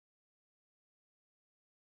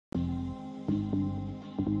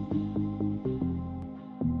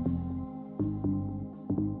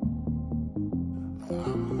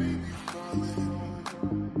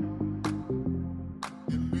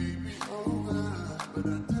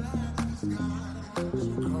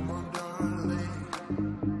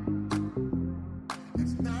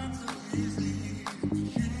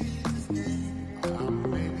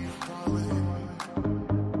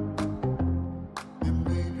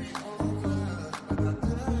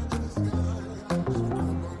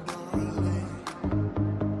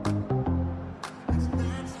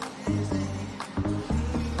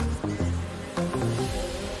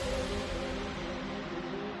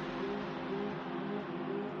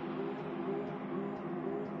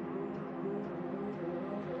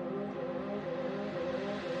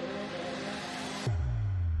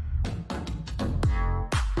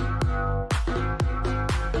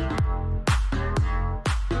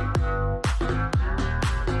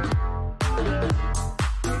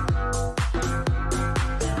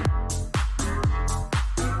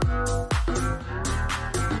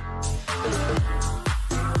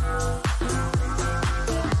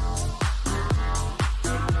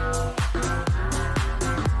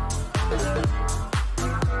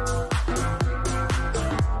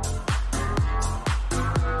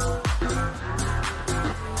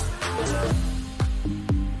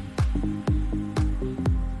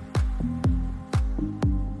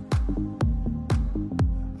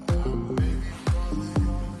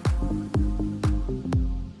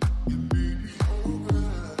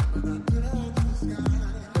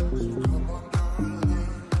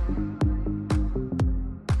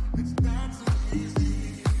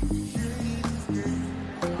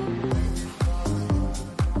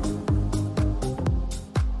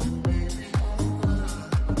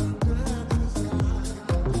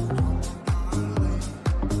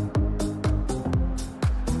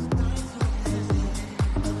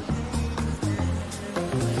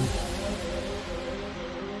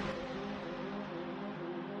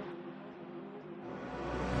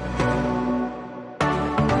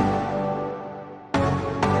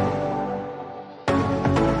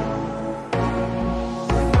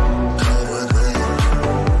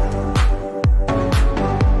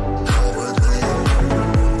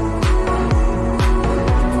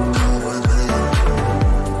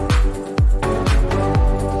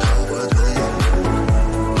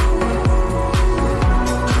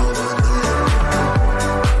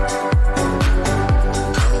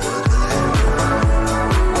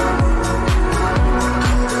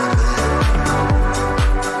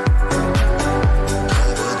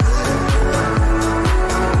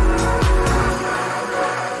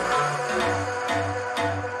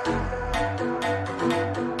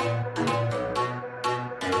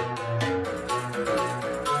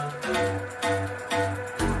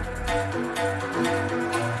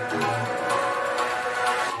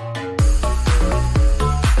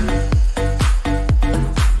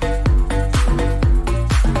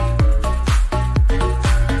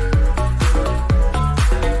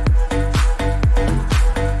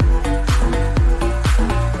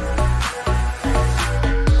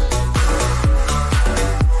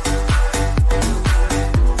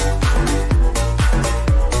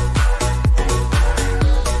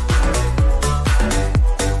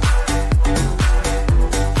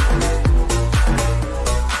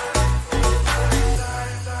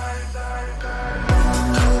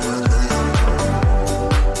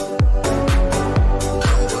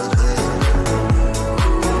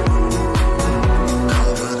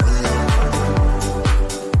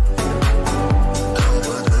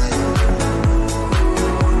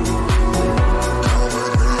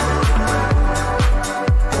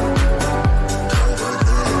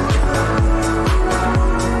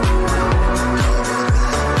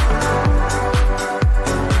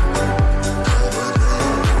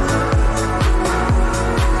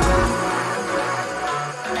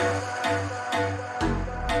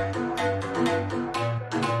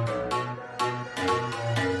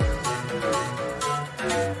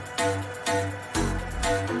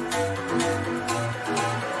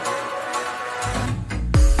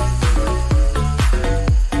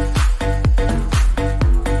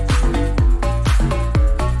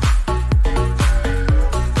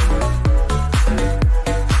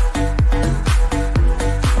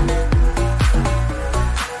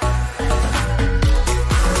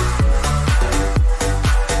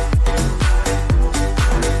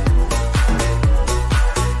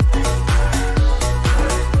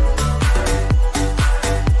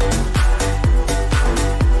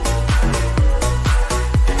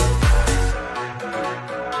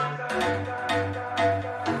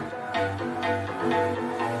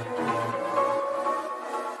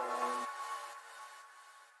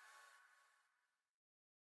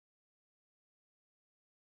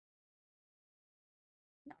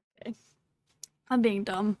I'm being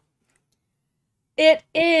dumb. It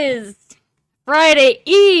is Friday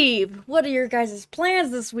Eve. What are your guys'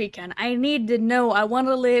 plans this weekend? I need to know. I want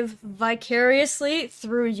to live vicariously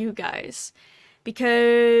through you guys.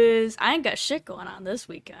 Because I ain't got shit going on this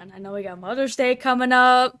weekend. I know we got Mother's Day coming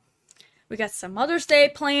up. We got some Mother's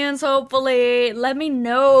Day plans, hopefully. Let me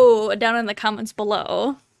know down in the comments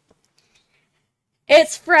below.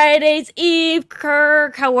 It's Friday's Eve,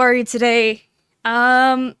 Kirk. How are you today?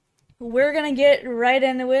 We're gonna get right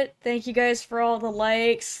into it. Thank you guys for all the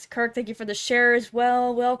likes. Kirk, thank you for the share as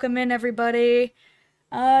well. Welcome in, everybody.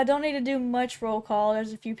 Don't need to do much roll call.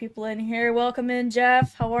 There's a few people in here. Welcome in,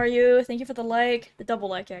 Jeff. How are you? Thank you for the like. The double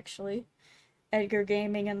like, actually. Edgar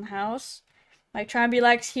Gaming in the house. Mike Tromby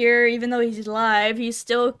here. Even though he's live, he's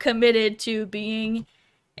still committed to being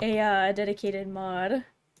a dedicated mod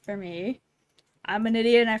for me. I'm an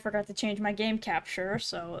idiot and I forgot to change my game capture,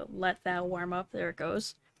 so let that warm up. There it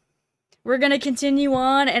goes. We're gonna continue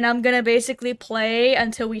on, and I'm gonna basically play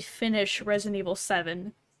until we finish Resident Evil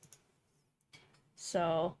 7.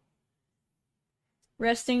 So,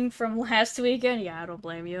 resting from last weekend? Yeah, I don't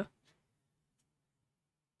blame you.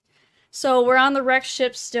 So, we're on the wreck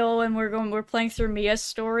ship still, and we're playing through Mia's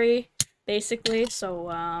story, basically, so,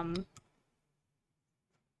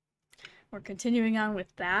 we're continuing on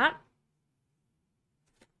with that.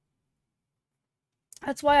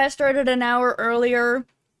 That's why I started an hour earlier,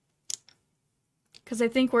 because I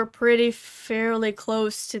think we're fairly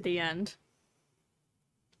close to the end.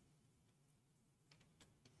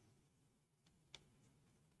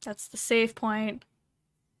 That's the save point.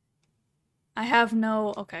 I have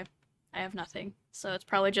no... Okay. I have nothing. So it's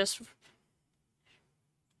probably just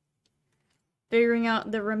figuring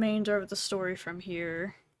out the remainder of the story from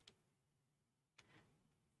here.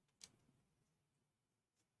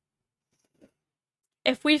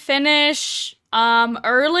 If we finish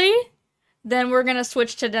early, then we're gonna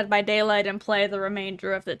switch to Dead by Daylight and play the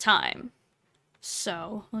remainder of the time.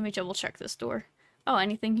 So, let me double check this door. Oh,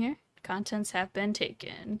 anything here? Contents have been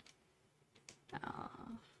taken.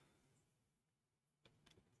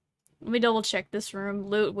 Let me double check this room.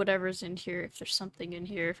 Loot whatever's in here, if there's something in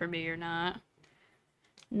here for me or not.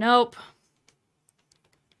 Nope.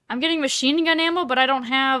 I'm getting machine gun ammo, but I don't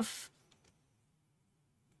have...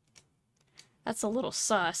 That's a little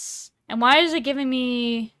sus. And why is it giving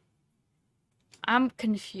me... I'm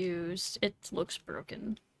confused. It looks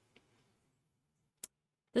broken.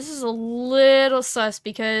 This is a little sus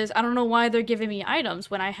because I don't know why they're giving me items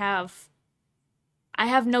when I have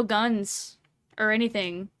no guns or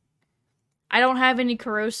anything. I don't have any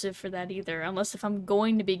corrosive for that either, unless if I'm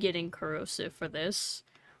going to be getting corrosive for this.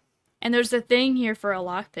 And there's a thing here for a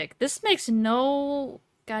lockpick. This makes no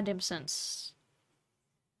goddamn sense.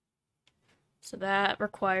 So that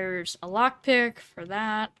requires a lockpick for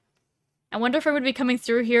that. I wonder if I would be coming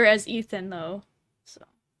through here as Ethan, though. So.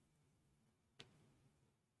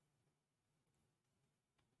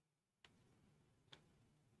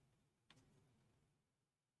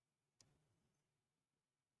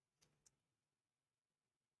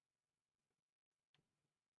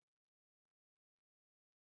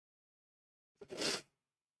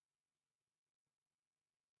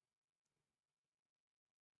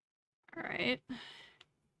 Alright.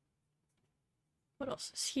 What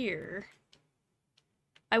else is here?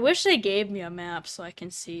 I wish they gave me a map so I can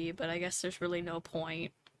see, but I guess there's really no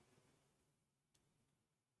point.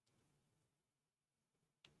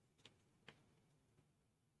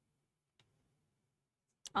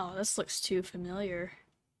 Oh, this looks too familiar.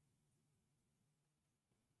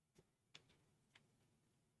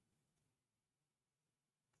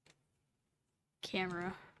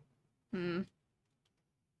 Camera. Oh,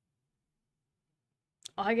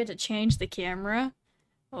 I get to change the camera?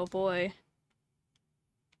 Oh boy.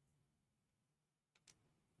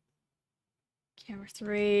 Camera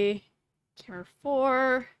 3. Camera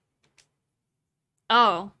 4.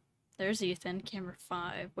 Oh, there's Ethan. Camera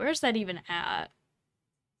 5. Where's that even at?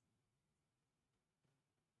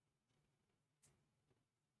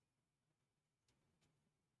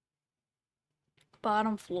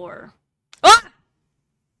 Bottom floor. Ah!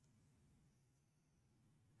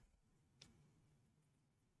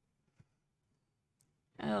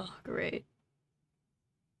 Oh, great.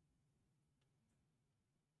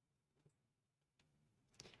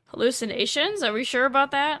 Hallucinations? Are we sure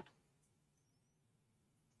about that?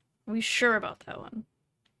 Are we sure about that one?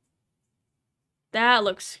 That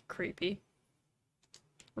looks creepy.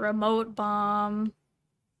 Remote bomb.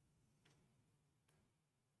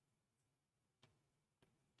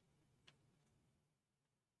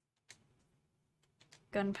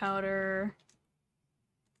 Gunpowder.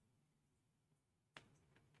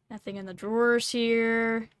 Nothing in the drawers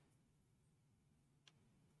here.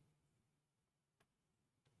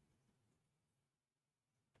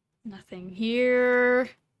 Nothing here.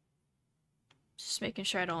 Just making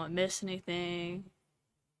sure I don't miss anything.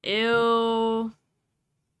 Ew.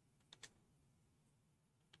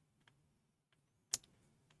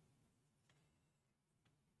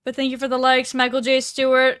 But thank you for the likes, Michael J.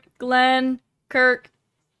 Stewart, Glenn, Kirk,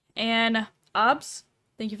 and Obs.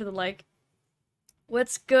 Thank you for the like.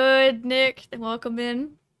 What's good, Nick? Welcome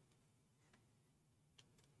in.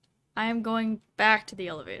 I am going back to the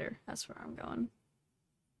elevator. That's where I'm going.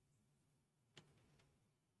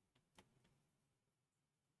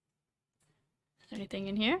 Is there anything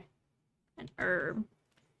in here? An herb.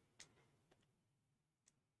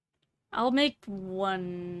 I'll make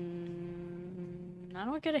one. I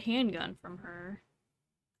don't get a handgun from her.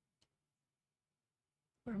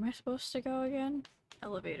 Where am I supposed to go again?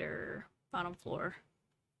 Elevator. Bottom floor.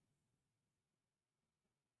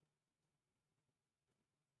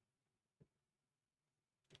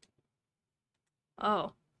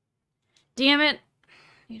 Oh. Damn it!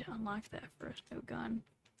 Need to unlock that for a new gun.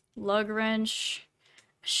 Lug wrench.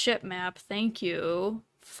 Ship map, thank you.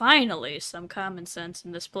 Finally, some common sense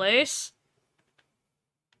in this place.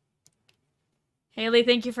 Haley,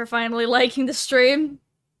 thank you for finally liking the stream.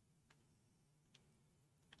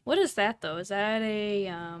 What is that, though? Is that a,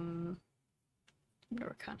 or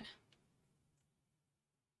kind of...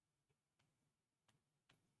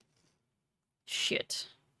 Shit.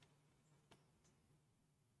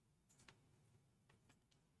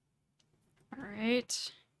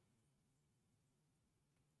 Alright.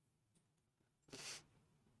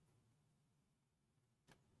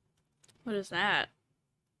 What is that?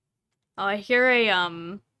 Oh, I hear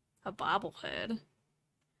a bobblehead.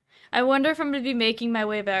 I wonder if I'm gonna be making my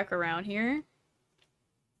way back around here.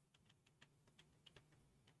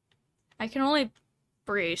 I can only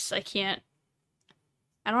brace. I can't...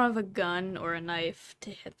 I don't have a gun or a knife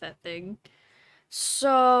to hit that thing.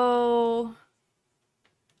 So...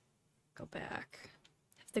 Go back.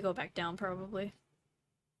 I have to go back down, probably.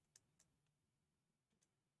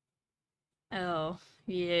 Oh,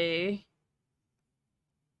 yay.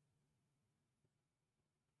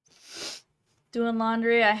 Doing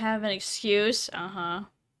laundry, I have an excuse. Uh-huh.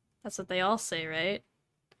 That's what they all say, right?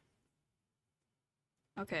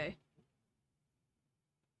 Okay.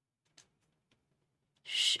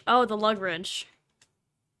 Oh, the lug wrench.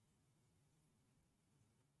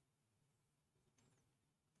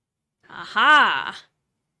 Aha!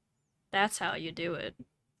 That's how you do it.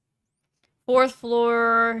 4th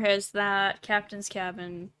floor has that. Captain's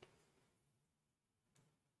cabin.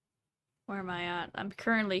 Where am I at? I'm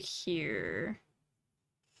currently here.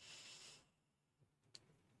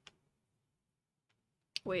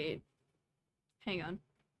 Wait. Hang on.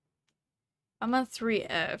 I'm on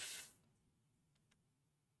 3F.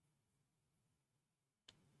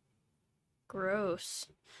 Gross.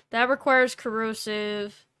 That requires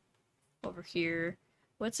corrosive. Over here.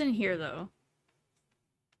 What's in here, though?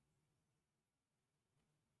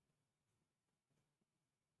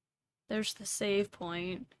 There's the save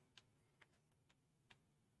point.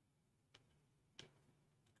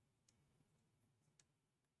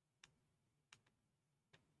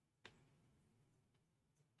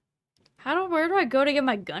 Where do I go to get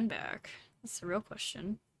my gun back? That's the real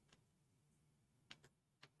question.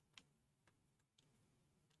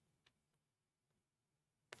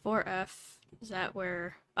 "4F. Is that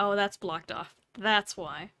where... Oh, that's blocked off. That's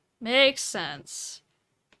why. Makes sense.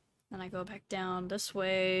 Then I go back down this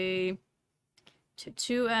way to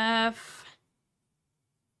 2F.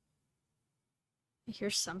 I hear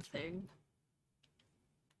something.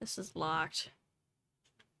 This is locked.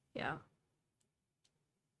 Yeah.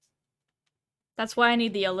 That's why I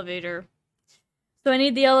need the elevator. So I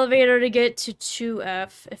need the elevator to get to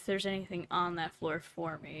 2F if there's anything on that floor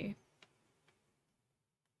for me.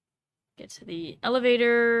 Get to the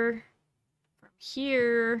elevator from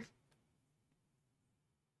here.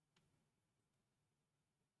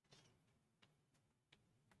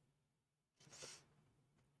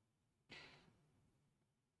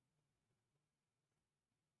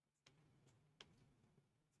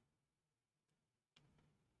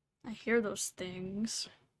 I hear those things.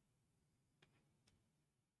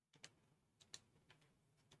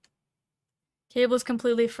 Cable's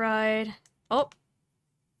completely fried. Oh!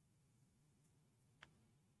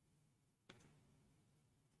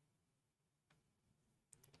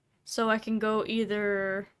 So I can go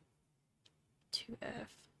either 2F.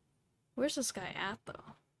 Where's this guy at,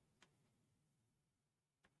 though?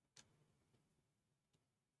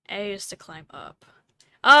 A is to climb up.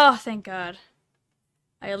 Oh, thank God.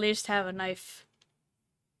 I at least have a knife.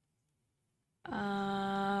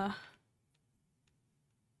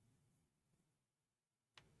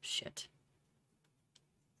 Shit.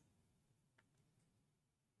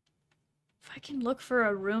 If I can look for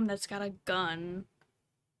a room that's got a gun.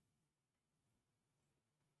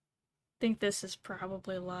 I think this is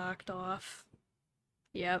probably locked off.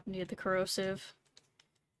 Yep, need the corrosive.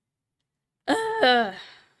 Ah!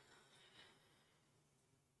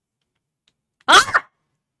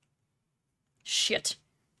 Shit.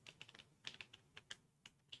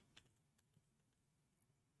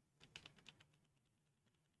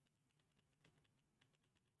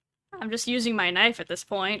 I'm just using my knife at this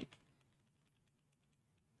point.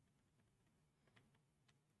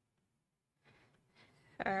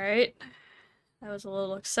 Alright. That was a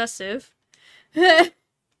little excessive.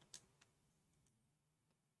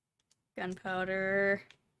 Gunpowder.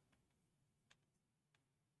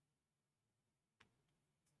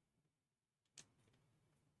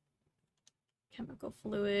 Chemical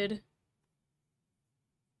fluid.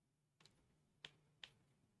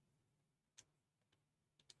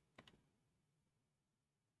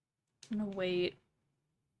 I'm gonna wait.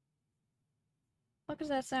 What does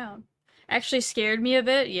that sound? Actually scared me a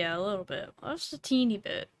bit? Yeah, a little bit. Well, just a teeny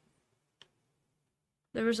bit.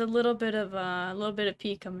 There was a little bit of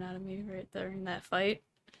pee coming out of me right there in that fight.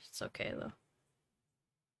 It's okay though.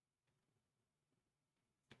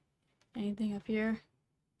 Anything up here?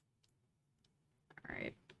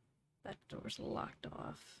 Alright. That door's locked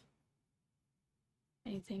off.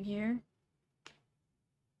 Anything here?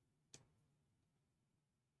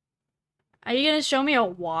 Are you gonna show me a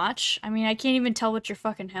watch? I mean, I can't even tell what your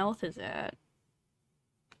fucking health is at.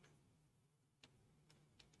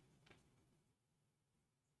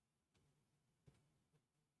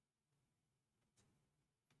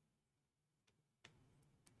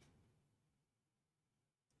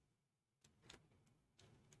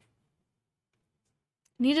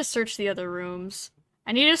 I need to search the other rooms.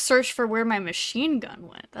 I need to search for where my machine gun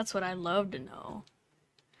went. That's what I'd love to know.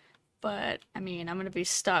 But, I mean, I'm gonna be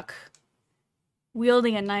stuck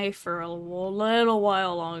wielding a knife for a little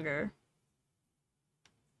while longer.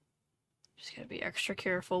 Just gotta be extra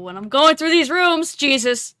careful when I'm going through these rooms!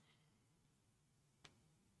 Jesus!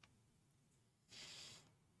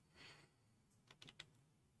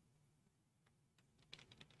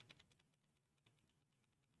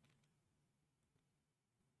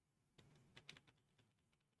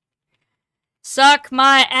 Suck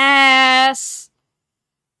my ass!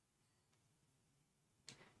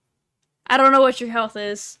 I don't know what your health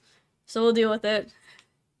is, so we'll deal with it.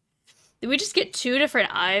 Did we just get 2 different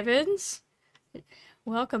Ivans?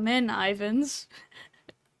 Welcome in, Ivans.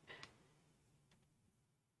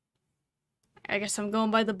 I guess I'm going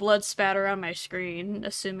by the blood spatter on my screen,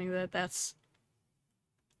 assuming that that's...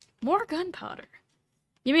 More gunpowder.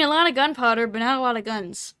 Give me a lot of gunpowder, but not a lot of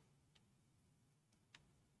guns.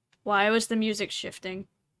 Why was the music shifting?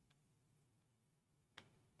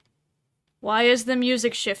 Why is the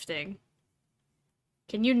music shifting?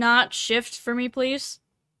 Can you not shift for me, please?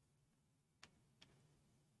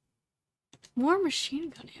 More machine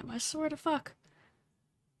gun ammo, I swear to fuck.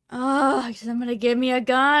 Ugh, somebody give me a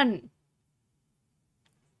gun!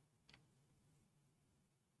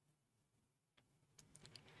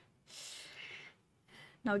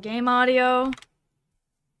 No game audio.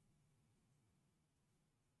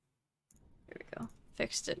 There we go.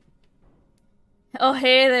 Fixed it. Oh,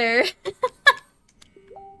 hey there.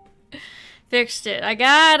 Fixed it. I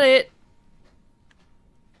got it.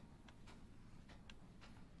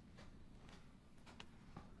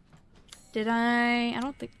 Did I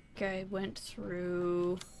don't think I went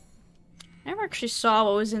through... I never actually saw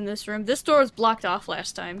what was in this room. This door was blocked off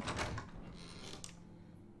last time.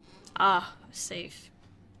 Ah, safe.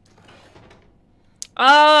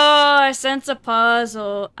 Oh, I sense a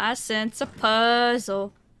puzzle. I sense a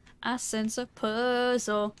puzzle. I sense a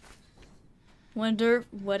puzzle. Wonder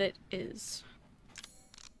what it is.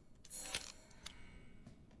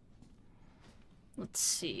 Let's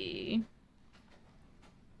see.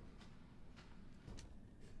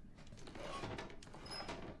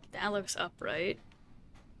 That looks upright.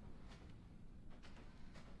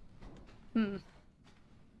 Well,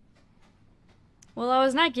 I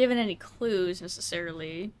was not given any clues,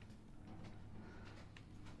 necessarily.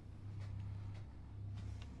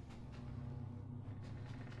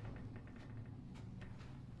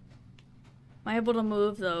 Am I able to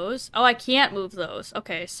move those? Oh, I can't move those.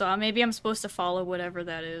 Okay, so maybe I'm supposed to follow whatever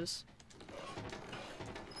that is.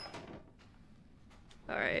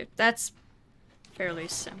 Alright, that's fairly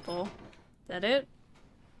simple. Is that it?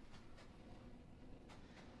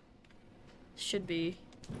 Should be.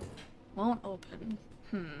 Won't open.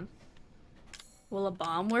 Will a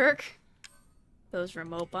bomb work? those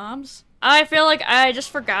remote bombs. I feel like I just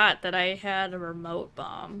forgot that I had a remote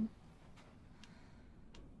bomb.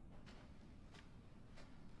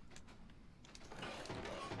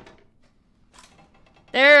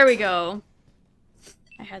 There we go.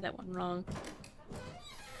 I had that one wrong.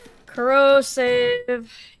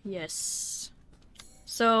 Corrosive. Yes.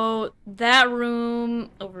 So that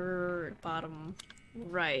room over bottom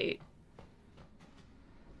right.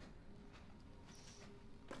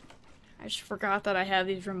 I just forgot that I have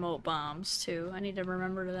these remote bombs too. I need to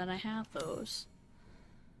remember that I have those.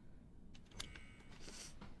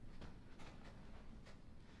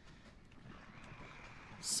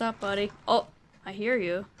 Sup, buddy? Oh, I hear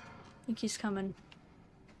you. I think he's coming.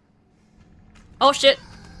 Oh shit!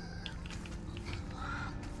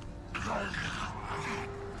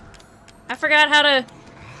 I forgot how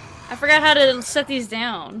to set these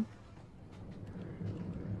down.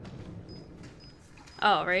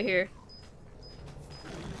 Oh, right here.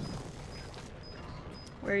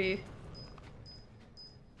 Where are you?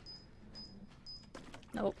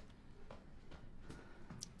 Nope.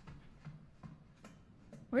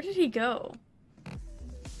 Where did he go?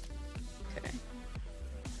 Okay.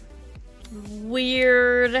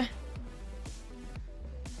 Weird.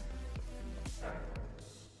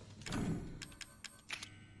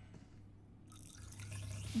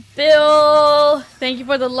 Bill, thank you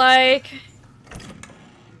for the like.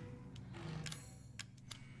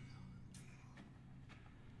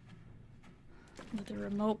 Another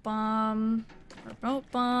remote bomb. Remote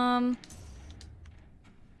bomb.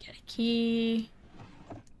 Get a key.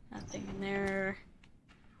 Nothing in there.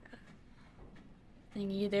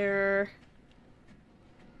 Nothing either.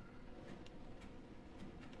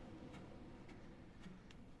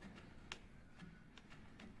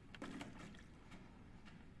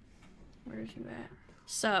 Where's you at?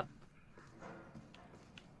 Sup?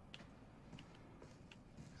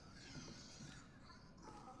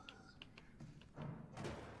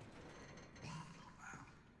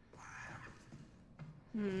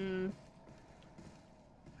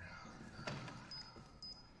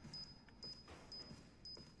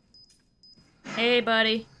 Hey,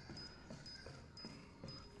 buddy.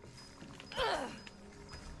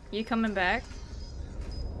 You coming back?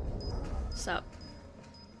 Sup?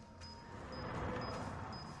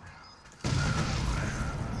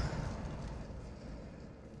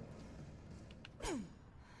 There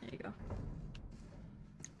you go.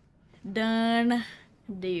 Done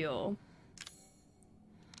deal.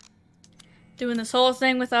 Doing this whole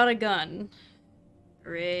thing without a gun.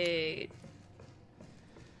 Great.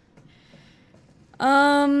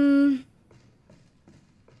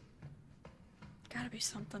 Gotta be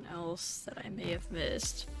something else that I may have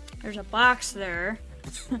missed. There's a box there.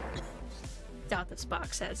 Doubt this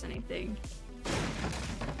box has anything.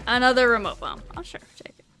 Another remote bomb. Oh, sure,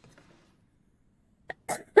 take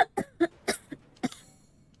it.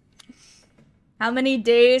 How many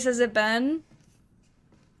days has it been?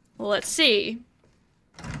 Well, let's see.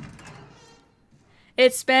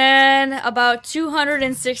 It's been about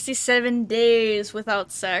 267 days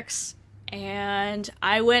without sex. And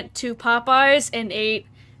I went to Popeyes and ate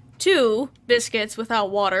 2 biscuits without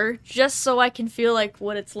water just so I can feel like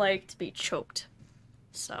what it's like to be choked.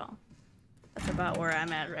 So, that's about where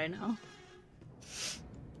I'm at right now.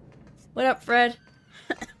 What up, Fred?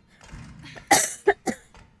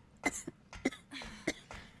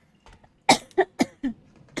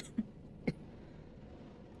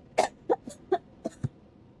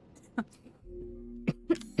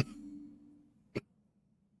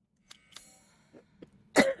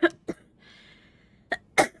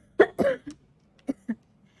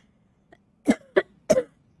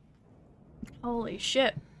 Holy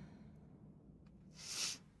shit.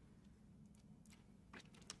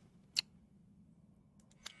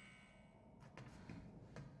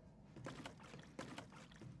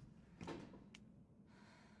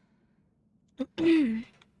 Nice,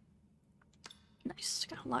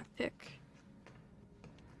 got a lockpick.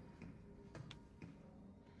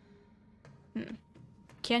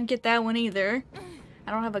 Can't get that one either.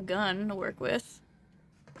 I don't have a gun to work with.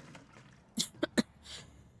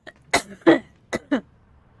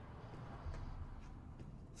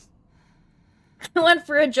 I went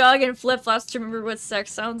for a jog in flip-flops to remember what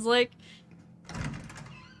sex sounds like.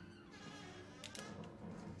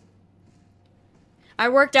 I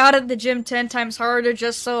worked out at the gym 10 times harder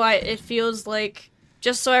just so I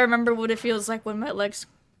remember what it feels like when my legs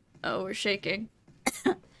were shaking.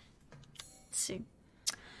 Let's see.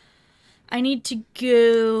 I need to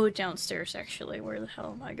go downstairs, actually. Where the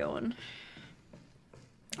hell am I going?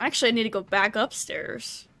 Actually, I need to go back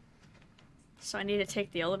upstairs. So I need to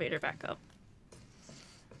take the elevator back up.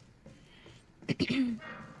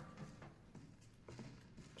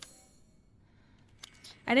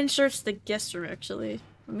 I didn't search the guest room, actually.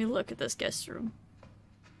 Let me look at this guest room.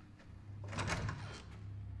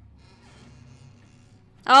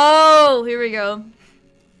 Oh, here we go.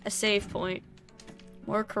 A save point.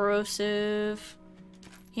 More corrosive.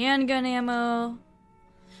 Handgun ammo.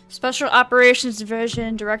 Special Operations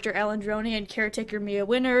Division Director Alan Droney and Caretaker Mia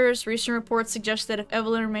Winters. Recent reports suggest that if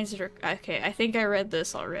Evelyn remains... Okay, I think I read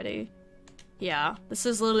this already. Yeah, this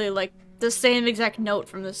is literally like the same exact note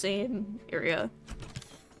from the same area.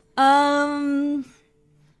 I'm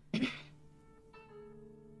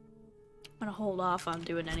gonna hold off on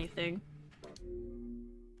doing anything.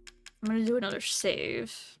 I'm gonna do another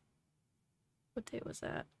save. What day was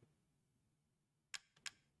that?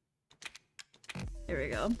 There we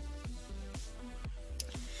go.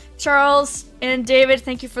 Charles and David,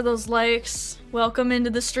 thank you for those likes. Welcome into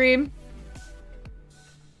the stream.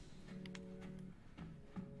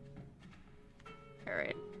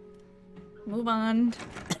 Alright. Move on.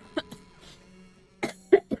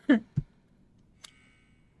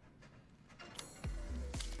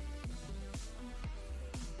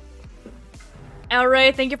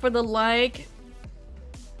 Alright, thank you for the like.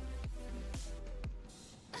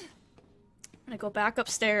 I'm gonna go back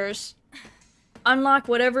upstairs. Unlock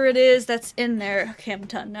whatever it is that's in there. Okay, I'm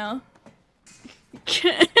done now.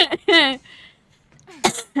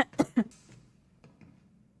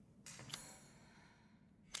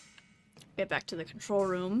 Get back to the control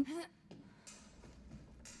room.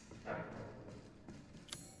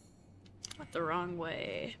 Went the wrong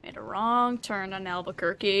way. Made a wrong turn on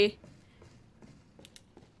Albuquerque.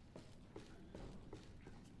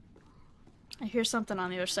 I hear something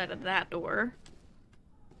on the other side of that door.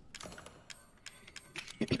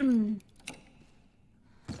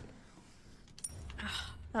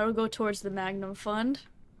 That'll go towards the Magnum Fund.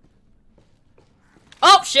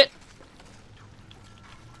 Oh, shit!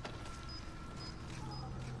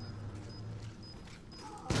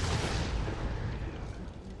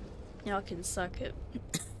 Y'all can suck it.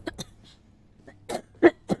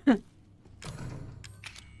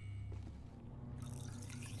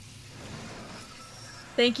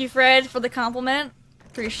 Thank you, Fred, for the compliment.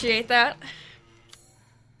 Appreciate that.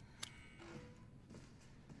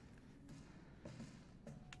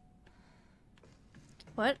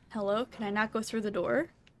 What? Hello? Can I not go through the door?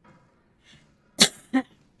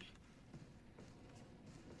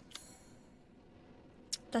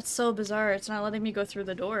 That's so bizarre. It's not letting me go through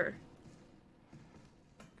the door.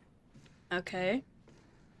 Okay.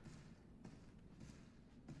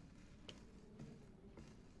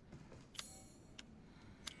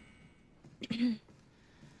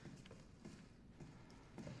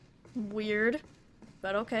 Weird,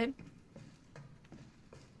 but okay.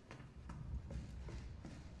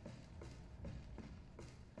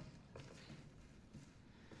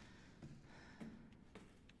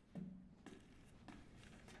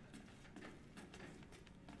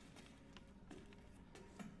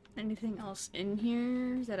 Anything else in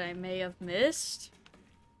here that I may have missed?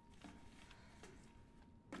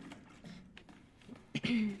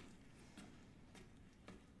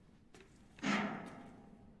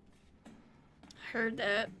 Heard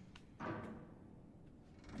that.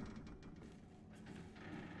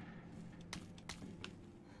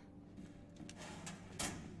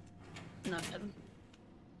 Nothing.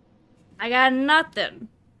 I got nothing.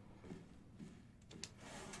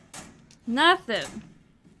 Nothing.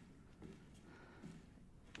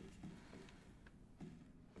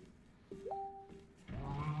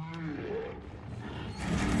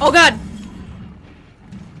 Oh god!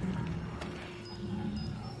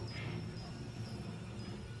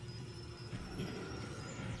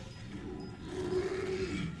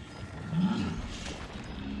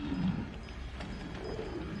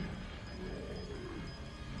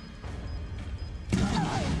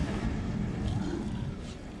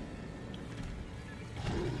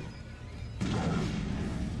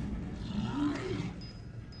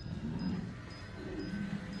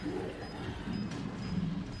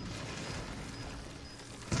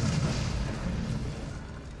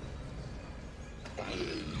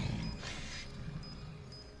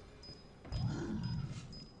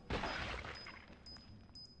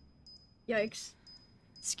 Yikes.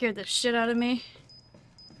 Scared the shit out of me.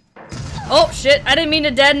 Oh shit, I didn't mean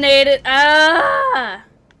to detonate it. Ah!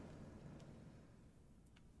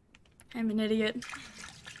 I'm an idiot.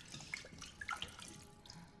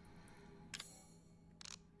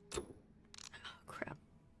 Oh crap.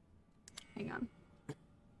 Hang on.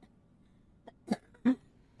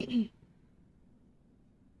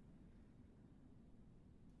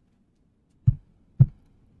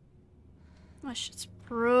 My shit's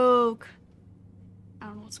broke. I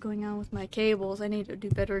don't know what's going on with my cables. I need to do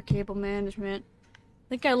better cable management. I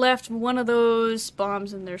think I left one of those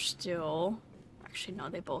bombs in there still. Actually, no,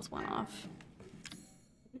 they both went off.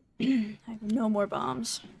 I have no more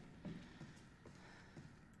bombs.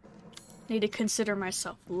 Need to consider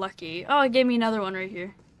myself lucky. Oh, it gave me another one right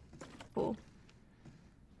here. Cool.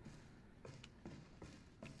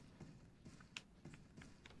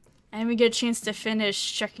 And we get a chance to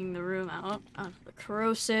finish checking the room out. Oh, the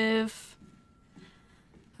corrosive.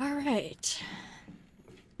 Alright.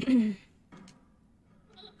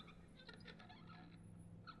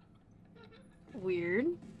 Weird.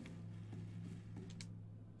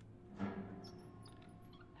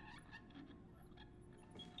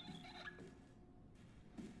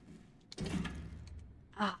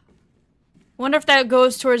 Ah. Wonder if that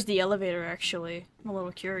goes towards the elevator, actually. I'm a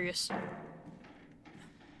little curious.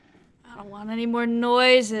 I don't want any more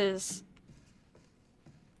noises.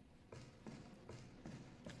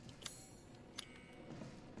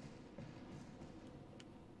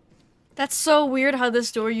 That's so weird how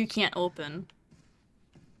this door you can't open.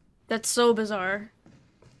 That's so bizarre.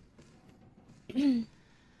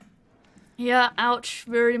 Yeah, ouch.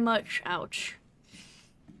 Very much ouch.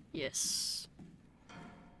 Yes.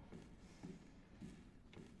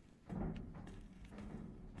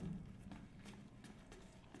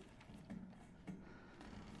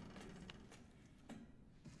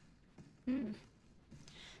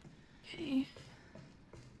 Okay.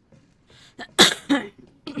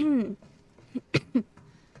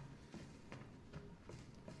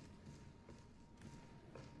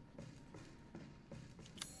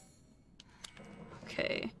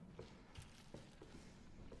 Okay.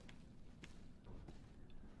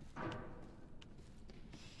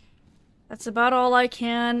 That's about all I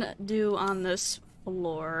can do on this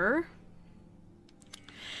floor.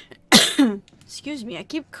 Excuse me, I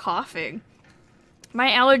keep coughing. My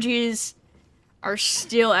allergies are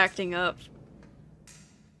still acting up.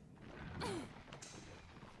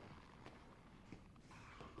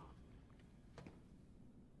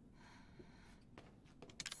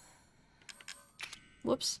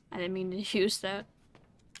 Whoops, I didn't mean to use that.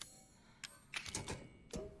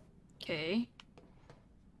 Okay.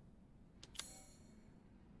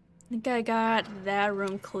 I think I got that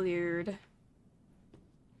room cleared. I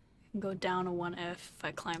can go down a 1F if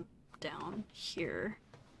I climb down here.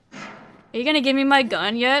 Are you gonna give me my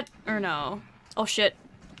gun yet? Or no? Oh shit.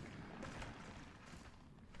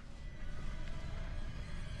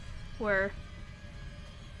 Where?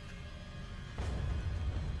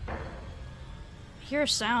 I hear a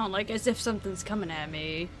sound, like as if something's coming at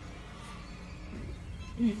me.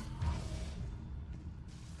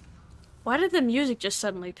 Why did the music just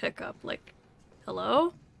suddenly pick up? Like,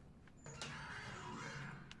 hello?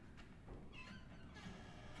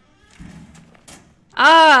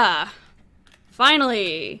 Ah!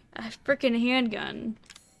 Finally! A frickin' handgun.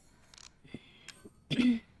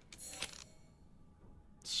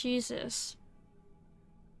 Jesus.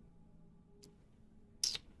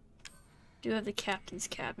 Do have the captain's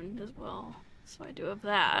cabin as well. So I do have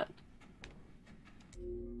that.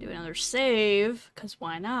 Do another save, because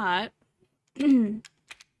why not?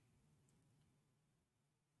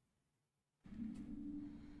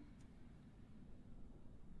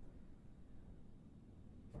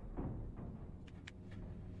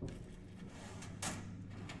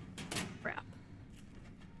 Crap.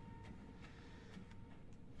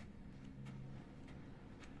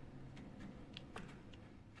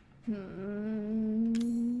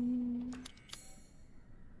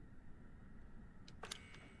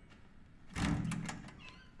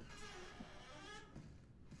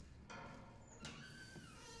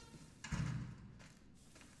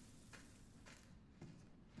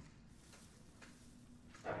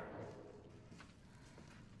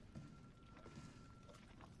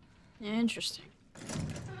 Interesting.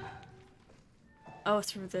 Oh,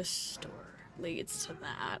 through this door leads to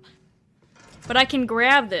that. But I can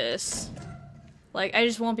grab this. Like, I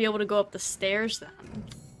just won't be able to go up the stairs then.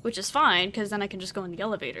 Which is fine, because then I can just go in the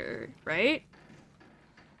elevator, right?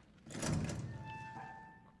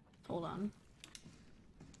 Hold on.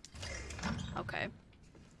 Okay.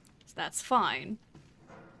 So that's fine.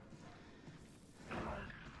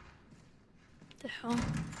 What the hell?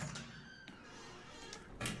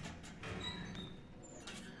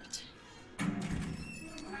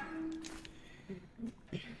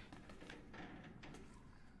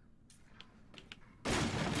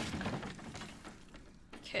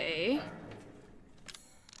 Okay.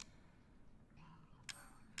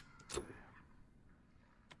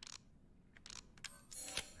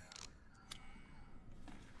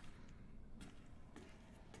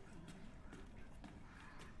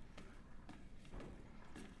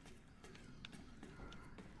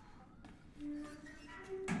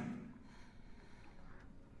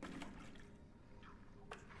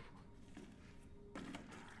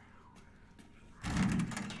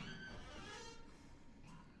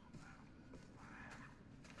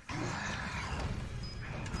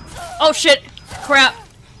 Oh shit! Crap!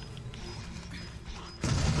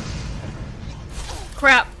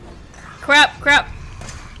 Crap! Crap! Crap!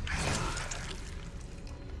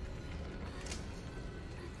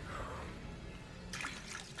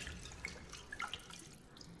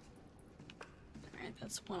 Alright,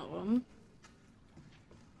 that's one of them.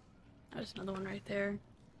 There's another one right there.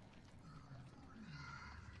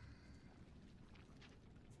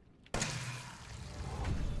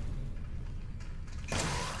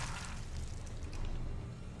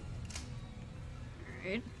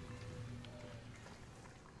 Alright.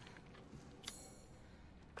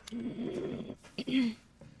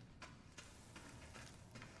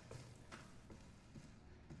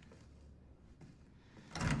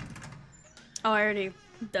 Oh, I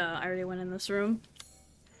already went in this room.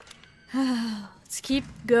 Let's keep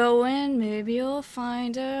going. Maybe you'll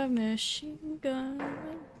find a machine gun.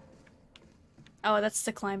 Oh, that's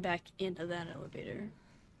to climb back into that elevator.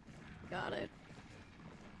 Got it.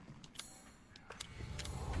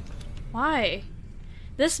 Why?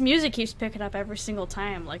 This music keeps picking up every single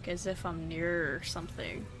time, like as if I'm near or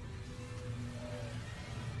something.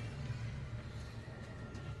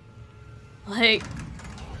 Like...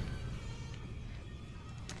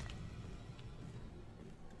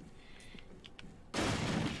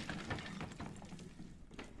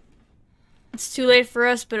 It's too late for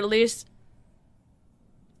us, but at least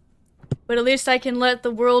I can let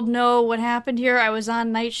the world know what happened here. I was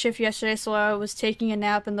on night shift yesterday, so I was taking a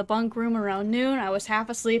nap in the bunk room around noon. I was half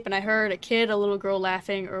asleep and I heard a little girl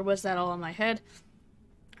laughing, or was that all in my head?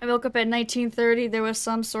 I woke up at 19:30. There was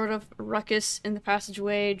some sort of ruckus in the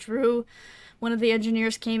passageway. Drew, one of the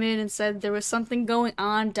engineers, came in and said there was something going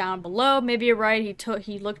on down below. Maybe you're right.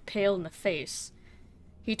 He looked pale in the face.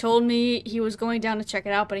 He told me he was going down to check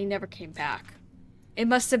it out, but he never came back. It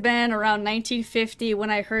must have been around 1950 when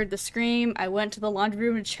I heard the scream. I went to the laundry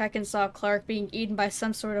room to check and saw Clark being eaten by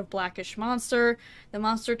some sort of blackish monster. The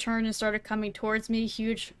monster turned and started coming towards me,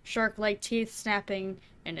 huge shark-like teeth snapping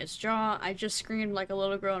in his jaw. I just screamed like a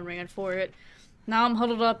little girl and ran for it. Now I'm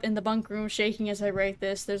huddled up in the bunk room, shaking as I write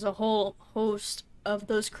this. There's a whole host of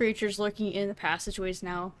those creatures lurking in the passageways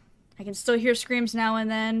now. I can still hear screams now and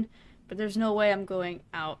then, but there's no way I'm going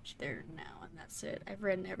out there now, and that's it. I've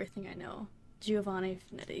written everything I know. Giovanni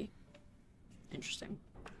Finetti. Interesting.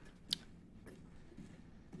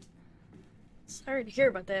 Sorry to hear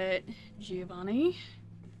about that, Giovanni.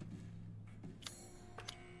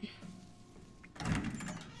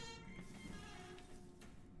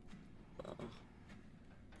 Oh.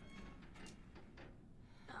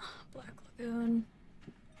 Black Lagoon.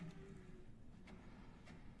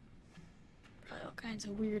 Probably all kinds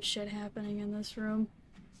of weird shit happening in this room.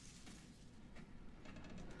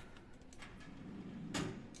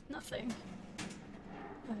 Nothing.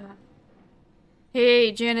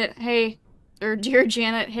 Hey, Janet. Hey. Or dear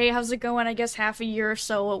Janet. Hey, how's it going? I guess half a year or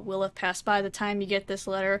so will have passed by the time you get this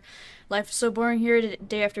letter. Life is so boring here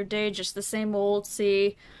day after day, just the same old.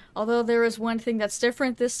 See, although there is one thing that's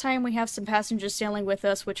different this time, we have some passengers sailing with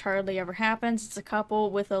us, which hardly ever happens. It's a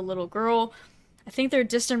couple with a little girl. I think they're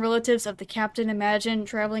distant relatives of the captain. Imagine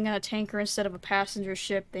traveling on a tanker instead of a passenger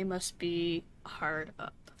ship. They must be hard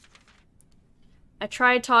up. I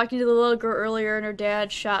tried talking to the little girl earlier and her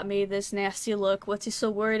dad shot me this nasty look. What's he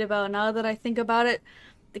so worried about now that I think about it?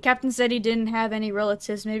 The captain said he didn't have any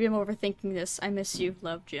relatives. Maybe I'm overthinking this. I miss you.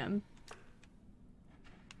 Love, Jim.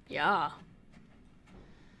 Yeah.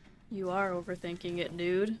 You are overthinking it,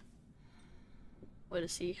 dude. What,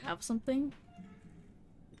 does he have something?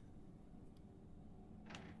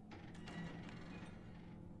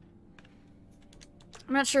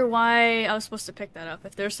 I'm not sure why I was supposed to pick that up.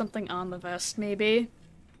 If there's something on the vest, maybe.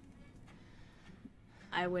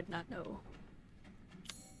 I would not know.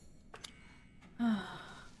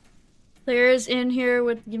 Claire's in here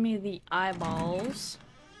would give me the eyeballs.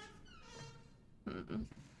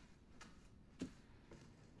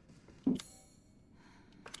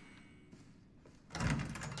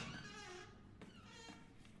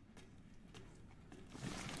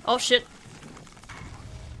 Oh shit.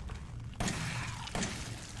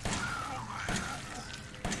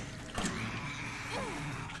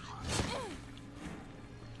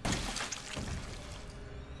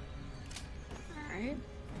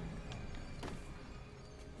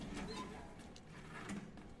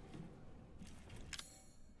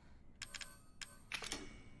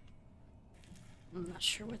 I'm not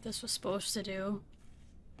sure what this was supposed to do.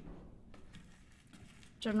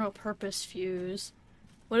 General purpose fuse.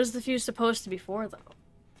 What is the fuse supposed to be for, though?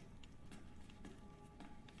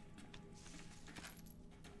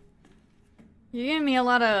 You're giving me a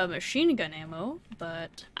lot of machine gun ammo,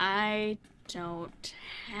 but I don't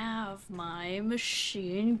have my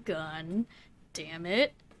machine gun. Damn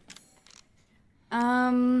it.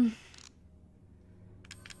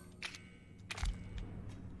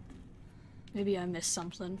 Maybe I missed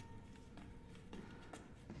something.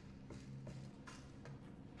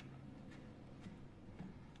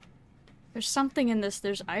 There's something in this.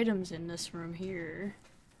 There's items in this room here.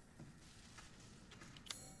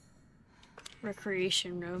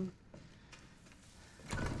 Recreation room.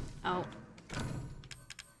 Oh.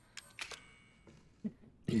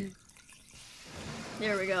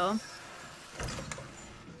 There we go.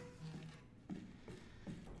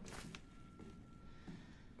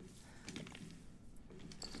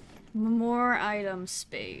 More item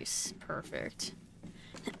space. Perfect.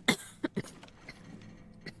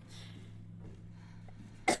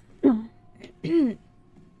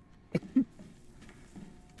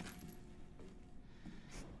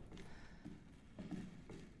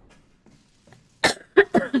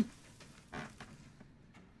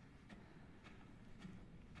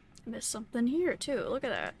 Missed something here too. Look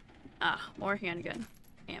at that. Ah, more handgun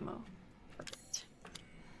ammo. Perfect.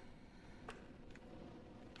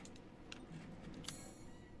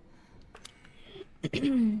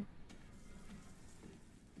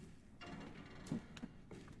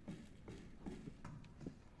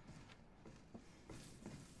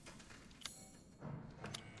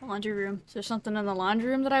 Laundry room. Is there something in the laundry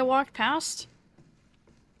room that I walked past?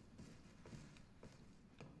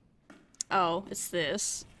 Oh, it's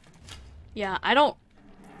this. Yeah, I don't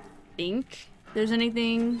think there's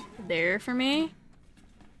anything there for me.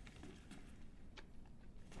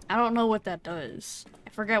 I don't know what that does. I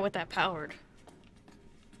forgot what that powered.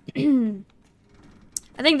 I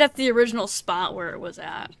think that's the original spot where it was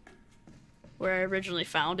at. Where I originally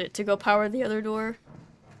found it to go power the other door.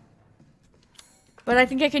 But I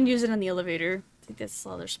think I can use it in the elevator. I think that's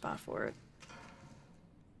the other spot for it.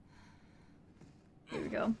 Here we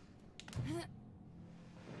go.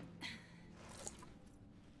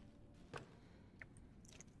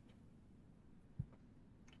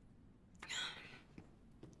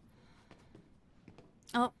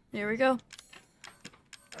 Oh, there we go.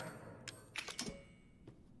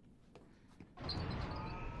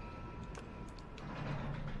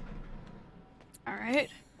 Alright.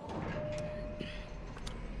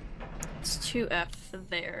 It's 2F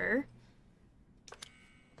there.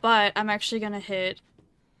 But I'm actually gonna hit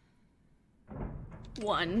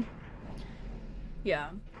 1. Yeah.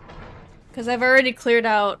 Because I've already cleared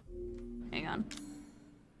out... Hang on.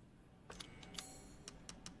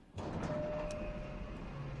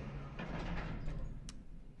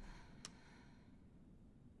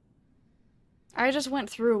 I just went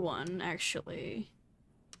through 1, actually.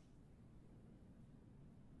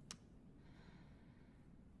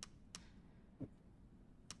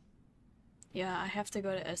 Yeah, I have to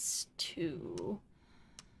go to S2.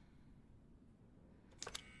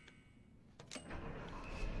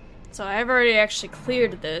 So I've already actually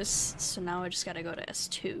cleared this, so now I just gotta go to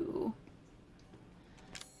S2.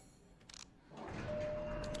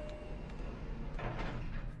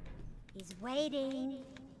 He's waiting.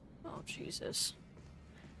 Oh, Jesus.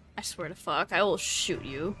 I swear to fuck, I will shoot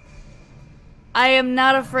you. I am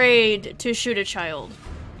not afraid to shoot a child.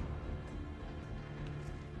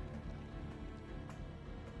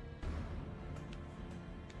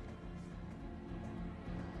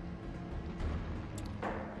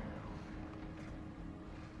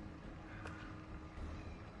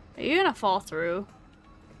 Are you gonna fall through?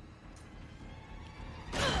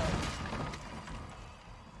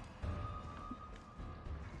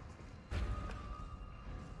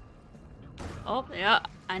 Oh, yeah,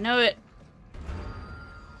 I know it.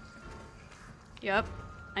 Yep,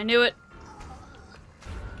 I knew it.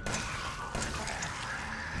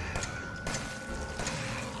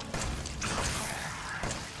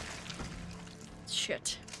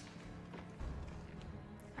 Shit.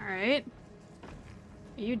 Alright.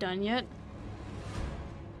 Are you done yet?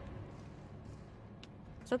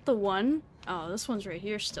 Is that the one? Oh, this one's right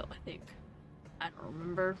here still, I think. I don't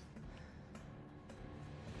remember.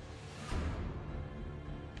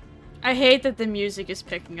 I hate that the music is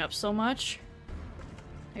picking up so much.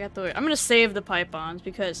 I'm gonna save the pipe bombs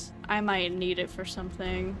because I might need it for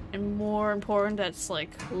something. And more important, that's like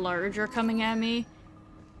larger coming at me.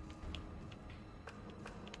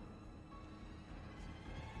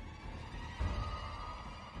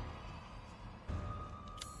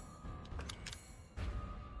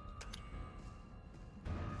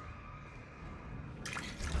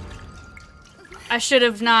 I should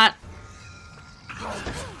have not.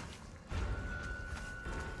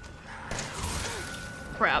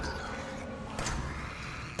 Crap.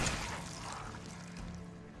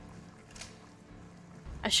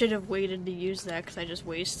 should have waited to use that because I just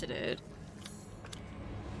wasted it.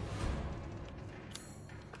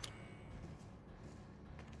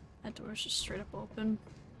 That door's just straight up open.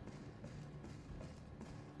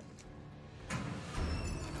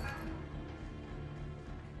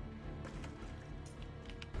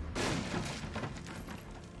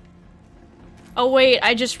 Oh wait,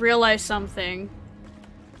 I just realized something.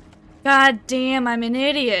 God damn, I'm an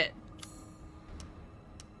idiot.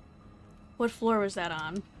 What floor was that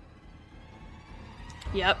on?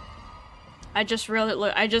 Yep. I just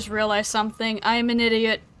realized something. I'm an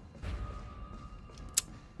idiot.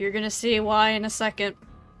 You're gonna see why in a second.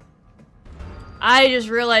 I just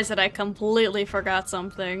realized that I completely forgot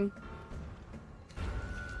something.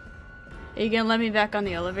 Are you gonna let me back on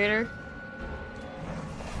the elevator?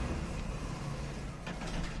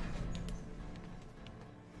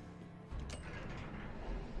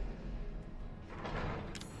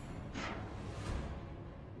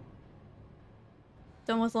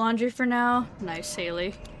 Done with laundry for now? Nice,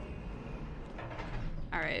 Haley.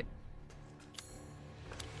 Alright.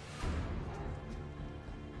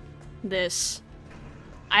 This.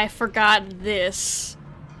 I forgot this.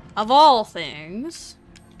 Of all things.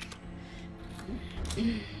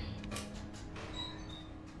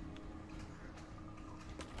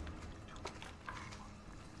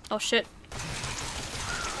 Oh shit.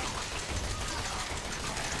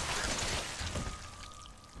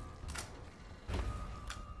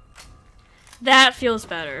 That feels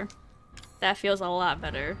better. That feels a lot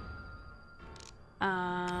better.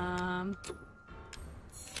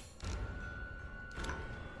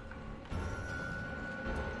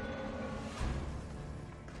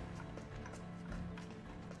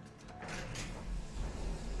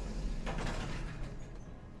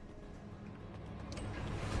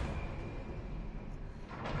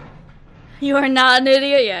 You are not an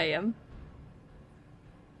idiot? Yeah, I am.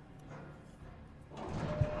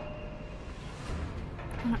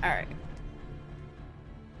 Alright.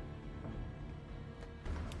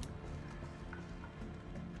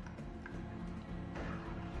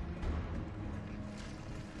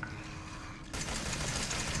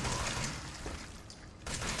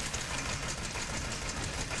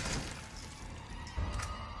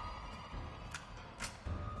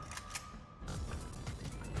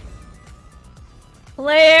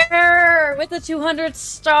 Claire with the 200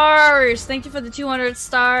 stars. Thank you for the 200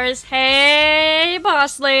 stars. Hey,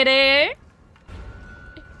 boss lady.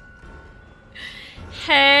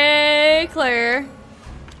 Hey, Claire.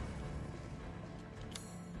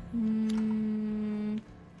 I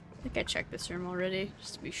think I checked this room already,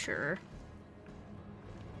 just to be sure.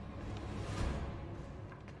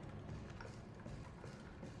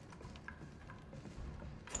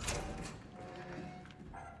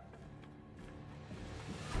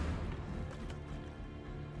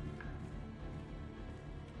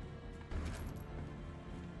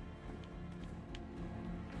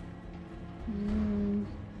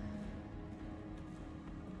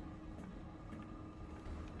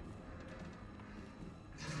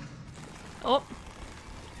 Oh.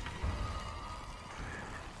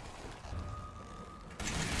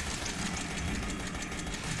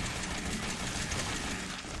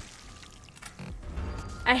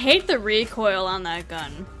 I hate the recoil on that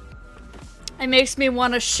gun. It makes me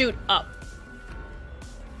want to shoot up.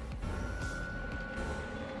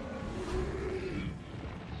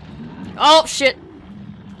 Oh, shit.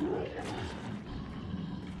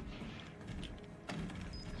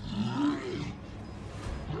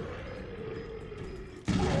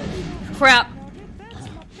 Crap.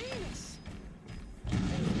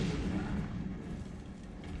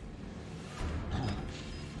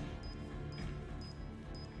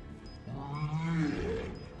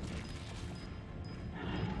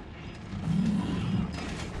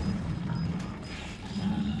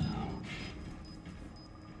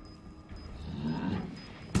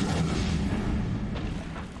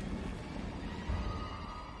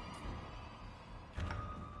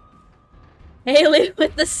 Haley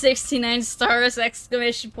with the 69 stars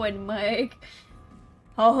exclamation point mic.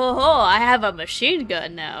 Ho ho ho, I have a machine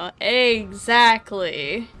gun now.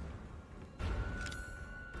 Exactly.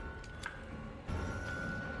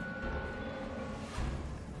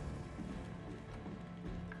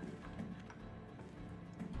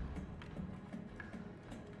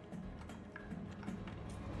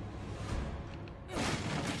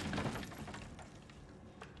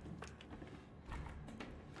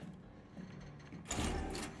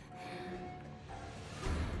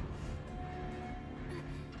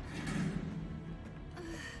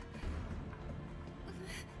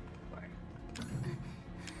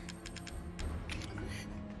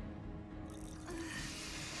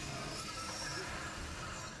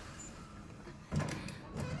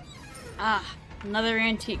 Ah, another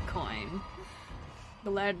antique coin.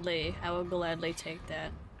 Gladly, I will gladly take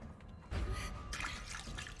that.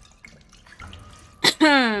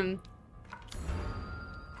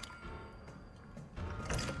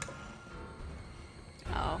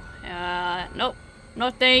 Oh, nope. No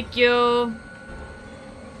thank you.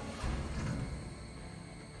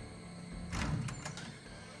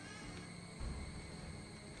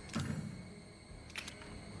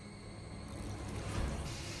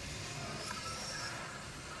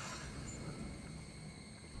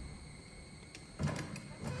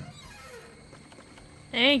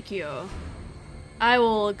 Thank you. I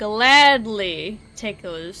will gladly take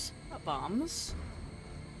those bombs.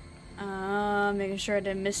 Making sure I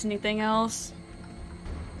didn't miss anything else.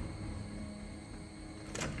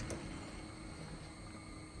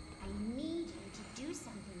 I need you to do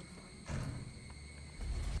something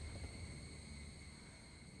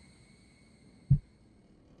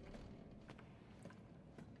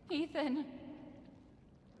for me. Ethan.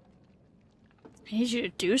 I need you to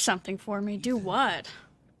do something for me. Do what?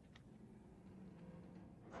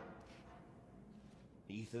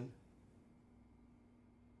 Ethan?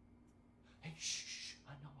 Hey, shh.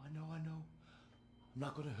 I know. I'm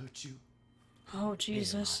not gonna hurt you. Oh,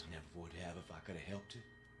 Jesus. I never would have if I could have helped you.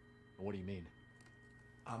 What do you mean?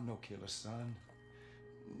 I'm no killer, son.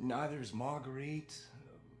 Neither is Marguerite,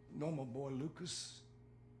 nor my boy Lucas,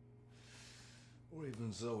 or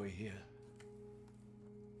even Zoe here.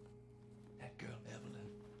 That girl, Evelyn,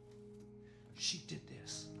 she did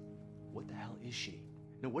this. What the hell is she?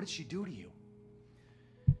 No, what did she do to you?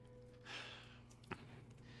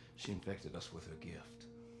 She infected us with her gift.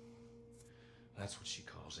 That's what she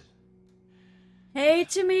calls it. Hey, I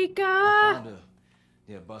Tamika! found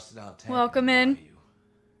a busted out tank. Welcome in. Bayou.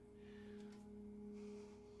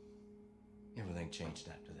 Everything changed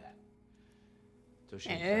after that. So she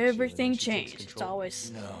infects you, and then Everything she takes changed. It's control.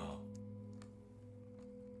 always... No.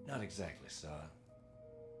 Not exactly, son.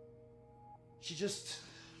 She just...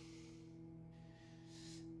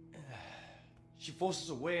 She forces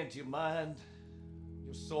her way into your mind,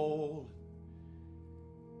 your soul.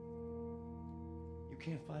 You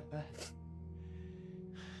can't fight back.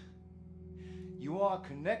 You are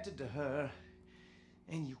connected to her,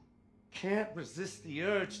 and you can't resist the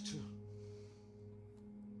urge to...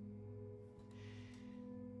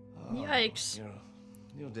 Oh, Yikes.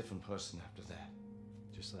 You're a different person after that.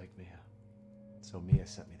 Just like Mia. So Mia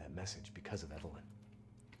sent me that message because of Evelyn.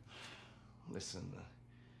 Listen,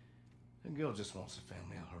 the girl just wants a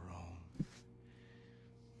family of her own.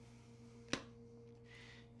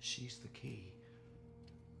 She's the key.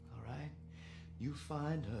 All right? You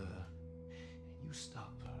find her, and you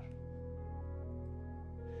stop her.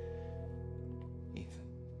 Ethan.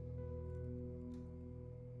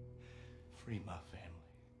 Free my family.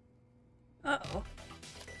 Uh-oh.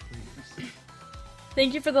 Please.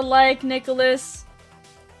 Thank you for the like, Nicholas.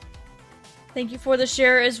 Thank you for the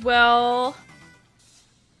share as well.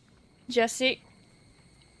 Jesse.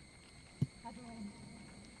 Evelyn.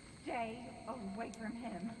 Stay away from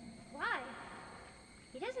him. Why?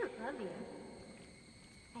 He doesn't love you.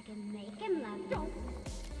 I can make him love you.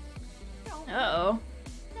 Don't. Uh-oh.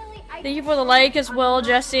 Silly, Thank you for the like as well,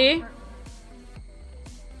 Jesse.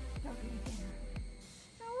 Don't eat dinner.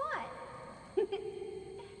 So what?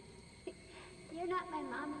 You're not my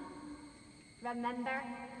mommy. Remember?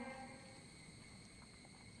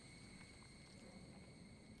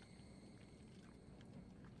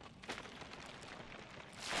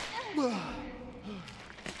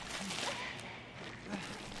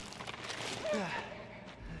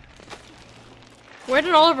 Where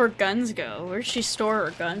did all of her guns go? Where'd she store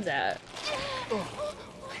her guns at?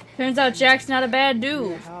 Turns out Jack's not a bad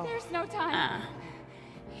dude. There's no time. Ah.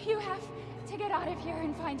 You have to get out of here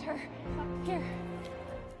and find her. Here.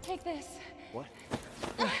 Take this. What?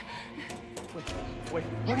 Wait, what are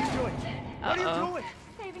you doing? What are you doing?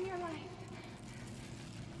 Saving your life.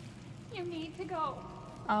 You need to go.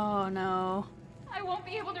 Oh no. I won't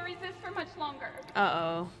be able to resist for much longer.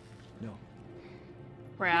 Uh-oh. No,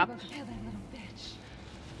 Crap. Go kill that little bitch.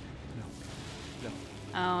 no.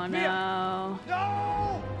 Oh no.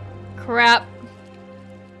 No! Crap.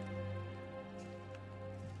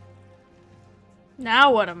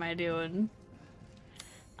 Now what am I doing?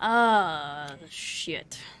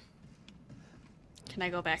 Shit. Can I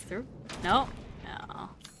go back through? No? No.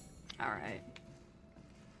 Alright.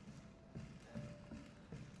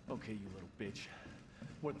 Okay, you little bitch.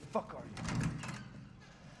 Where the fuck are you?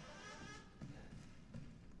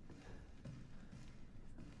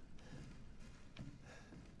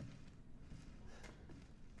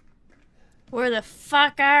 Where the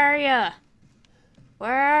fuck are ya?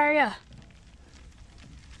 Where are ya?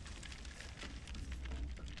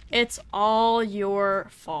 It's all your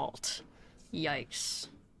fault. Yikes.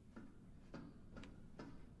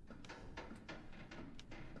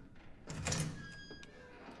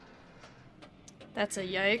 That's a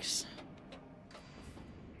yikes.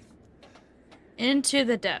 Into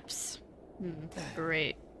the depths.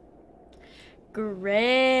 Great.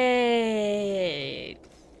 Great.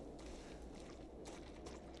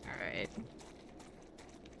 Alright.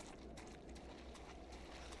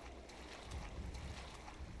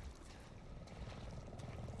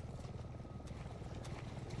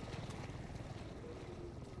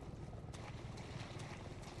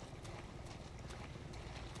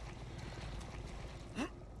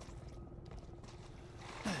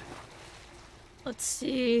 Let's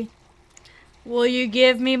see. Will you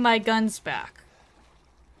give me my guns back?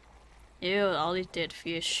 Ew, all these dead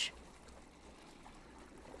fish.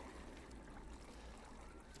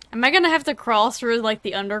 Am I gonna have to crawl through, like,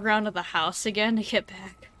 the underground of the house again to get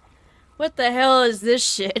back? What the hell is this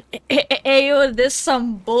shit? Ayo, this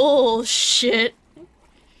some bullshit.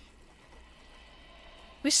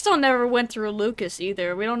 We still never went through Lucas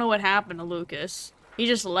either. We don't know what happened to Lucas. He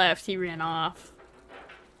just left. He ran off.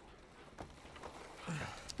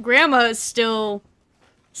 Grandma is still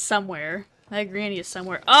somewhere. My granny is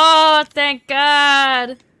somewhere. Oh, thank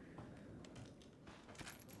God!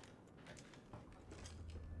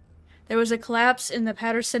 There was a collapse in the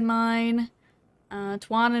Patterson mine.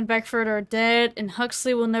 Tuan and Beckford are dead, and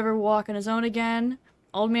Huxley will never walk on his own again.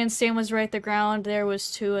 Old Man Sam was right, the ground there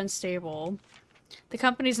was too unstable. The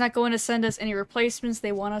company's not going to send us any replacements.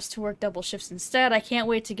 They want us to work double shifts instead. I can't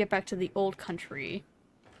wait to get back to the old country.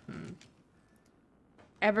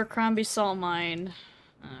 Abercrombie salt mine.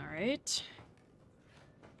 Alright.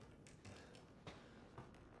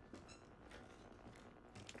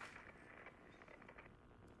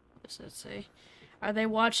 What does it say? Are they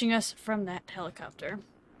watching us from that helicopter?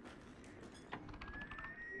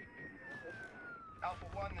 Alpha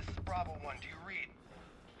 1, this is Bravo 1. Do you read?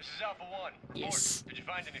 This is Alpha 1. Yes. Lord, did you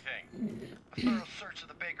find anything? A thorough search of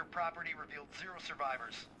the Baker property revealed 0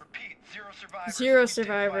 survivors. Repeat, 0 survivors. Zero We did find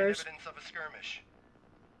survivors. evidence of a skirmish.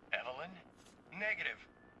 Evelyn? Negative.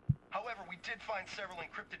 However, we did find several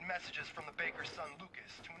encrypted messages from the Baker's son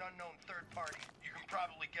Lucas to an unknown third party. You can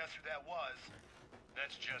probably guess who that was.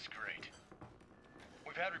 That's just great.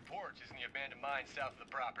 We've had reports using the abandoned mine south of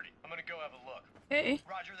the property. I'm gonna go have a look. Hey.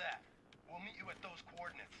 Roger that. We'll meet you at those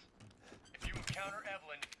coordinates. If you encounter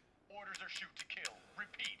Evelyn, orders are shoot to kill.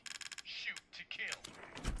 Repeat, shoot to kill.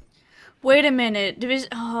 Wait a minute.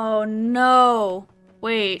 Oh no.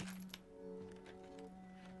 Wait.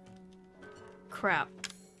 Crap.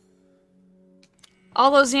 All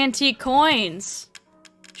those antique coins.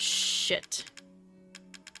 Shit.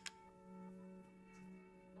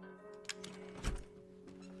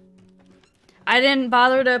 I didn't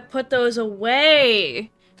bother to put those away.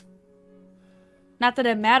 Not that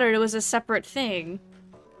it mattered, it was a separate thing.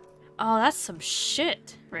 Oh, that's some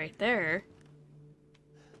shit right there.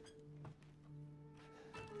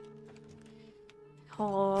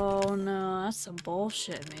 Oh no, that's some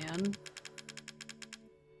bullshit, man.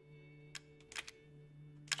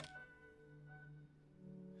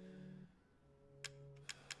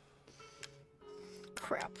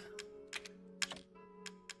 Crap.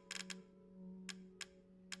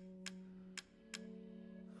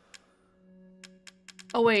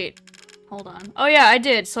 Oh wait, hold on. Oh yeah, I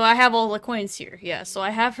did. So I have all the coins here. Yeah, so I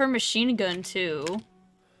have her machine gun too.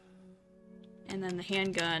 And then the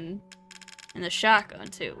handgun. And the shotgun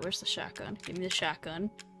too. Where's the shotgun? Give me the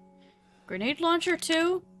shotgun. Grenade launcher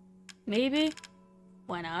too? Maybe?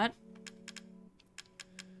 Why not?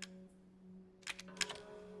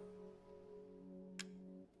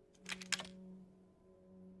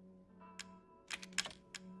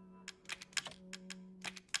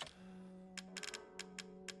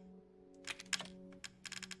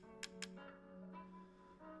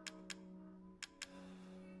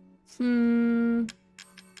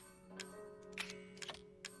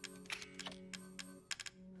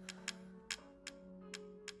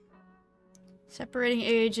 Separating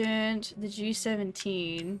agent, the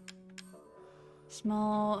G17.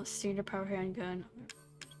 Small standard power handgun.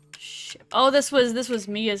 Shit. Oh, this was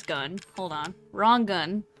Mia's gun. Hold on. Wrong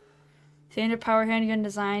gun. Standard power handgun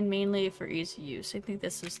designed mainly for easy use. I think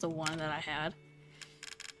this is the one that I had.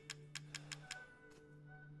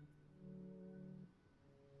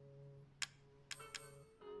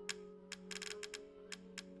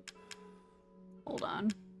 Hold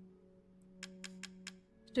on.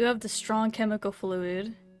 Do have the strong chemical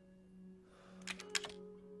fluid.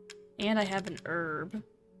 And I have an herb.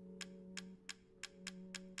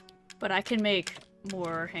 But I can make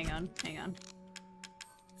more. Hang on, hang on.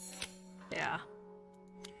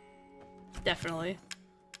 definitely.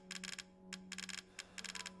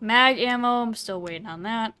 Mag ammo, I'm still waiting on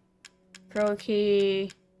that. Crow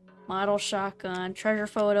key, model shotgun, treasure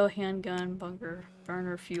photo, handgun, bunker,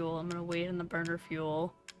 burner fuel. I'm gonna wait on the burner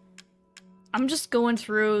fuel. I'm just going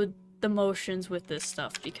through the motions with this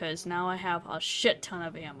stuff because now I have a shit ton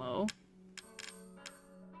of ammo.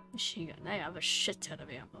 Machine gun, I have a shit ton of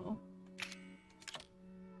ammo.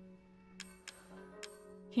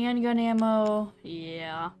 Handgun ammo,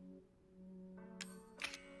 yeah.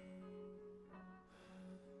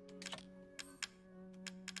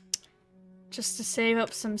 Just to save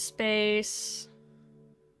up some space.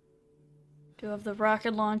 Do have the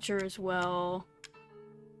rocket launcher as well.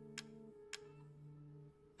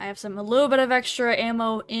 I have a little bit of extra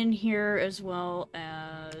ammo in here as well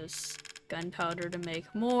as gunpowder to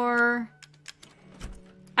make more.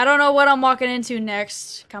 I don't know what I'm walking into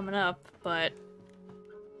next coming up, but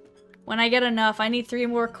when I get enough, I need 3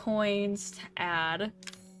 more coins to add.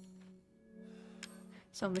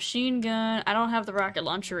 So machine gun, I don't have the rocket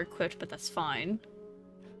launcher equipped, but that's fine.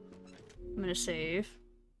 I'm gonna save.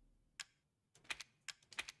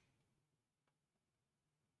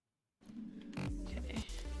 Okay.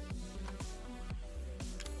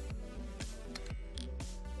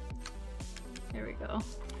 There we go.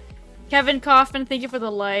 Kevin Kaufman, thank you for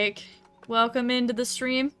the like. Welcome into the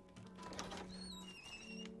stream.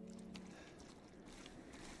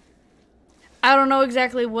 I don't know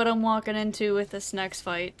exactly what I'm walking into with this next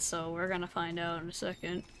fight, so we're gonna find out in a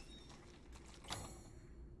second.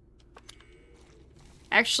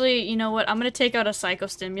 Actually, you know what? I'm gonna take out a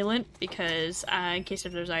psychostimulant because in case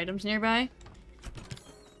if there's items nearby.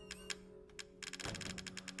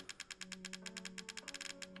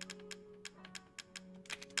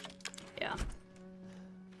 Yeah.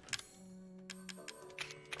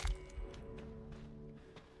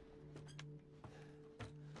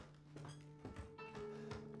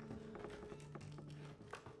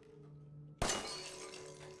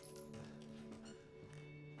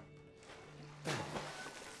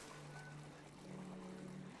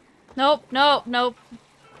 Nope, nope, nope.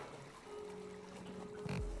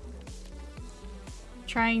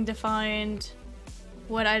 Trying to find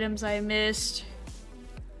what items I missed.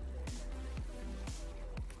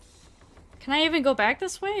 Can I even go back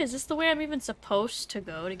this way? Is this the way I'm even supposed to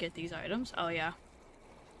go to get these items? Oh, yeah.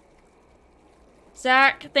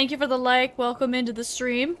 Zach, thank you for the like. Welcome into the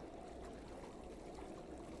stream.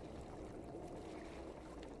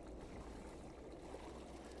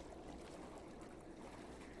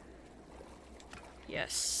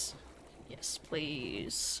 Yes. Yes,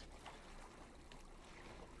 please.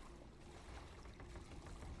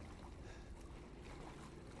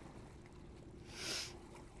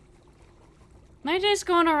 My day's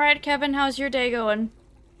going alright, Kevin. How's your day going?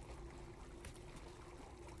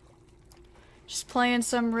 Just playing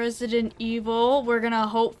some Resident Evil. We're gonna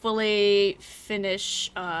hopefully finish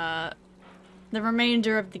the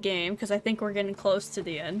remainder of the game, because I think we're getting close to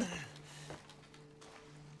the end.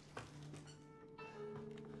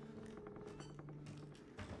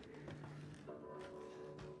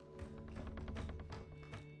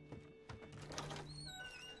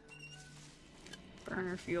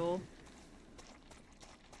 Burner fuel.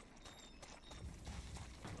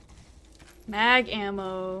 Mag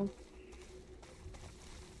ammo.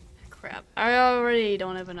 Crap. I already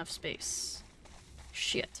don't have enough space.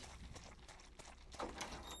 Shit.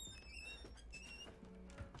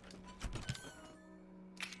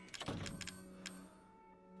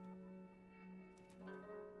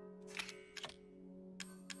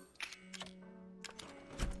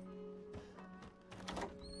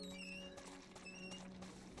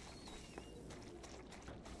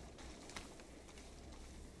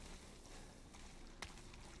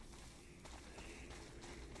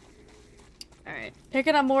 Alright,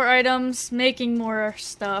 picking up more items, making more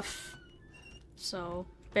stuff. So,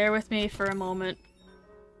 bear with me for a moment.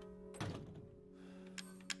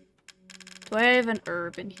 Do I have an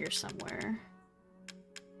herb in here somewhere?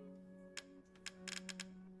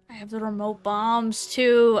 I have the remote bombs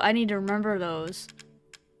too. I need to remember those.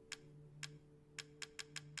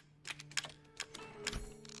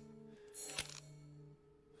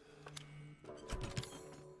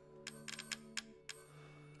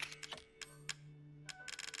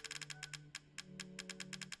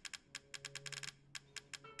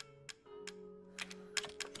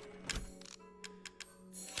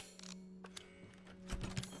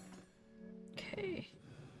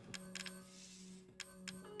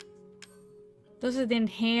 Those are the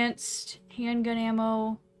enhanced handgun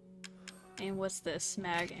ammo. And what's this?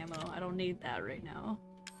 Mag ammo. I don't need that right now.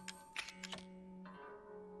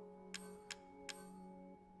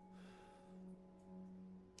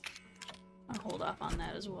 I'll hold off on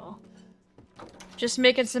that as well. Just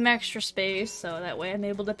making some extra space so that way I'm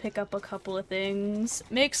able to pick up a couple of things.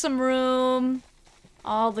 Make some room.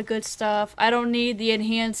 All the good stuff. I don't need the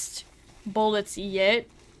enhanced bullets yet.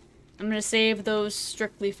 I'm gonna save those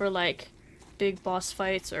strictly for like big boss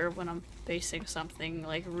fights or when I'm facing something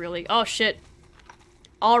like really— oh shit.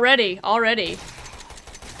 Already.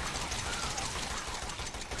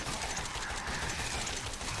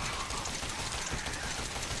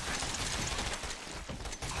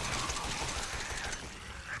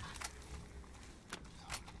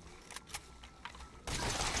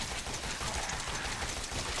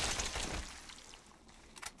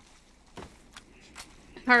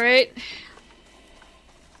 Alright.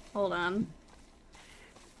 Hold on.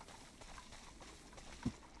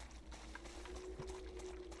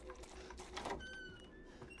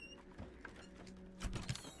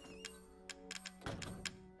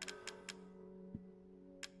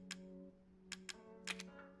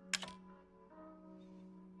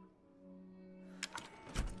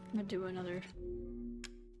 I'm gonna do another.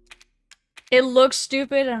 It looks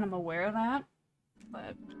stupid and I'm aware of that,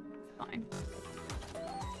 but fine.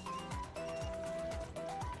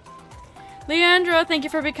 Leandra, thank you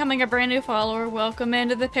for becoming a brand new follower. Welcome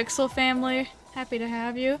into the Pixel family. Happy to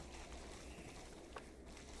have you.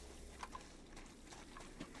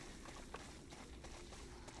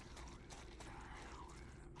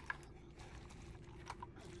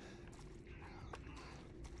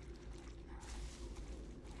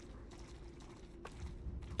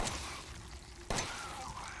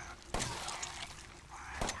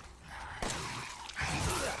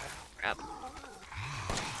 Crap.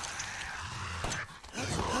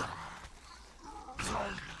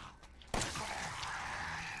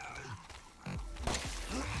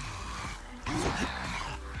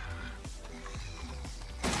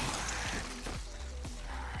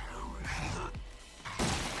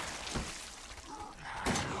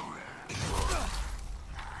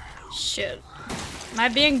 Shit. Am I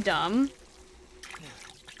being dumb?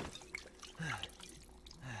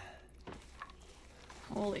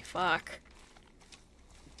 Holy fuck.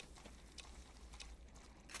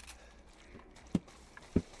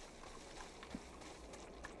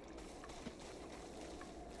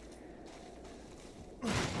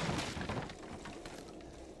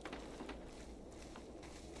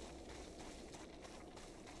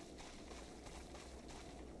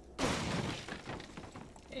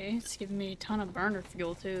 Okay, it's giving me a ton of burner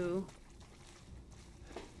fuel too.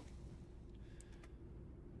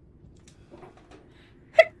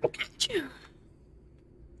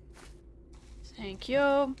 Thank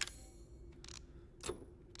you.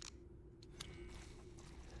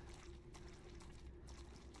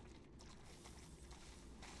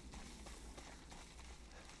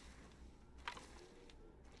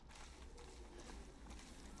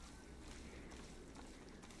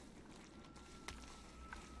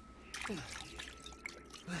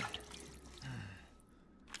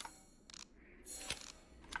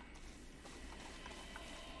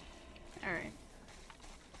 Alright.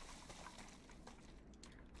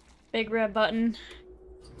 Big red button.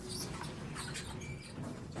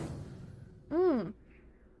 Who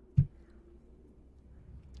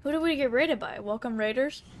do we get raided by? Welcome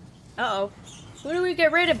raiders? Uh-oh. Who do we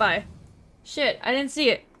get raided by? Shit, I didn't see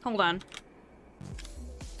it. Hold on.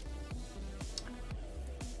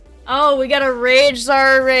 Oh, we got a Rage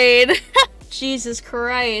Czar raid. Jesus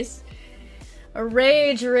Christ. A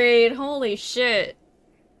rage raid. Holy shit.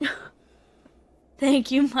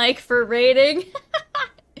 Thank you, Mike, for raiding.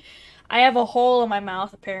 I have a hole in my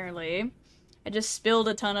mouth, apparently. I just spilled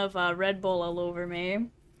a ton of Red Bull all over me.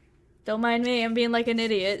 Don't mind me, I'm being like an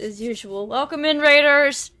idiot, as usual. Welcome in,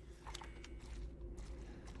 raiders!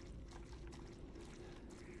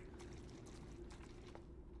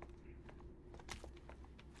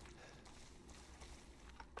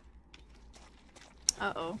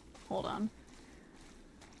 Uh-oh. Hold on.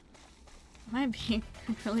 Am I being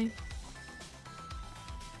really...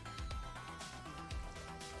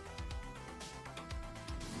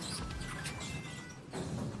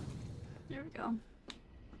 There we go.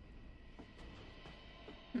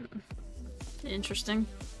 Interesting.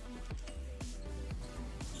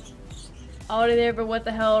 Already there, but what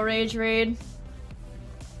the hell, rage raid?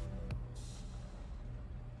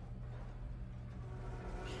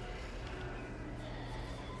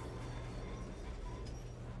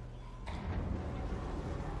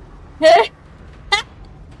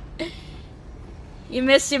 You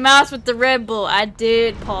missed your mouse with the Red Bull. I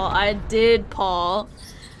did, Paul. I did, Paul.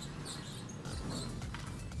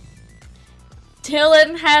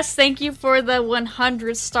 Dylan Hess, thank you for the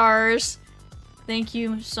 100 stars. Thank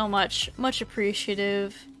you so much. Much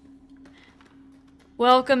appreciative.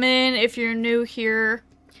 Welcome in if you're new here.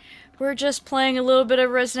 We're just playing a little bit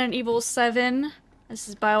of Resident Evil 7. This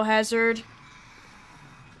is Biohazard.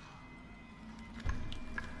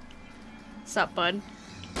 What's up, bud?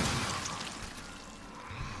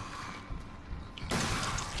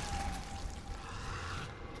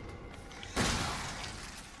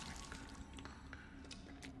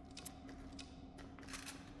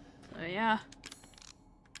 So yeah.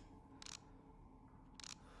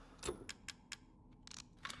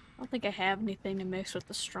 I don't think I have anything to mix with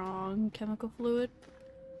the strong chemical fluid.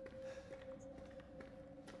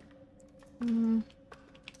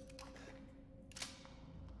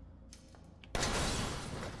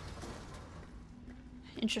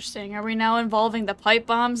 Interesting. Are we now involving the pipe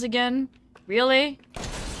bombs again? Really?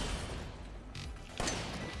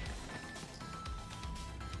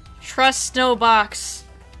 Trust no box.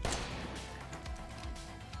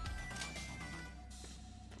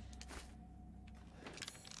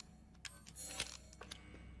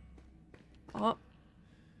 Oh.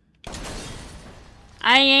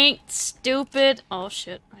 I ain't stupid. Oh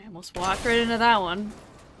shit, I almost walked right into that one.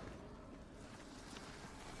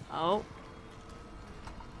 Oh.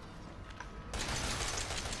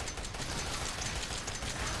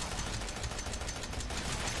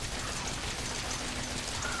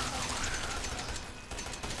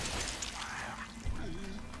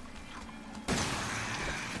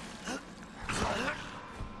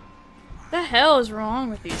 The hell is wrong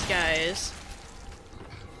with these guys?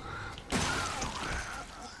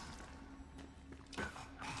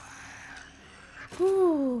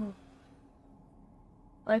 Whew.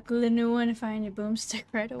 Like the new one, find your boomstick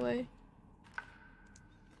right away.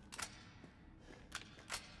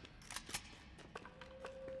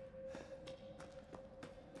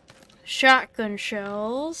 Shotgun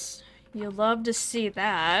shells. You'll love to see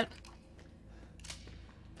that.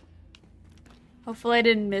 Hopefully I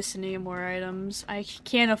didn't miss any more items. I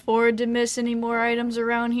can't afford to miss any more items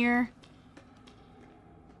around here.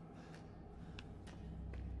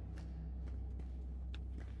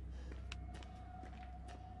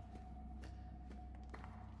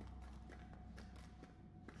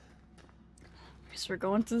 Guess we're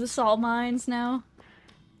going through the salt mines now.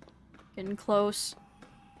 Getting close.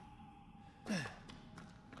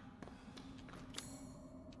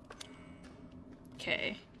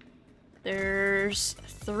 Okay. There's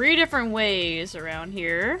 3 different ways around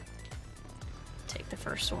here. Take the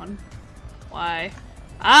first one. Why?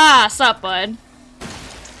 Ah, sup, bud?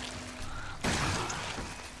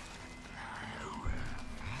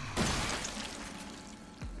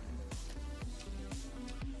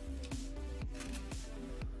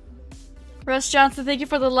 Russ Johnson, thank you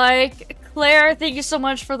for the like. Claire, thank you so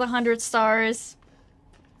much for the 100 stars.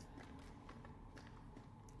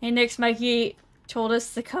 Hey, Nick's Mikey told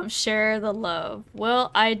us to come share the love.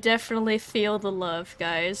 Well, I definitely feel the love,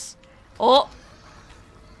 guys. Oh!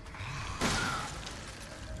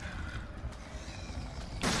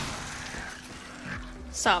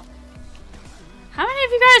 Stop. How many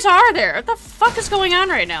of you guys are there? What the fuck is going on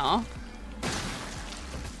right now?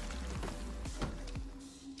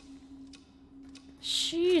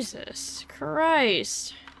 Jesus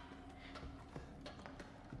Christ.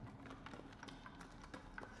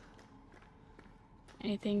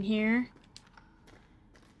 Anything here?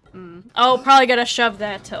 Oh, probably gotta shove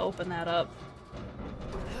that to open that up.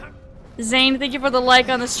 Zane, thank you for the like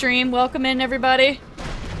on the stream. Welcome in, everybody.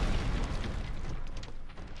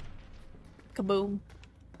 Kaboom.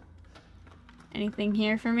 Anything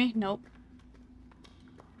here for me? Nope.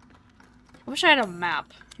 I wish I had a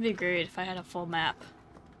map. It'd be great if I had a full map.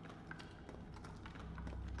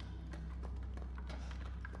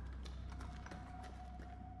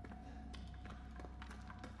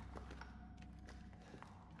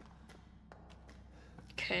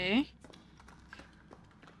 Okay.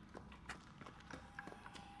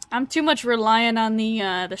 I'm too much relying on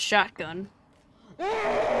the shotgun.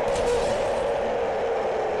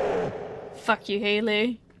 Fuck you,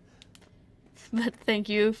 Haley. But thank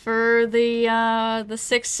you for the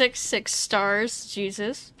 666 stars,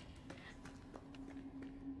 Jesus.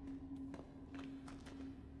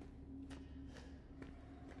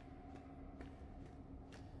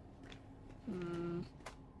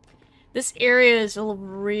 This area is a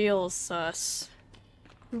real sus.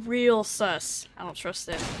 Real sus. I don't trust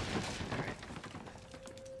it. Alright.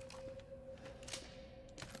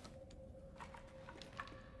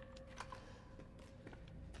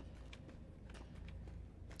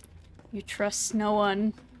 You trust no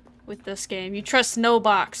one with this game. You trust no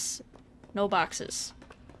box. No boxes.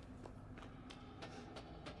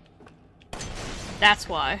 That's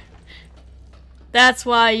why. That's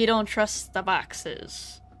why you don't trust the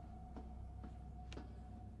boxes.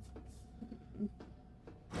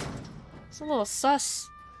 It's a little sus.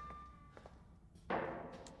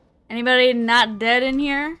 Anybody not dead in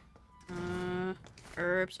here?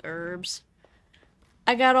 Herbs.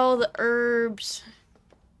 I got all the herbs.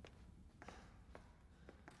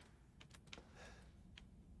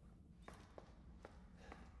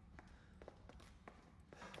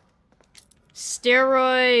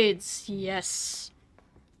 Steroids, yes.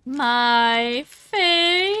 My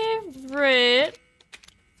favorite.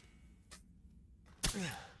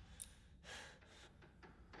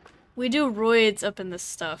 We do roids up in this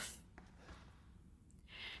stuff.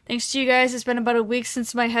 Thanks to you guys, it's been about a week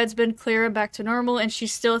since my head's been clear and back to normal, and she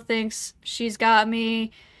still thinks she's got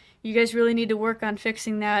me. You guys really need to work on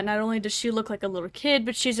fixing that. Not only does she look like a little kid,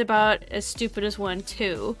 but she's about as stupid as one,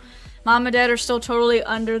 too. Mom and Dad are still totally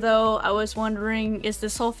under, though. I was wondering, is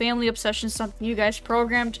this whole family obsession something you guys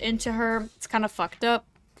programmed into her? It's kind of fucked up.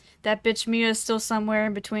 That bitch Mia is still somewhere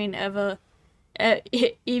in between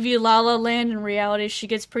Evie Lala land and reality. She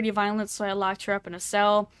gets pretty violent, so I locked her up in a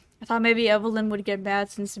cell. I thought maybe Evelyn would get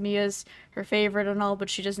mad since Mia's her favorite and all,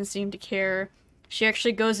 but she doesn't seem to care. She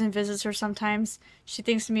actually goes and visits her sometimes. She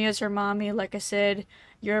thinks Mia's her mommy. Like I said,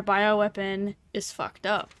 your bioweapon is fucked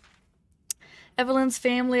up. Evelyn's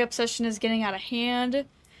family obsession is getting out of hand.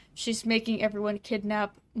 She's making everyone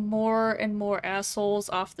kidnap more and more assholes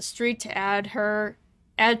off the street to add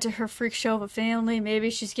to her freak show of a family. Maybe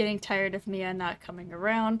she's getting tired of Mia not coming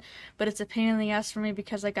around, but it's a pain in the ass for me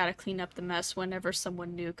because I gotta clean up the mess whenever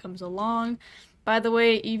someone new comes along. By the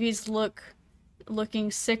way, Evie's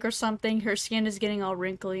looking sick or something. Her skin is getting all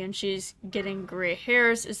wrinkly and she's getting gray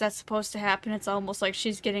hairs. Is that supposed to happen? It's almost like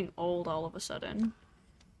she's getting old all of a sudden.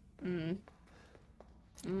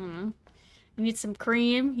 You need some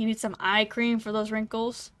cream. You need some eye cream for those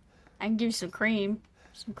wrinkles. I can give you some cream.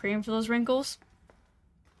 Some cream for those wrinkles.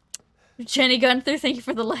 Jenny Gunther, thank you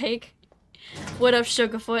for the like. What up,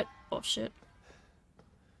 Sugarfoot? Oh, shit.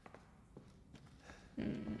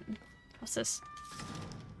 What's this?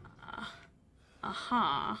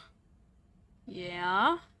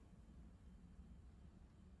 Yeah.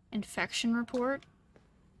 Infection report.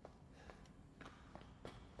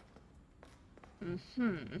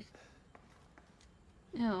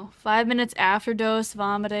 Ew. 5 minutes after dose,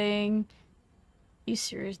 vomiting.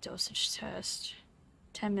 E-series dosage test.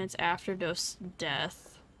 10 minutes after dose,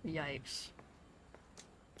 death. Yikes.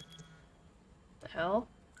 The hell?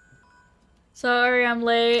 Sorry, I'm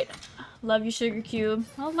late. Love you, Sugar Cube.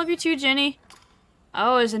 I love you too, Jenny.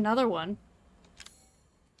 Oh, there's another one.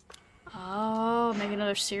 Oh, make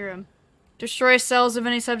another serum. Destroy cells of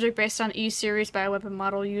any subject based on E-Series bioweapon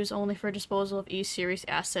model. Used only for disposal of E-Series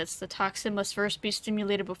assets. The toxin must first be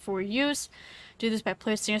stimulated before use. Do this by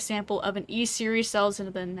placing a sample of an E-Series cells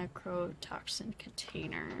into the necrotoxin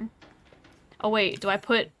container. Oh wait, do I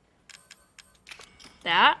put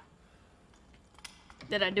that?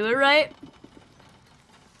 Did I do it right?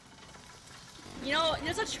 You know,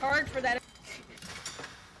 there's a charge for that.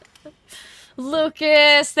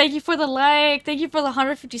 Lucas, thank you for the like. Thank you for the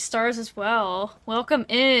 150 stars as well. Welcome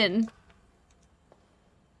in.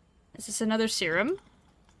 Is this another serum?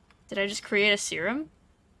 Did I just create a serum?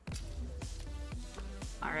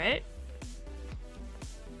 Alright.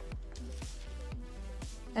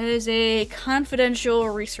 That is a confidential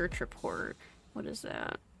research report. What is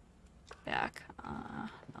that? Back.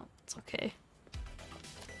 No, it's okay.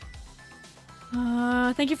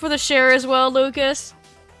 Thank you for the share as well, Lucas.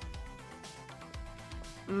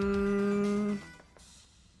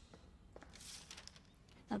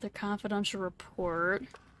 Another confidential report.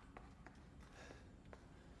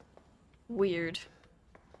 Weird.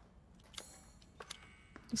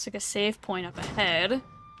 Looks like a save point up ahead.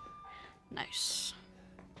 Nice.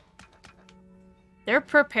 They're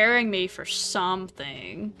preparing me for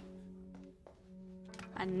something.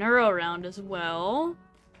 A neuro round as well.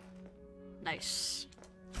 Nice.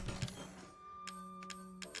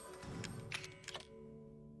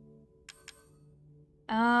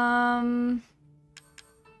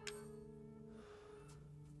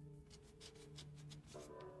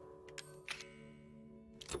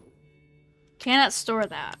 Cannot store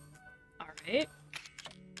that. Alright.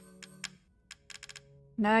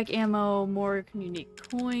 Mag ammo, more unique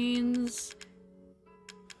coins.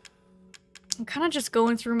 I'm kind of just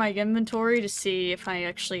going through my inventory to see if I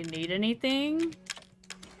actually need anything.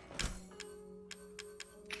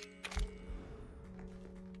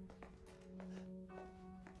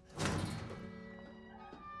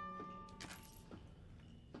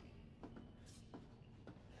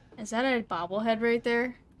 Is that a bobblehead right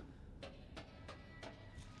there?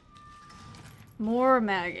 More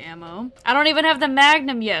mag ammo. I don't even have the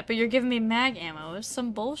Magnum yet, but you're giving me mag ammo. It's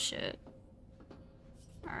some bullshit.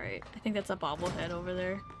 Alright, I think that's a bobblehead over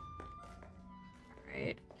there.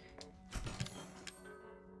 Alright.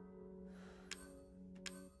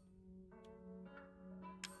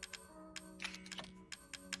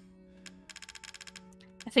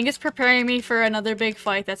 I think it's preparing me for another big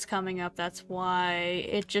fight that's coming up. That's why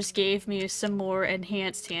it just gave me some more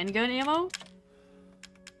enhanced handgun ammo.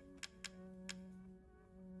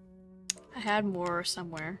 I had more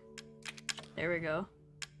somewhere. There we go.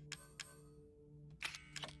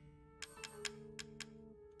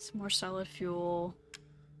 Some more solid fuel.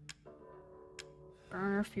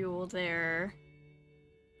 Burner fuel there.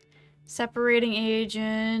 Separating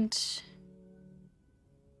agent.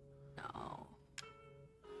 No.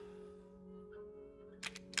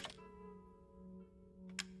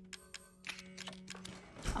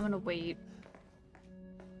 I'm gonna wait.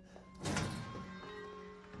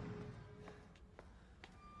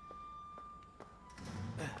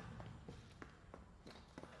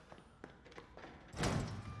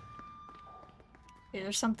 Okay,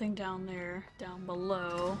 there's something down there, down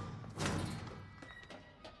below.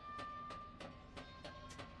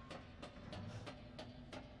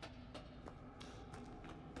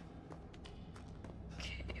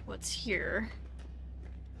 Okay, what's here?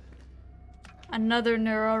 Another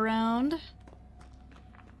neuro round.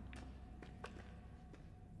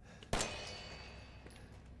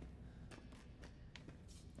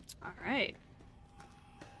 All right.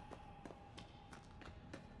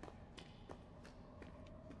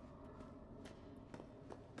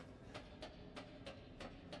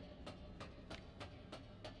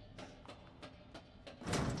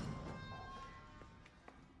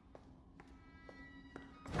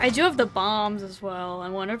 I do have the bombs as well. I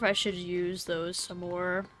wonder if I should use those some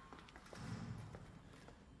more.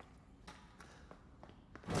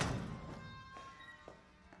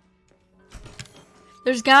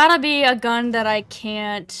 There's gotta be a gun that I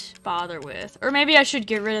can't bother with. Or maybe I should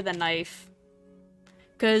get rid of the knife.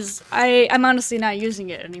 Because I'm honestly not using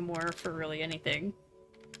it anymore for really anything.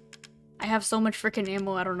 I have so much freaking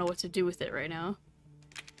ammo, I don't know what to do with it right now.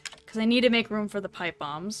 Because I need to make room for the pipe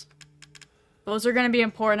bombs. Those are going to be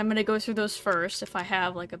important. I'm going to go through those first if I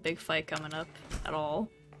have like a big fight coming up at all.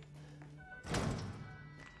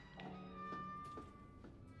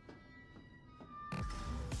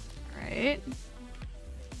 Alright.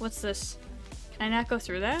 What's this? Can I not go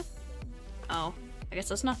through that? Oh, I guess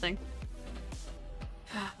that's nothing.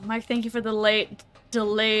 Mike, thank you for the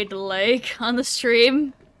delayed like on the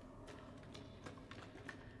stream.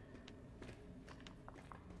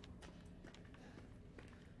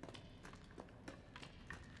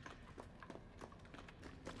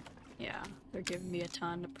 Yeah, they're giving me a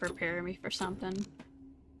ton to prepare me for something.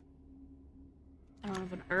 I don't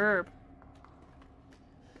have an herb.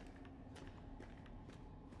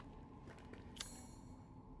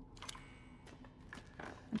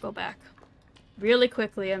 I'll go back. Really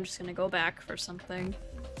quickly, I'm just gonna go back for something.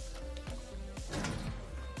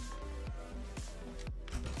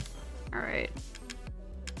 Alright.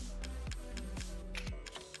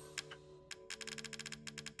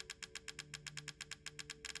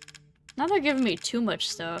 Now they're giving me too much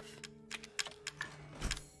stuff.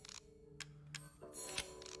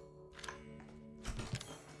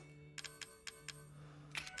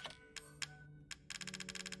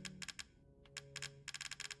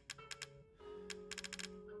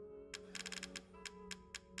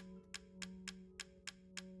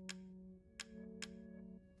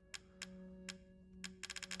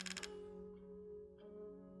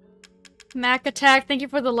 Mac Attack, thank you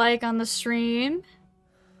for the like on the stream.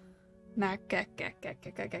 Mac.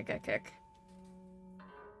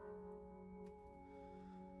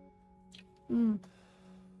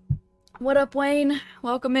 What up, Wayne?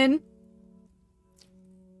 Welcome in.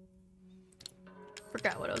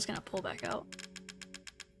 Forgot what I was gonna pull back out.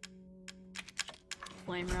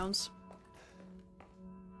 Flame rounds.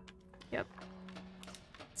 Yep.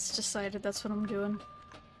 It's decided that's what I'm doing.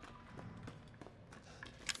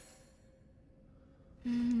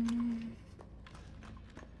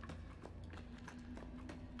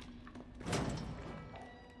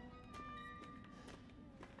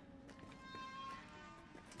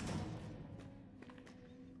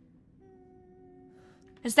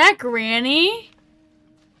 Is that Granny?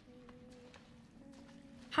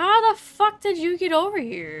 How the fuck did you get over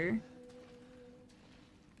here?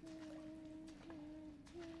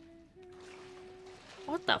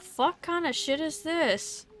 What the fuck kind of shit is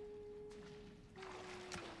this?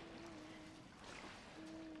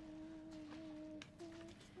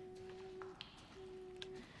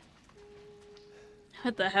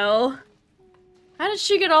 What the hell? How did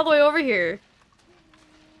she get all the way over here?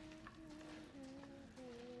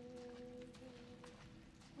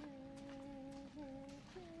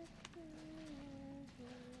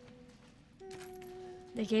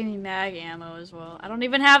 They gave me mag ammo as well. I don't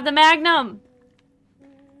even have the Magnum!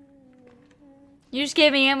 You just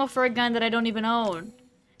gave me ammo for a gun that I don't even own.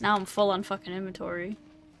 Now I'm full on fucking inventory.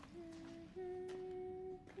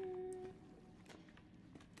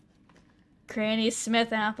 Granny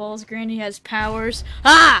Smith apples. Granny has powers.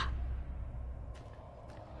 Ah!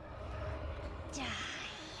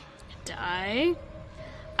 Die?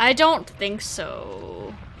 I don't think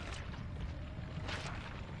so.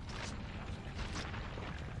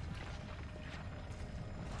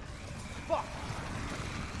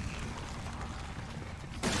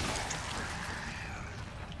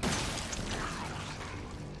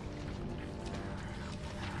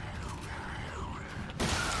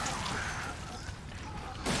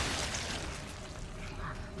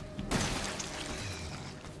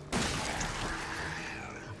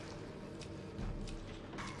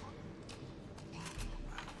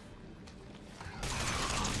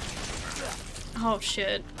 Oh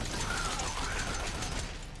shit.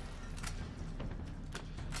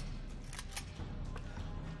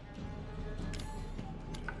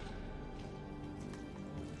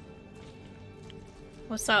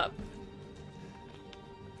 What's up?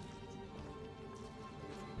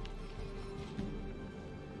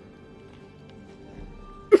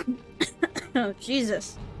 Oh,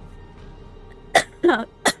 Jesus. Of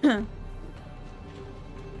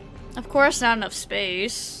course, not enough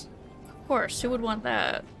space. Of course, who would want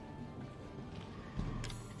that?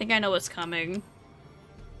 I think I know what's coming.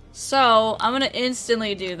 So, I'm gonna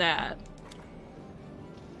instantly do that.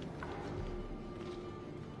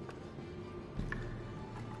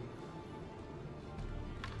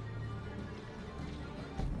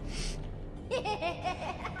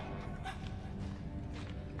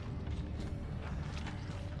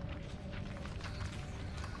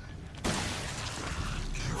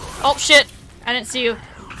 Oh shit! I didn't see you.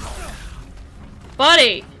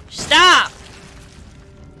 Buddy! Stop!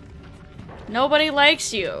 Nobody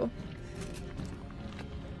likes you.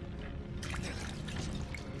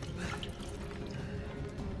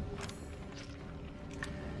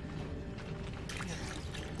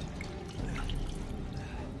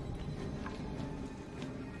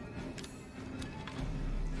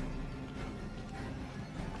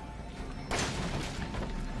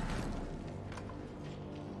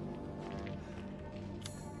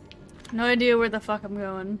 No idea where the fuck I'm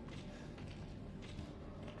going.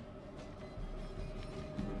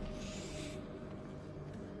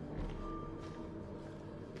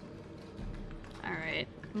 Alright,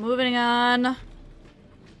 moving on.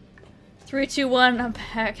 3, 2, 1, I'm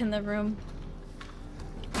back in the room.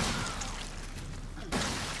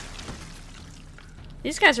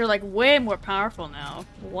 These guys are like way more powerful now.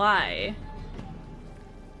 Why?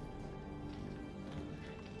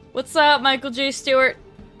 What's up, Michael J. Stewart?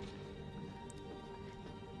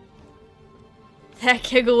 That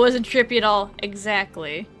giggle wasn't trippy at all.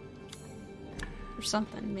 Exactly. Or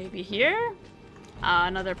something. Maybe here? Ah,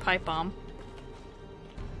 another pipe bomb.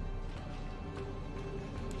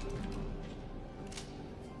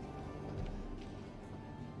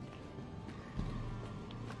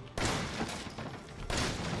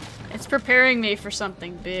 It's preparing me for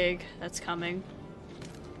something big that's coming.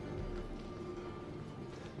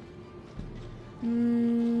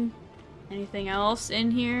 Anything else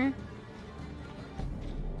in here?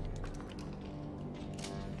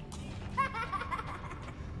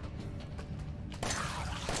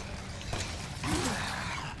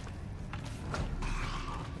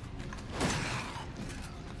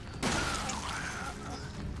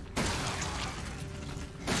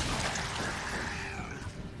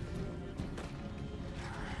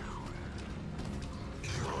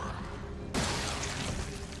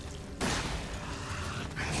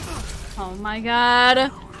 Oh my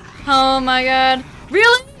god. Oh my god.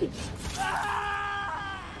 Really?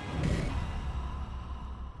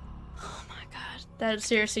 Oh my god. That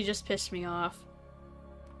seriously just pissed me off.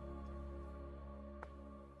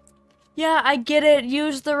 Yeah, I get it.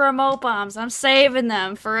 Use the remote bombs. I'm saving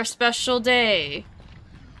them for a special day.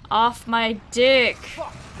 Off my dick,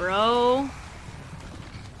 bro.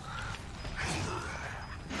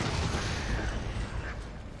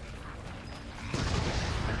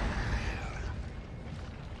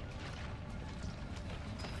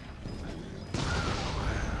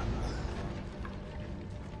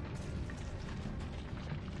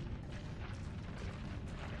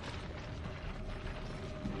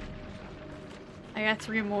 I got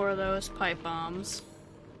 3 more of those pipe bombs.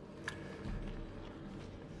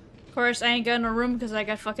 Of course, I ain't got no room because I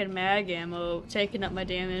got fucking mag ammo taking up my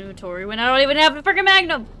damn inventory when I don't even have a freaking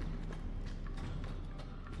magnum.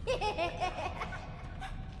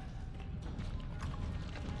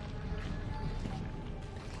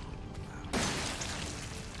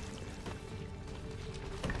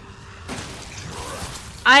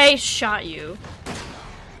 I shot you.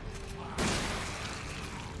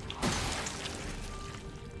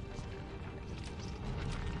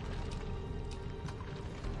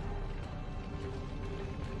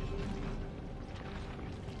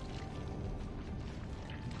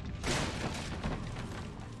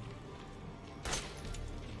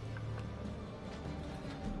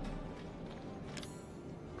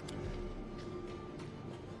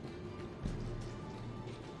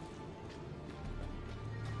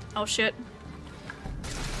 Oh shit.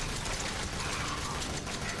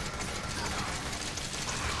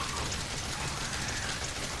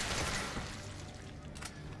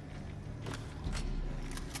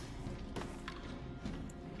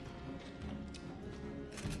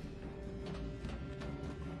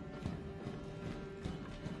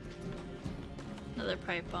 Another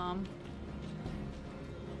pipe bomb.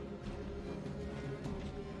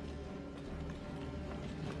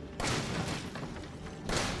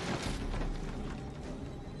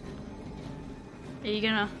 Are you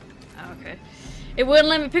gonna... Oh, okay. It wouldn't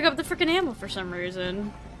let me pick up the freaking ammo for some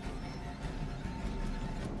reason.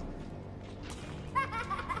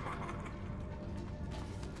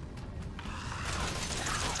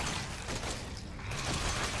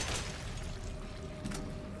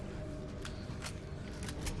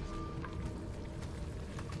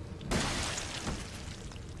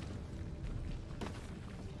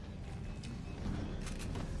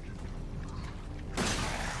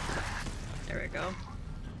 There we go.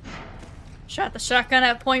 Shot the shotgun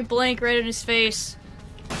at point blank right in his face.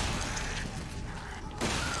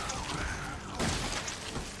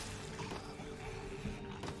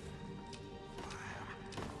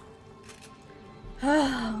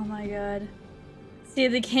 Oh my god. See,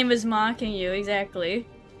 the game is mocking you, exactly.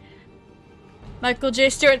 Michael J.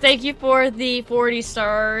 Stewart, thank you for the 40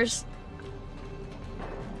 stars.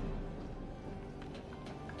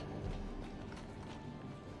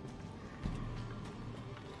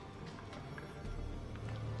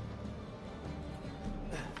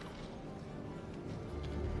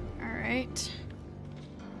 Alright.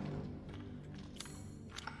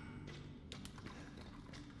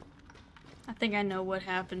 I think I know what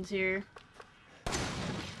happens here.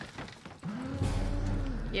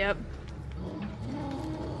 Yep.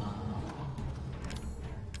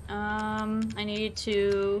 I need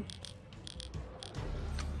to...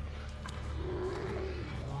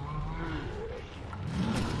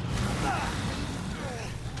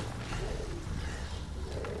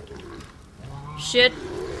 Shit.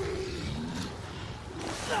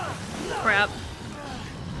 Crap.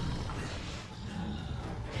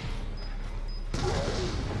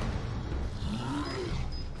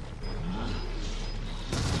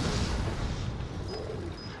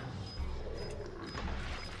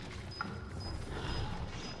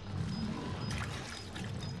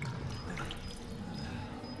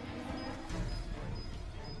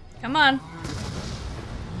 Come on.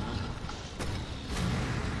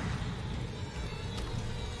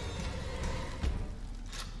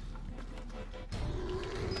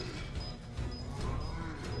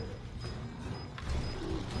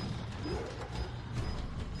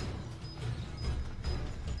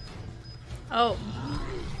 Oh.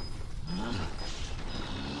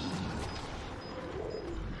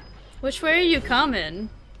 Which way are you coming?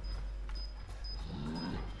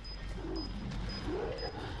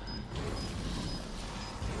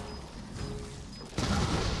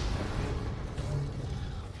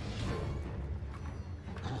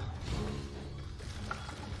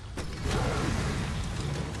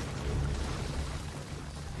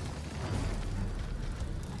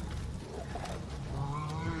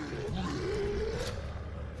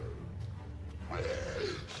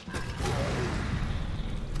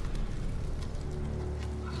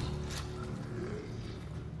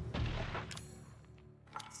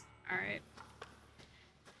 Alright.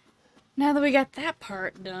 Now that we got that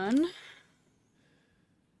part done,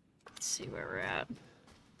 let's see where we're at.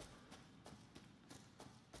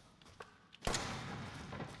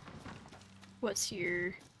 What's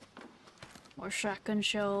here? More shotgun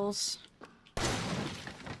shells. A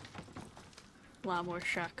lot more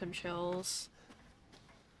shotgun shells.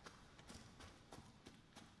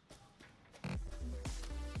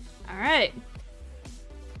 Alright.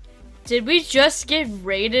 Did we just get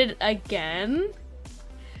raided again?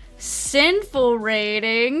 Sinful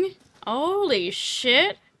raiding? Holy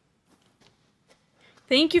shit.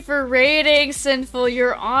 Thank you for raiding, Sinful.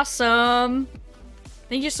 You're awesome.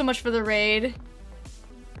 Thank you so much for the raid.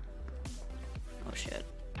 Oh shit.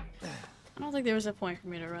 I don't think there was a point for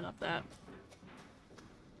me to run up that.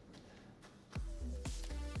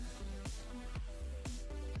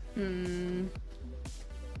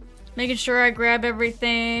 Making sure I grab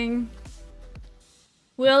everything.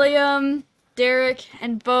 William, Derek,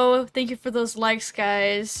 and Bo, thank you for those likes,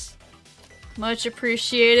 guys. Much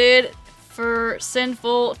appreciated. For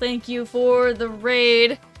Sinful, thank you for the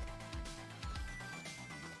raid.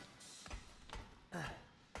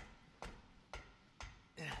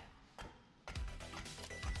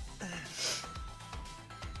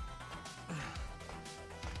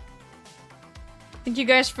 Thank you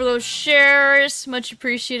guys for those shares. Much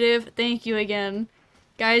appreciative. Thank you again.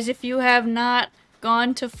 Guys, if you have not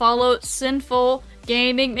gone to follow Sinful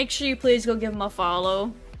Gaming, make sure you please go give him a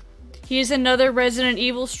follow. He's another Resident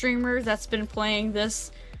Evil streamer that's been playing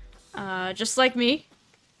this just like me.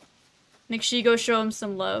 Make sure you go show him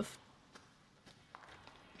some love.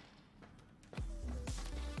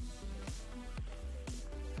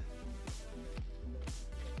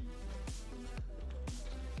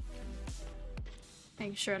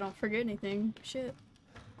 Making sure I don't forget anything. Shit.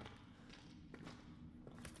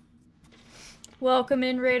 Welcome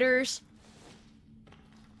in, Raiders.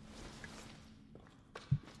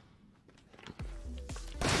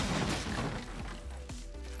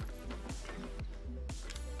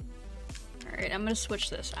 Alright, I'm gonna switch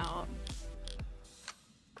this out.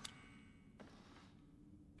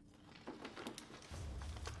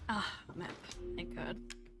 Ah, map. Thank God.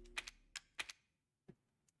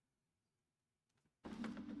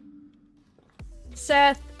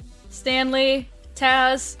 Seth, Stanley,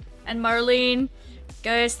 Taz, and Marlene.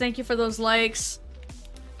 Guys, thank you for those likes.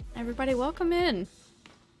 Everybody, welcome in.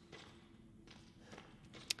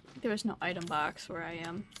 There was no item box where I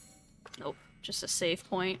am. Nope, just a save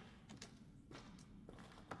point.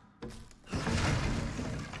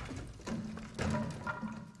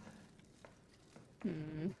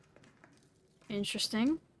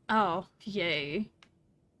 Interesting. Oh, yay.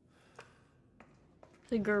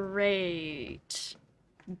 The great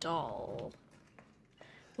doll.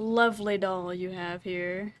 Lovely doll you have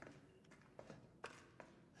here.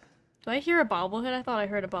 Do I hear a bobblehead? I thought I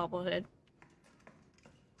heard a bobblehead.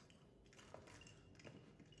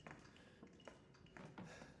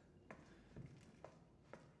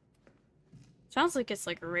 Sounds like it's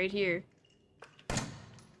like right here.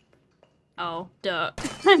 Oh, duh.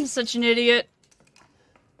 I'm such an idiot.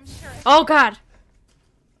 Oh god!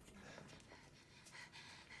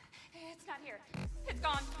 It's not here. It's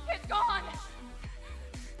gone. It's gone.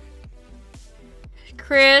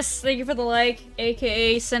 Chris, thank you for the like,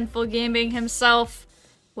 aka Sinful Gaming himself.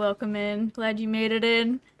 Welcome in. Glad you made it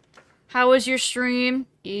in. How was your stream?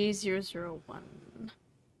 E001. Oh,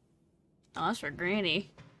 that's for Granny.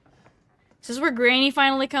 Is this where Granny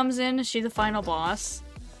finally comes in? Is she the final boss?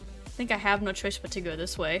 I think I have no choice but to go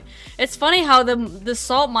this way. It's funny how the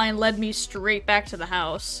salt mine led me straight back to the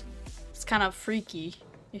house. It's kind of freaky,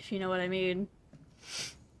 if you know what I mean.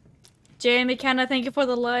 Jay McKenna, thank you for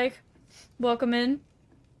the like. Welcome in.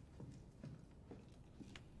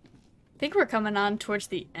 I think we're coming on towards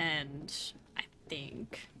the end. I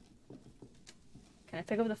think. Can I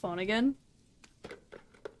pick up the phone again?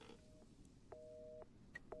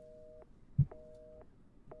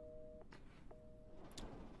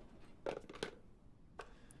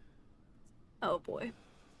 Oh boy.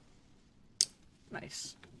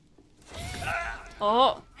 Nice.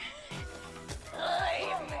 Oh.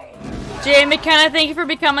 Jay McKenna, thank you for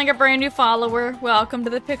becoming a brand new follower. Welcome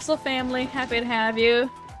to the Pixel family. Happy to have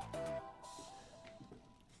you.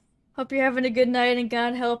 Hope you're having a good night and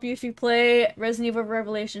God help you if you play Resident Evil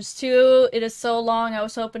Revelations 2. It is so long. I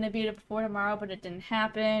was hoping to beat it before tomorrow, but it didn't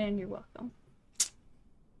happen, and you're welcome.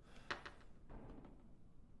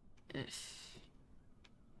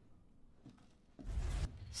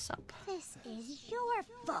 Sup. This is your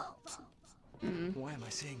fault. Why am I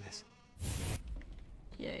seeing this?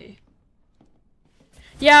 Yay.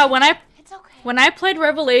 Yeah, when It's okay. I played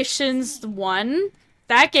Revelations 1,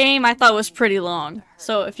 that game I thought was pretty long.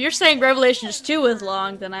 So if you're saying Revelations 2 is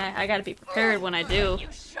long, then I gotta be prepared when I do. You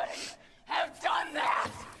shouldn't have done that.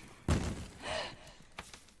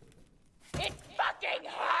 It fucking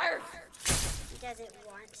hurts. He doesn't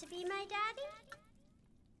want to be my daddy?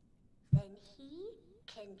 Then he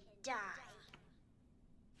can die.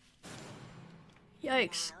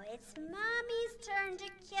 Yikes. Now it's Mommy's turn to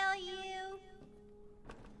kill you.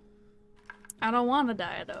 I don't want to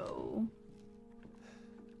die though.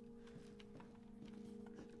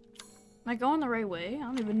 Am I going the right way? I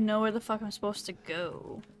don't even know where the fuck I'm supposed to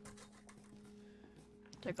go.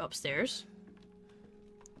 Do I go upstairs?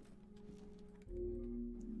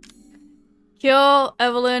 Kill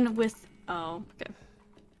Evelyn with... Oh, okay.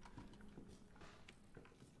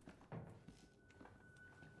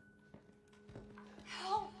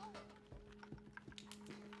 Help!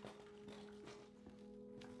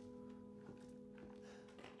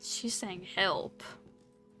 She's saying help.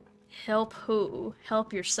 Help who?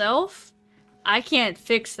 Help yourself? I can't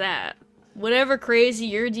fix that. Whatever crazy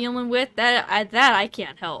you're dealing with, that I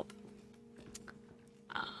can't help.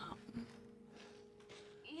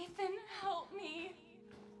 Ethan, help me.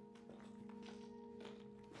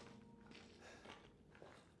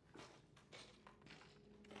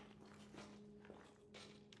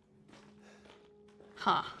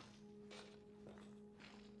 Huh.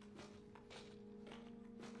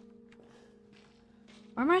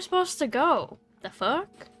 Where am I supposed to go? The fuck?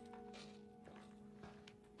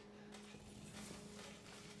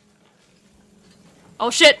 Oh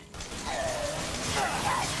shit!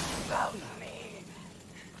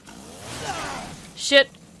 Shit!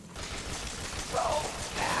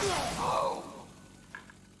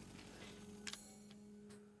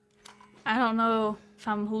 I don't know if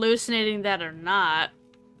I'm hallucinating that or not.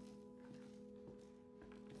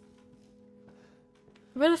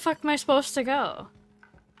 Where the fuck am I supposed to go?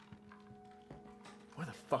 Where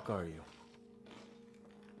the fuck are you?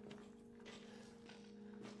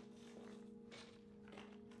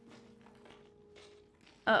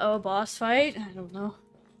 Uh-oh, boss fight? I don't know.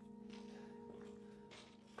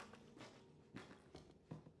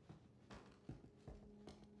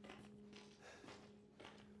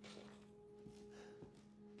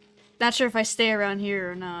 Not sure if I stay around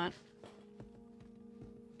here or not.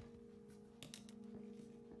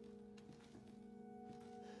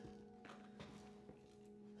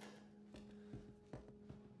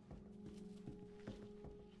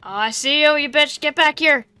 Oh, I see you, you bitch! Get back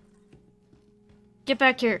here! Get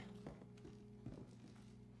back here.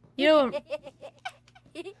 You don't...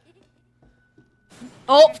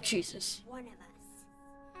 Oh, Jesus. One of us.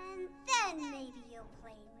 And then maybe you'll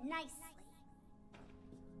play nicely.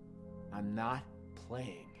 I'm not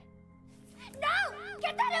playing. No!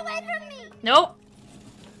 Get that away from me! Nope.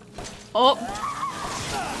 Oh.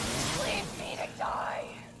 Leave me to die.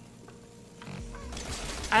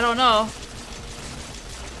 I don't know.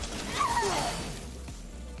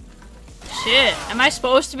 Shit. Am I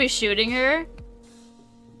supposed to be shooting her?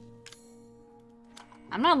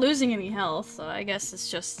 I'm not losing any health, so I guess it's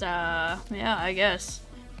just, yeah, I guess.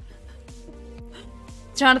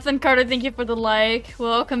 Jonathan Carter, thank you for the like.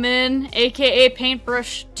 Welcome in, aka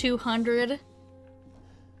Paintbrush 200.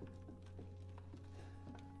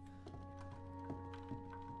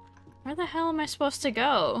 Where the hell am I supposed to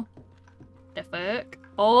go? The fuck?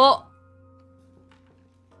 Oh!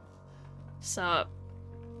 Sup?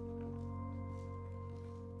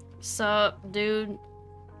 Sup, dude?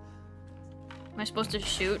 Am I supposed to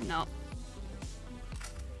shoot? No.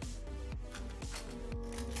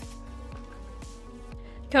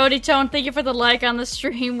 Cody Tone, thank you for the like on the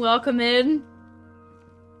stream. Welcome in.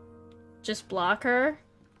 Just block her.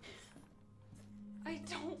 I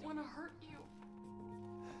don't want to hurt you.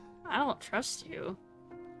 I don't trust you.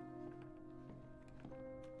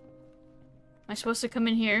 Am I supposed to come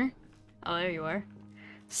in here? Oh, there you are.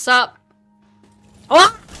 Sup?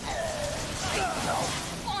 Oh! I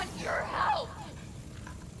don't want your help.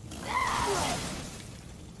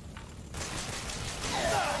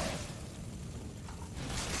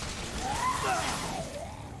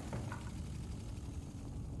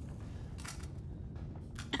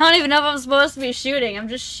 I don't even know if I'm supposed to be shooting. I'm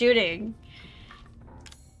just shooting.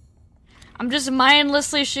 I'm just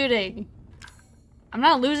mindlessly shooting. I'm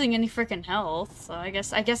not losing any freaking health, so I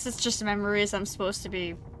guess it's just memories I'm supposed to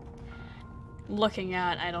be looking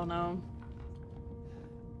at. I don't know.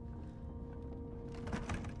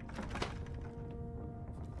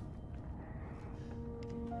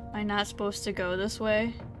 Am I not supposed to go this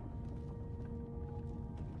way?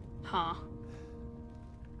 Huh.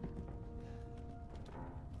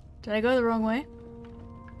 Did I go the wrong way?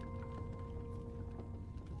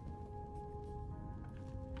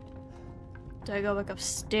 Did I go back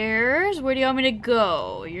upstairs? Where do you want me to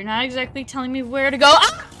go? You're not exactly telling me where to go.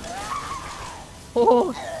 Ah!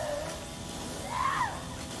 Oh.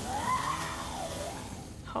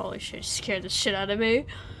 Holy shit, you scared the shit out of me.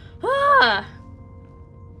 Ah!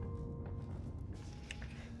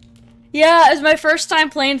 Yeah, it's my first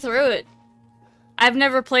time playing through it. I've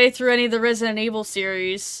never played through any of the Resident Evil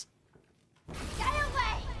series. Get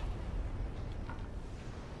away!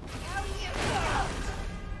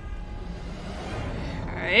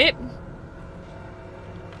 Alright.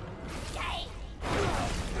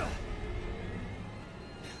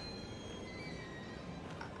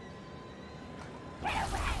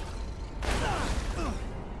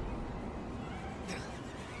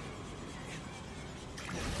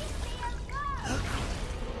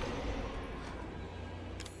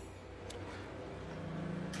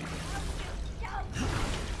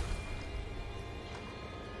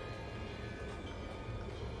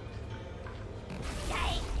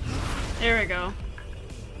 There we go.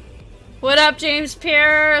 What up, James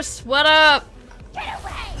Pierce? What up? Get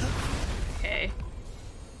away! Okay.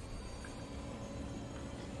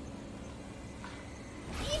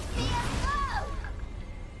 Leave me alone!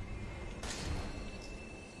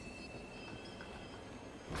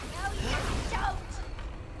 No, you don't!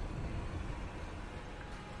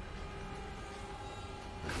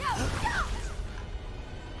 No, don't!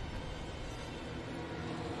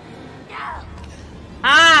 No!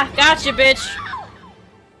 Ah, gotcha, bitch.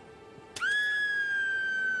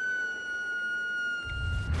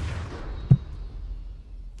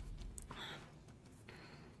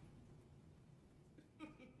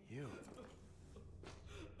 You.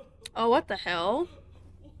 Oh, what the hell?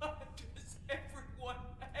 Why does everyone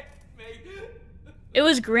hate me? It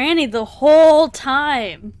was Granny the whole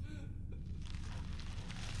time.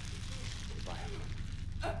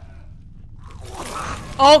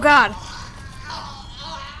 Oh god.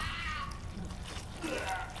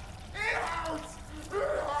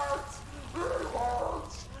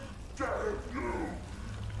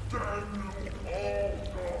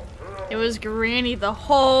 It was Granny the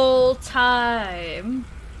whole time.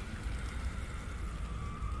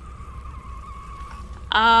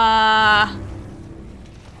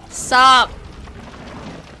 Stop.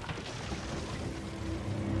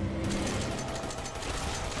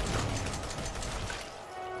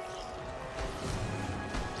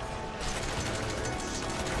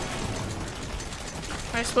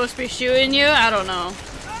 Am I supposed to be shooting you? I don't know.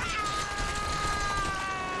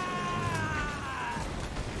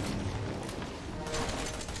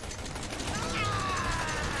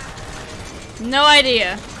 No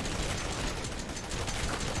idea.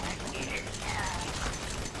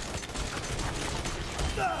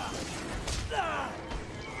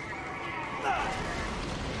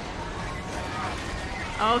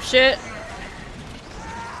 Oh shit.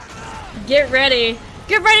 Get ready.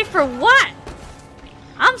 Get ready for what?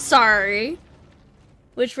 I'm sorry.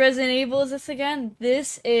 Which Resident Evil is this again?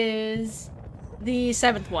 This is the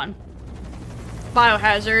 7th one.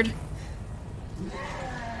 Biohazard.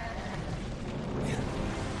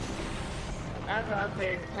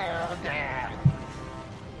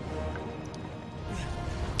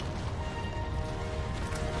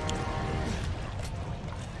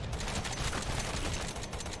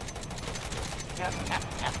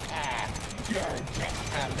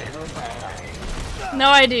 No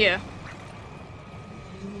idea.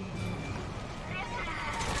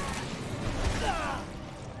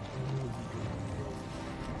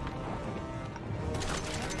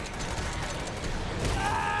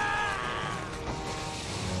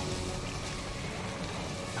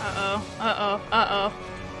 Uh-oh, uh-oh, uh-oh.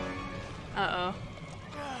 Uh-oh.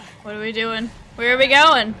 What are we doing? Where are we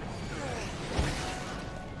going?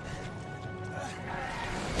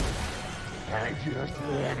 I just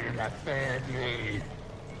wanted a family.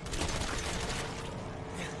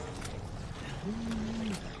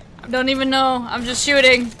 I don't even know. I'm just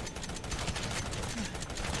shooting.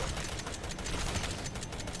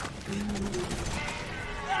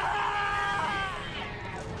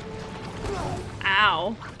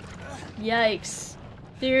 Ow. Yikes.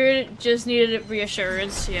 Dude just needed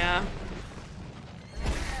reassurance, yeah.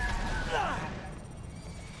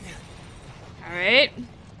 Alright.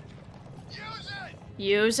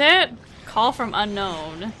 Use it? Call from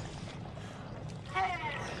unknown.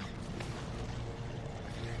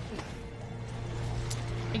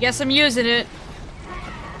 I guess I'm using it.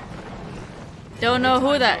 Don't know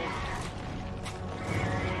who that.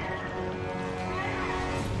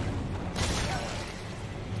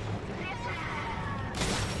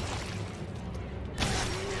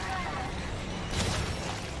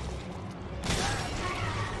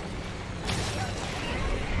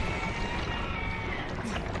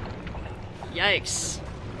 Yikes.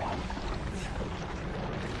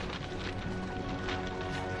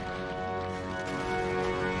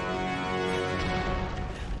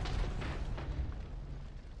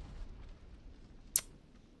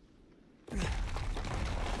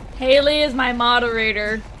 Haley is my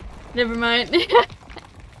moderator. Never mind.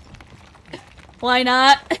 Why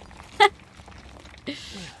not?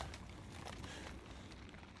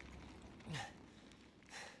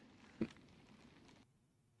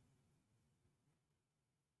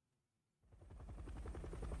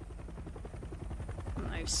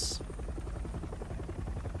 Nice.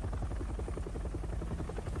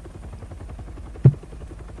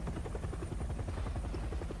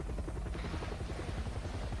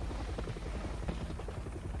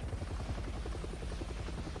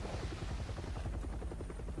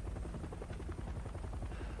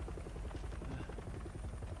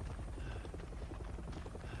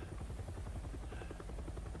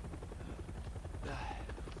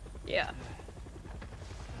 Yeah.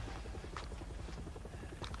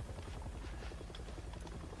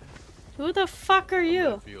 Who the fuck are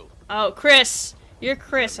you? Oh, Chris. You're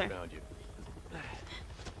Chris.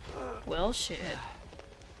 Well, shit.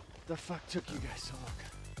 The fuck took you guys so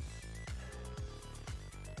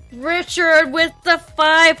long? Richard with the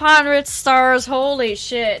 500 stars. Holy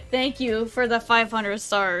shit. Thank you for the 500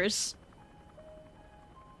 stars.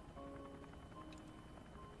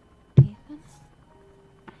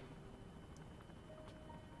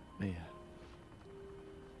 Mia.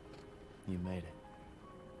 You made it.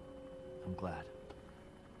 I'm glad.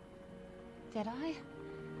 Did I?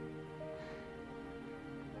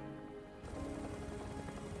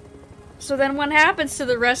 So then what happens to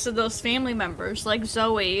the rest of those family members, like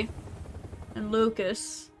Zoe and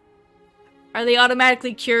Lucas? Are they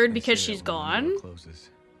automatically cured because she's gone? One door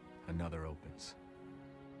closes, another opens.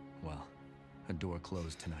 Well, a door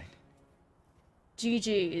closed tonight.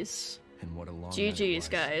 GG's. And what a long night it GG's, was.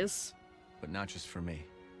 guys. But not just for me.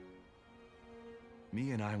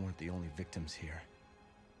 Mia and I weren't the only victims here.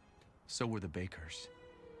 So were the Bakers.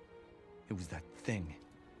 It was that thing,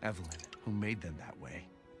 Evelyn, who made them that way.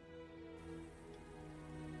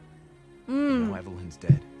 But now Evelyn's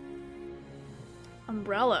dead.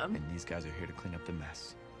 Umbrella. And these guys are here to clean up the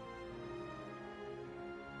mess.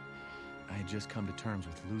 I had just come to terms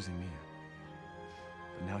with losing Mia.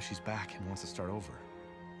 But now she's back and wants to start over.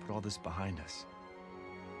 Put all this behind us.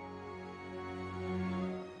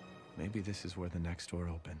 Maybe this is where the next door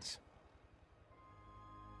opens.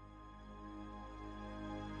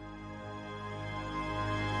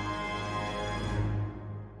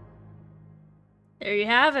 There you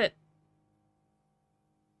have it.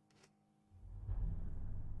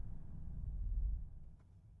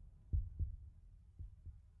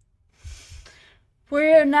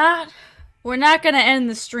 We're not gonna end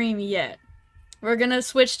the stream yet. We're gonna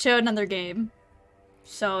switch to another game.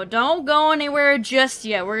 So don't go anywhere just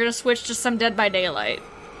yet. We're gonna switch to some Dead by Daylight.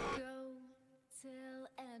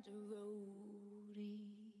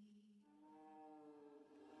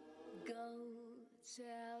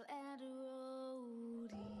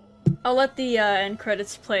 I'll let the end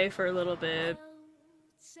credits play for a little bit.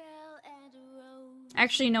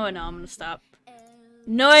 Actually, no, I'm gonna stop.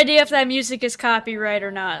 No idea if that music is copyright or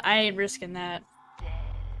not. I ain't risking that.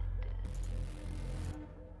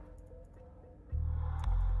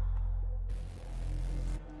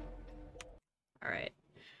 Alright.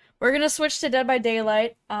 We're gonna switch to Dead by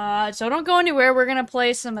Daylight. So don't go anywhere. We're gonna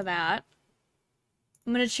play some of that.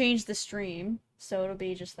 I'm gonna change the stream, so it'll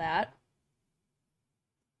be just that.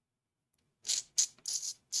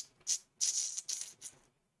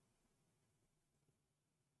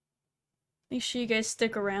 Make sure you guys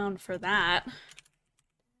stick around for that.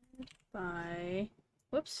 By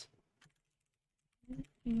whoops.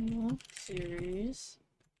 Series.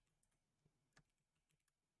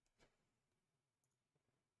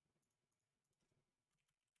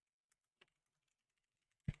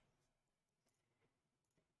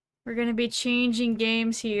 We're gonna be changing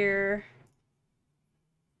games here.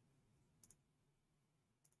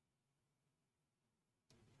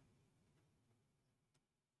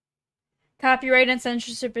 Copyright and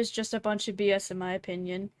censorship is just a bunch of BS in my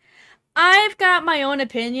opinion. I've got my own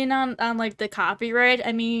opinion on like the copyright.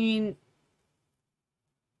 I mean,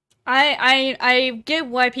 I get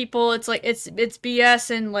why people it's BS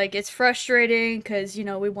and like it's frustrating because you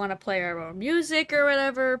know we want to play our own music or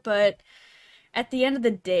whatever, but at the end of the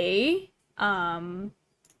day,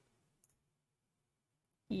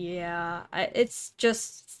 yeah, it's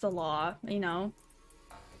the law, you know.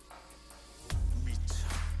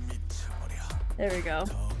 There we go.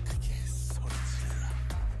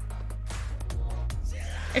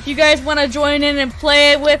 If you guys want to join in and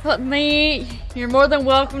play with me, you're more than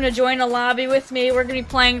welcome to join a lobby with me. We're going to be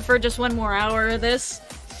playing for just one more hour of this.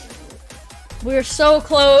 We're so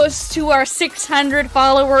close to our 600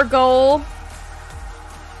 follower goal.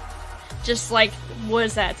 Just like, what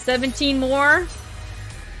is that, 17 more?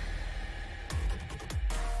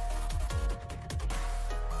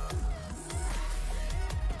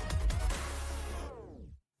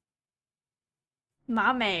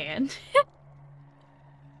 My man.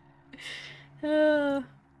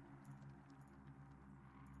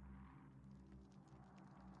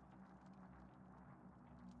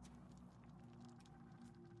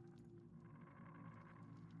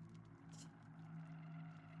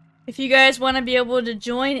 If you guys want to be able to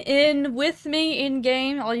join in with me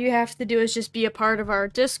in-game, all you have to do is just be a part of our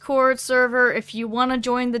Discord server. If you want to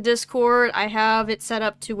join the Discord, I have it set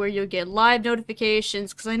up to where you'll get live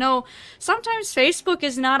notifications, because I know sometimes Facebook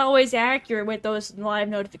is not always accurate with those live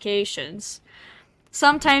notifications.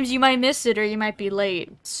 Sometimes you might miss it or you might be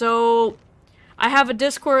late. So, I have a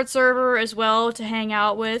Discord server as well to hang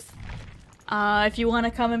out with. If you want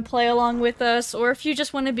to come and play along with us, or if you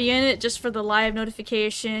just want to be in it just for the live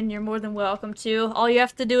notification, you're more than welcome to. All you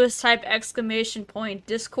have to do is type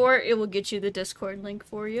 !Discord. It will get you the Discord link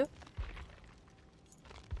for you.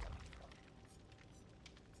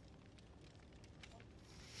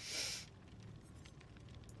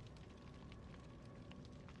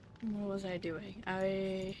 What was I doing?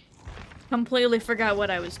 I completely forgot what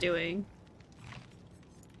I was doing.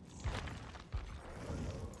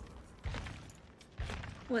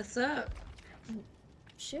 What's up?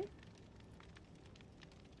 Shit.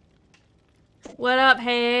 What up,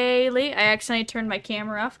 Haley? I accidentally turned my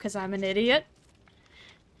camera off because I'm an idiot.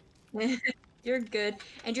 You're good.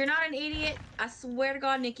 And you're not an idiot. I swear to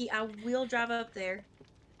God, Nikki, I will drive up there.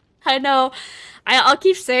 I know. I'll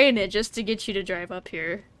keep saying it just to get you to drive up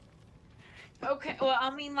here. Okay, well, I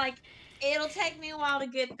mean, like, it'll take me a while to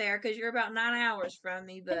get there because you're about 9 hours from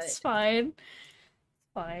me, but... It's fine.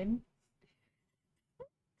 Fine.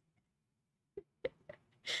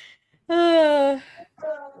 You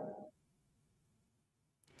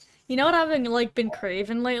know what I've been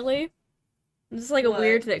craving lately? This is like a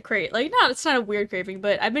weird like, no, it's not a weird craving,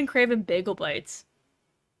 but I've been craving bagel bites.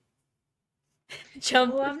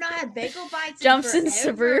 Oh, I've not had bagel bites Jumps in in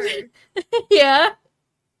forever. Suburban. Yeah.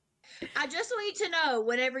 I just want you to know,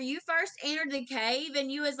 whenever you first entered the cave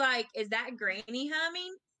and you was like, is that Granny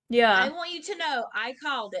humming? Yeah. I want you to know, I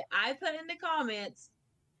called it. I put in the comments,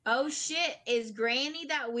 oh shit, is Granny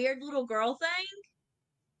that weird little girl thing?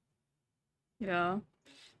 Yeah.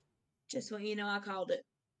 Just want you to know I called it.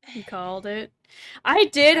 You called it. I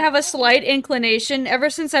did have a slight inclination ever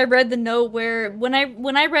since I read the note where when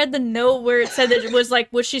I read the note where it said that it was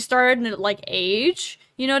like was she starting to like age,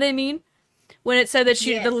 you know what I mean? When it said that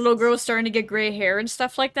the little girl was starting to get gray hair and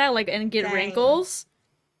stuff like that, like and get wrinkles.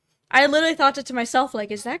 I literally thought it to myself,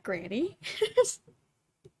 like, is that Granny?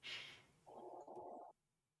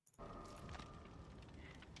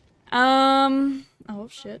 Oh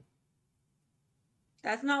shit.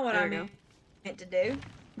 That's not what I meant to do.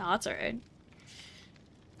 No, that's alright.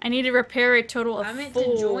 I need to repair a total of 4 I meant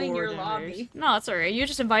to join your damage. lobby. No, that's alright. You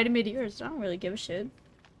just invited me to yours. I don't really give a shit.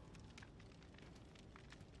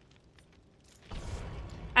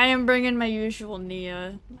 I am bringing my usual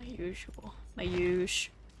Nia. My usual. My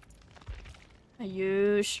usual. I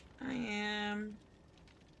am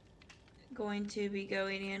going to be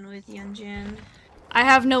going in with Yunjin. I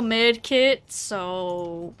have no med kit,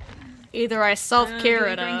 so either I self-care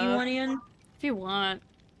it bring you up. one in? If you want.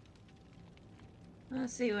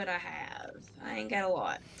 Let's see what I have. I ain't got a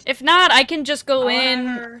lot. If not, I can just go in.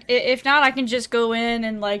 However- If not, I can just go in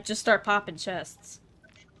and like just start popping chests.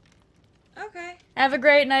 Okay. Have a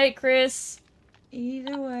great night, Chris.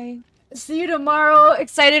 Either way. See you tomorrow.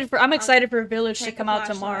 I'm excited for Village to come out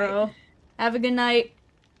tomorrow. Have a good night.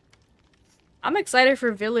 I'm excited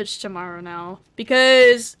for Village tomorrow now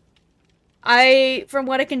because from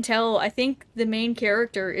what I can tell, I think the main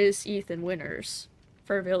character is Ethan Winters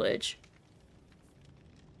for Village.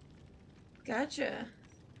 Gotcha.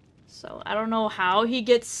 So I don't know how he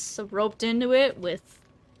gets roped into it with,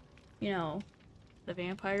 you know, the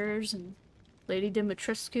vampires and Lady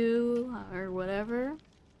Dimitrescu or whatever.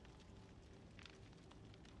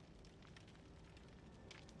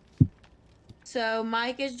 So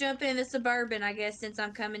Mike is jumping in the Suburban, I guess, since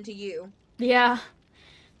I'm coming to you. Yeah.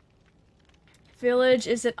 Village,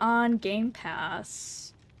 is it on Game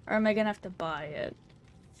Pass? Or am I gonna have to buy it?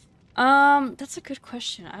 That's a good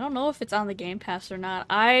question. I don't know if it's on the Game Pass or not.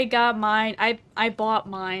 I got mine, I bought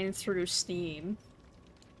mine through Steam.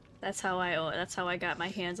 That's how I got my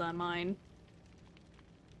hands on mine.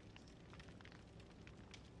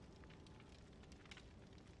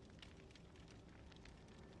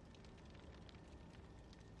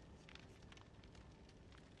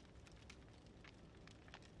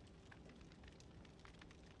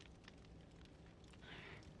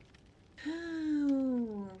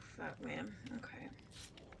 Oh, fuck, man. Okay.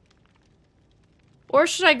 Or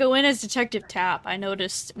should I go in as Detective Tapp? I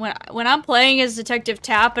noticed when I'm playing as Detective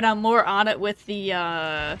Tapp and I'm more on it with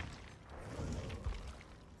the,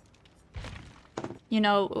 you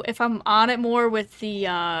know, if I'm on it more with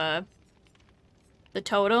the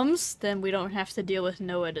totems, then we don't have to deal with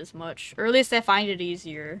Noah as much. Or at least I find it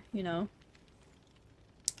easier, you know?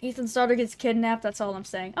 Ethan's daughter gets kidnapped, that's all I'm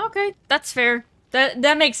saying. Okay, that's fair.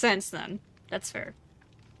 That makes sense then. That's fair.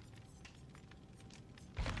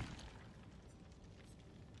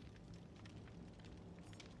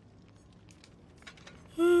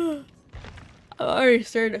 I'm already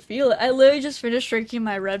starting to feel it. I literally just finished drinking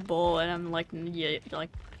my Red Bull and I'm like,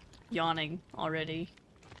 yawning already.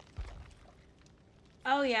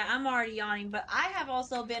 Oh yeah, I'm already yawning, but I have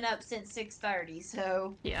also been up since 6:30,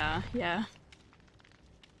 so... Yeah, yeah.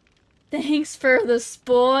 Thanks for the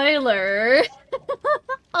spoiler!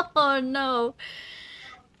 Oh no.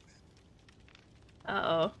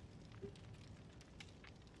 Uh-oh.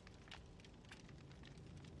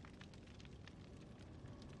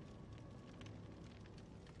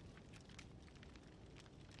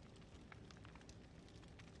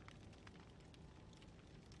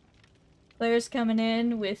 Claire's coming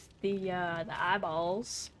in with the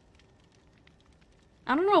eyeballs.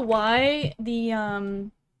 I don't know why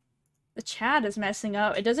the chat is messing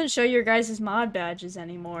up. It doesn't show your guys' mod badges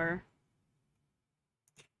anymore.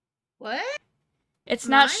 What? It's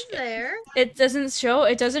Mine's not there. It doesn't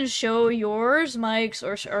show yours, Mike's,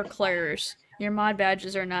 or Claire's. Your mod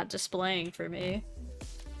badges are not displaying for me.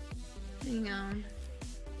 Hang on.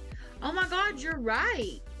 Oh my god, you're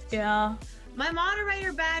right. Yeah. My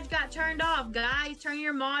moderator badge got turned off. Guys, turn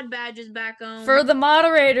your mod badges back on. For the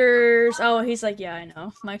moderators. Oh, he's like, yeah, I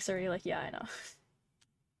know. Mike's already like, yeah, I know.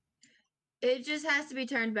 It just has to be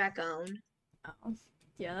turned back on. Oh,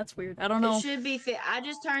 yeah, that's weird. I don't know. It should be fit. I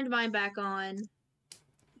just turned mine back on.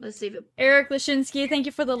 Let's see if it... Eric Lashinsky, thank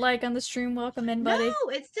you for the like on the stream. Welcome in, buddy. No,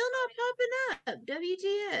 it's still not popping up.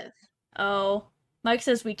 WTF. Oh, Mike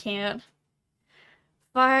says we can't.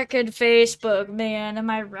 Fucking Facebook, man. Am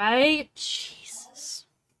I right? Jesus.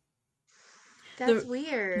 That's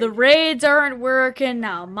weird. The raids aren't working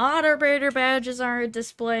now. Moderator badges aren't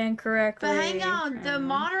displaying correctly. But hang on, the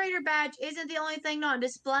moderator badge isn't the only thing not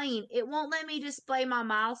displaying. It won't let me display my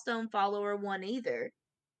milestone follower one either.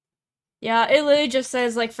 Yeah, it literally just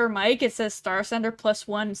says, like, for Mike, it says Star Sender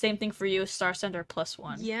 +1. Same thing for you, Star Sender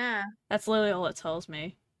 +1. Yeah. That's literally all it tells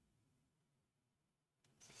me.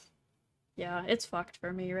 Yeah, it's fucked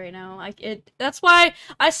for me right now. That's why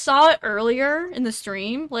I saw it earlier in the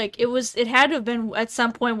stream. Like, it had to have been at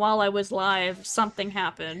some point while I was live, something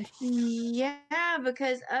happened. Yeah,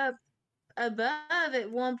 because up above at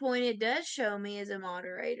one point it does show me as a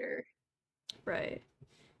moderator. Right.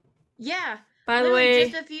 Yeah. By the way,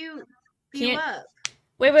 just a few up.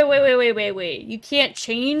 Wait. You can't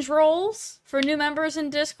change roles for new members in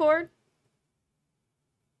Discord?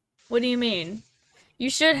 What do you mean? You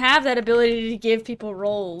should have that ability to give people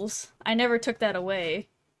roles. I never took that away.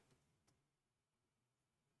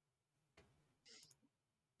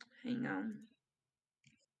 Hang on.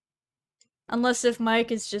 Unless if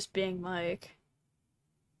Mike is just being Mike.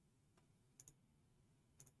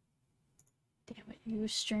 Damn it,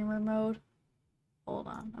 use streamer mode. Hold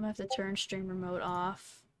on, I'm gonna have to turn streamer mode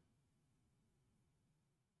off.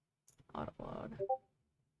 Autoload.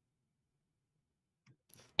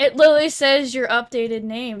 It literally says your updated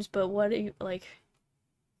names, but what do you, like,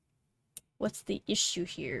 what's the issue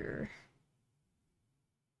here?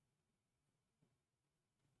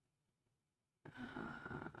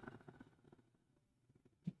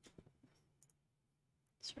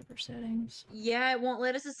 Server settings. Yeah, it won't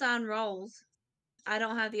let us assign roles. I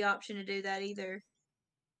don't have the option to do that either.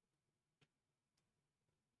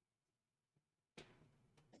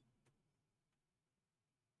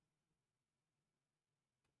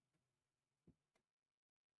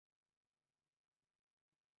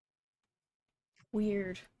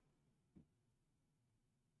 Weird.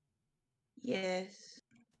 Yes.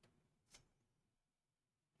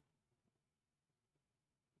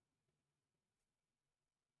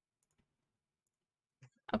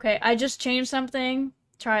 Okay, I just changed something.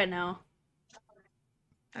 Try it now.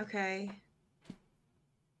 Okay.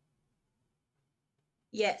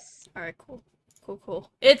 Yes. Alright, cool.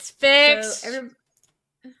 Cool. It's fixed! So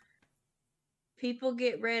people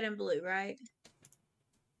get red and blue, right?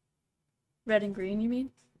 Red and green, you mean?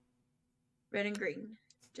 Red and green.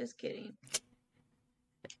 Just kidding.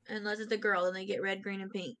 Unless it's a girl, then they get red, green, and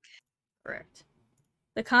pink. Correct.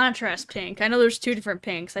 The contrast pink. I know there's two different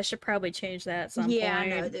pinks. I should probably change that at some point. Yeah, I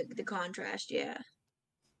know. The contrast, yeah.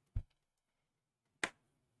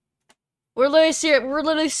 We're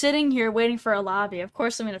literally sitting here waiting for a lobby. Of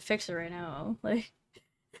course I'm gonna fix it right now. Like...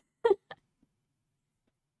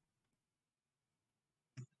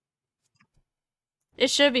 It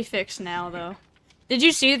should be fixed now, though. Did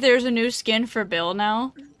you see there's a new skin for Bill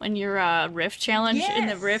now? When your Rift challenge in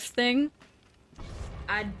the Rift thing?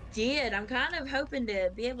 I did. I'm kind of hoping to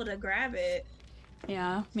be able to grab it.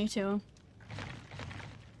 Yeah, me too.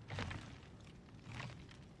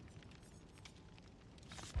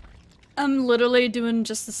 I'm literally doing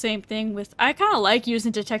just the same thing with- I kind of like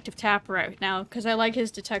using Detective Tapper right now, because I like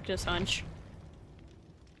his detective's hunch.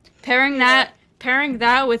 Pairing that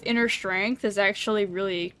with Inner Strength is actually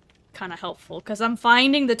really kind of helpful, because I'm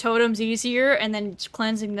finding the totems easier and then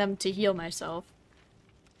cleansing them to heal myself.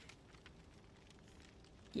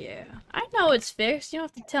 Yeah. I know it's fixed, you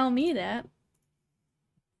don't have to tell me that.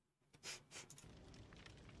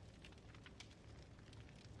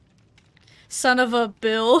 Son of a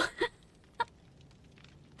Bill.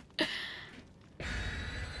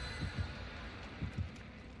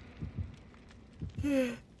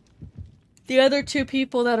 The other two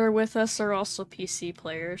people that are with us are also PC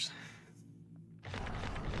players.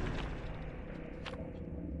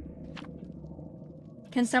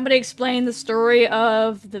 Can somebody explain the story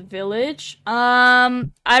of the village?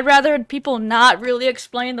 I'd rather people not really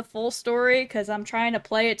explain the full story, because I'm trying to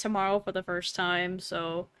play it tomorrow for the first time,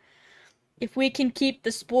 so... If we can keep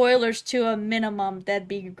the spoilers to a minimum, that'd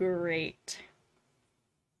be great.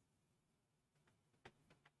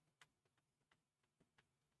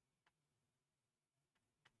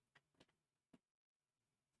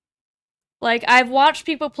 Like, I've watched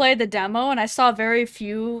people play the demo, and I saw very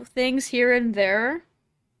few things here and there.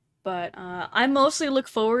 But, I mostly look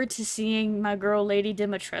forward to seeing my girl Lady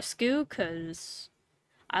Dimitrescu, because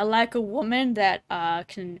I like a woman that,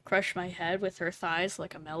 can crush my head with her thighs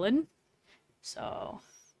like a melon. So...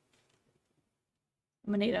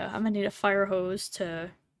 I'm gonna need a fire hose to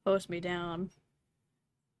hose me down.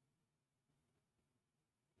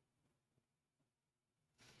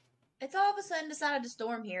 It's all of a sudden decided to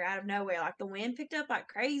storm here out of nowhere. Like the wind picked up like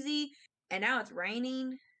crazy, and now it's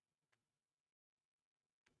raining.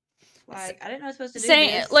 Like I didn't know I was supposed to do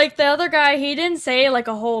this. Like the other guy, he didn't say like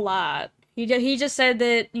a whole lot. He just said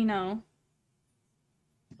that, you know,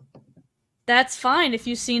 that's fine if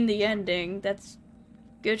you've seen the ending. That's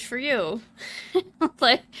good for you.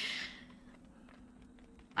 Like,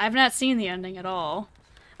 I've not seen the ending at all.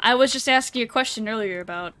 I was just asking a question earlier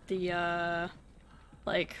about the,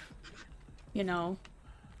 like, you know,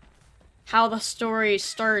 how the story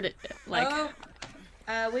started, like...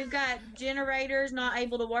 Oh, we've got generators not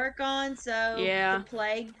able to work on, so yeah. the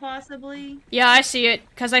plague possibly. Yeah, I see it,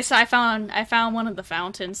 because I found one of the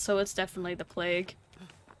fountains, so it's definitely the plague.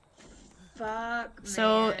 Fuck,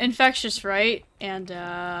 so, man. infectious, right? And,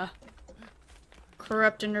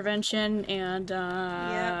 corrupt intervention, and,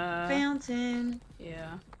 Yep, fountain.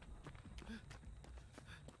 Yeah.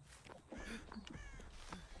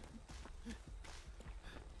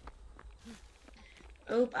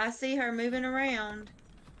 Oop, I see her moving around.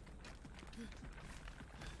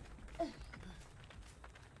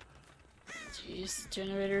 Jeez,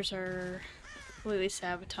 generators are completely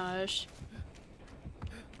sabotaged.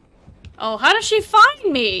 Oh, how did she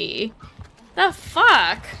find me? The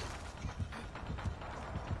fuck?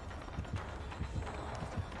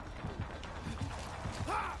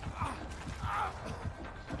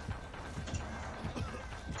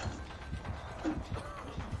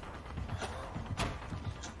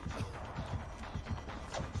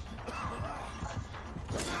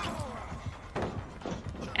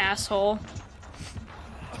 Asshole.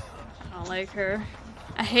 I don't like her.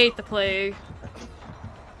 I hate the plague.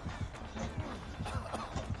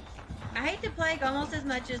 I hate the plague almost as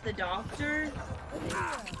much as the doctor.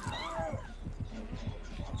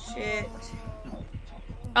 Shit.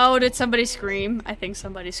 Oh, did somebody scream? I think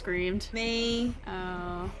somebody screamed. Me.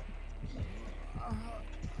 Oh.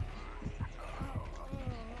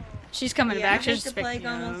 She's coming back. She's just picking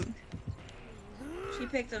up. She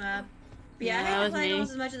picked him up. But yeah, I hate the plague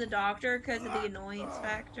almost as much as the doctor because of the annoyance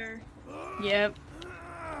factor. Yep.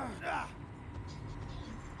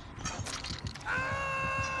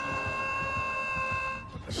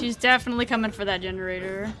 She's definitely coming for that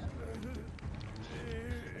generator.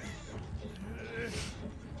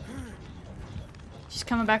 She's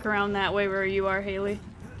coming back around that way where you are, Haley.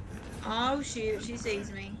 Oh shoot, she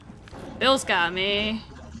sees me. Bill's got me.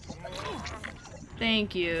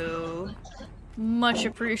 Thank you. Much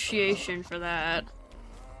appreciation for that.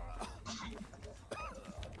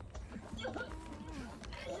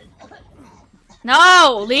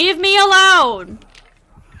 No! Leave me alone!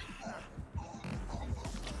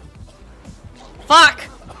 Fuck!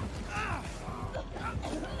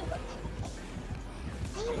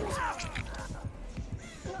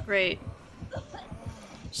 Great.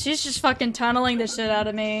 She's just fucking tunneling the shit out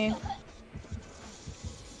of me.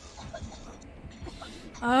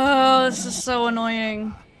 Oh, this is so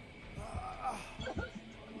annoying.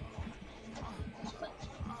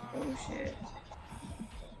 Oh shit.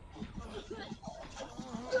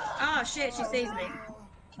 Oh shit, she sees me.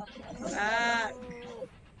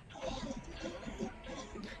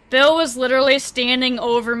 Bill was literally standing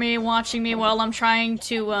over me, watching me while I'm trying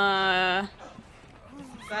to,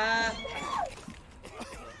 Fuck.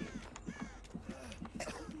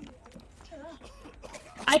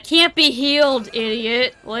 I can't be healed,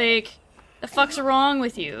 idiot. Like, the fuck's wrong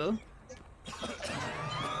with you?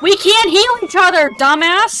 We can't heal each other,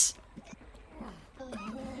 dumbass!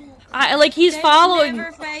 He's following-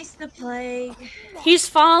 Never face the plague. He's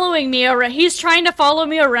following me around. He's trying to follow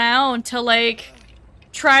me around to, like,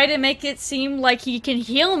 try to make it seem like he can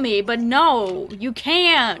heal me, but no, you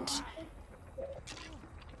can't.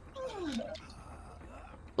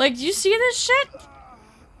 Like, do you see this shit?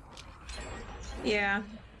 Yeah.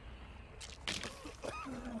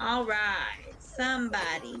 Alright.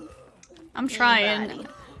 Somebody. I'm trying. Anybody.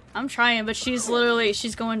 I'm trying, but she's literally,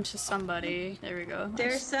 she's going to somebody. There we go.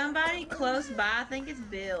 There's somebody close by. I think it's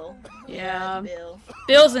Bill. Yeah. It's Bill.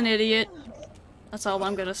 Bill's an idiot. That's all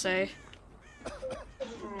I'm gonna say.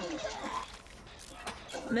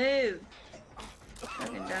 Move.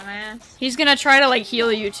 Fucking dumbass. He's gonna try to, like,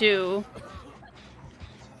 heal you, too.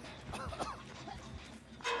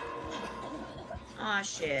 Aw,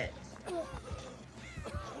 shit.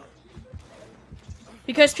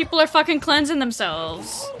 Because people are fucking cleansing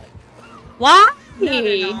themselves. Why? No,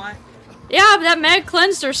 they're not. Yeah, but that Meg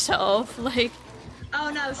cleansed herself. Like. Oh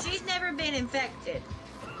no, she's never been infected.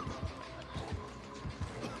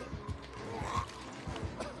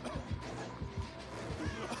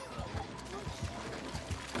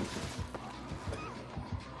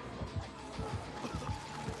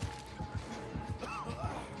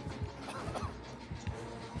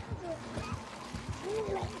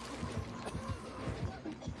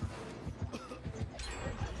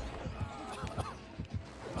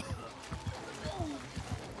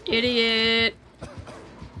 Idiot.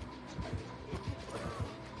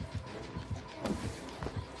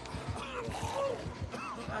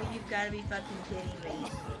 Oh, you've gotta be fucking kidding me.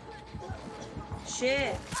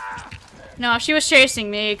 Shit. No, she was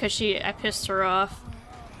chasing me because I pissed her off.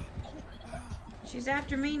 She's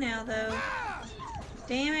after me now, though.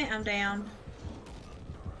 Damn it, I'm down.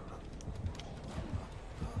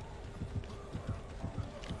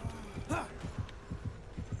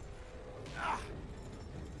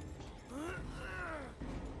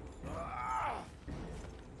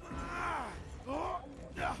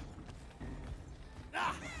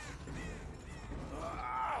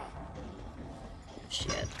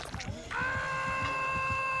 Shit.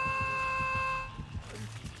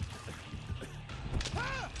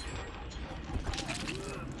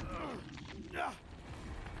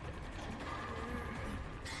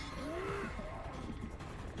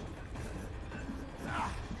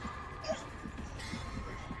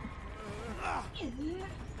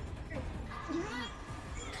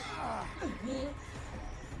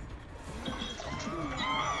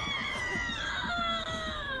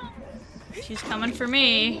 She's coming for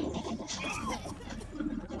me.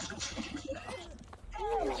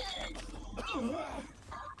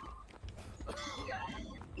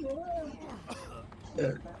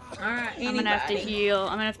 Alright, I'm gonna have to heal. I'm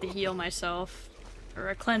gonna have to heal myself.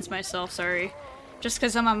 Or cleanse myself, sorry. Just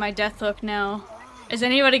because I'm on my death hook now. Is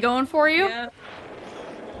anybody going for you? Yep.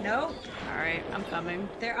 Nope. Alright, I'm coming.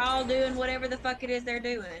 They're all doing whatever the fuck it is they're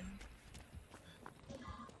doing.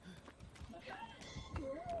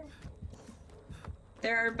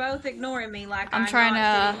 They're both ignoring me like I'm trying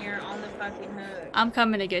not to- sitting here on the fucking hook. I'm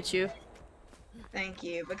coming to get you. Thank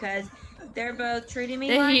you, because they're both treating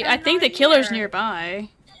me like I I'm think the not killer's here. nearby.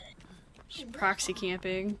 She's proxy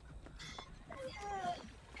camping.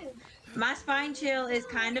 My spine chill is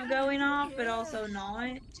kind of going off, but also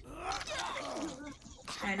not.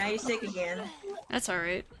 And now you're sick again. That's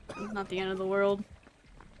alright. Not the end of the world.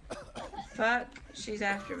 Fuck, she's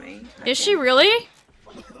after me. Is she really?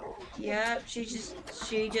 Yep, she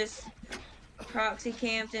just proxy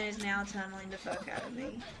camped and is now tunneling the fuck out of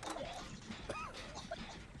me.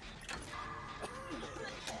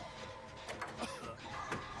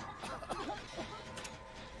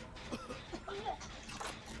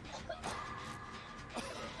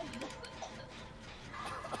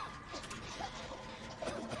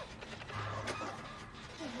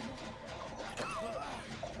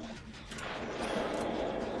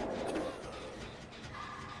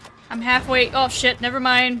 I'm halfway. Oh shit, never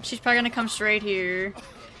mind. She's probably gonna come straight here.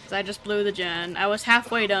 Because I just blew the gen. I was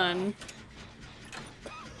halfway done.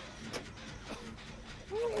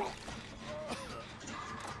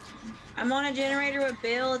 I'm on a generator with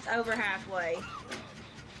Bill, it's over halfway.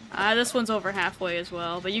 This one's over halfway as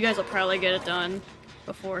well, but you guys will probably get it done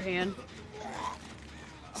beforehand.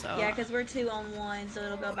 So Yeah, because we're 2 on 1, so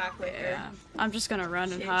it'll go by quicker. yeah, I'm just gonna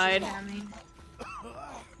run and Shit, hide. she's coming.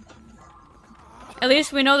 At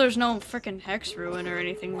least we know there's no freaking hex ruin or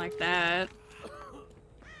anything like that.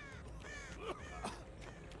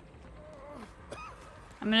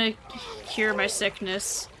 I'm gonna cure my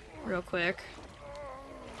sickness real quick.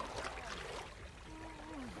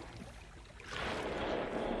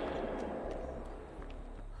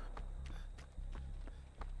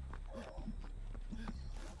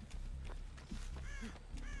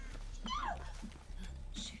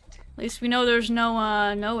 At least we know there's no,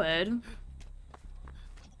 Noed.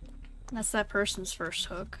 That's that person's first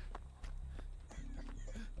hook.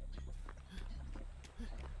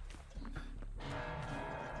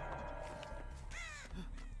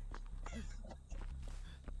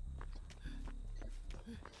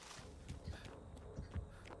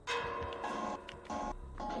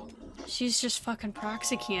 She's just fucking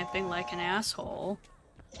proxy camping like an asshole.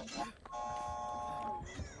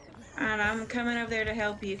 Alright, I'm coming over there to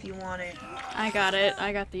help you if you want it. I got it.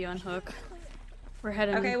 I got the unhook. We're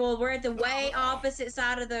heading. Okay, well, we're at the way opposite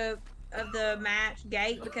side of the match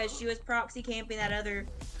gate because she was proxy camping that other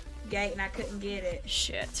gate and I couldn't get it.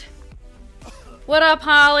 Shit. What up,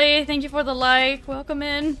 Holly? Thank you for the like. Welcome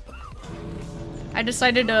in. I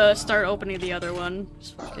decided to start opening the other one.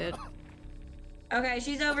 Just fuck it. Okay,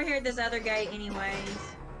 she's over here at this other gate anyways.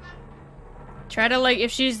 Try to, like,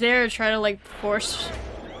 if she's there, try to, like, force...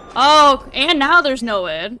 Oh, and now there's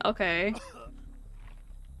Noed. Okay.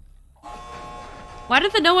 Why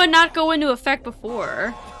did the Noed not go into effect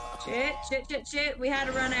before? Shit. We had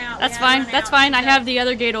to run out. That's fine. That's fine. I have the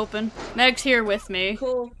other gate open. Meg's here with me.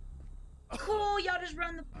 Cool. Y'all just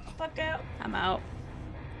run the fuck out. I'm out.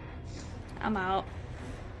 I'm out.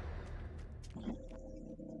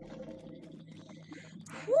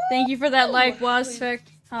 Thank you for that like, Wazfik,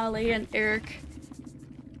 Holly, and Eric.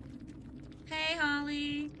 Hey,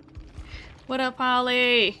 Holly. What up,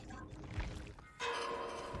 Holly?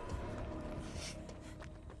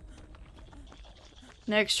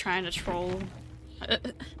 Meg's trying to troll.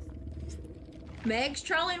 Meg's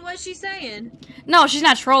trolling? What's she saying? No, she's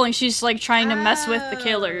not trolling. She's like trying to mess with the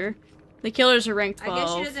killer. The killers are ranked 12. I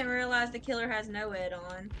guess she doesn't realize the killer has Noed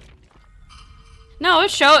on. No,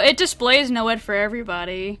 it displays Noed for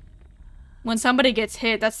everybody. When somebody gets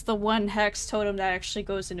hit, that's the one hex totem that actually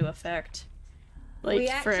goes into effect. Like, we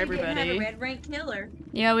for everybody. Didn't have a red rank killer.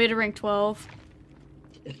 Yeah, we had a rank 12.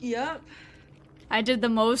 Yep. I did the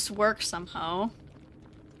most work somehow.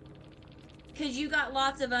 Because you got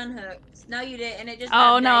lots of unhooks. No, you didn't. It just Oh,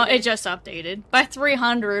 updated. no, it just updated. By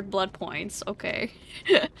 300 blood points. Okay.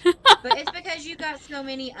 But it's because you got so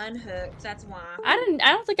many unhooks. That's why. I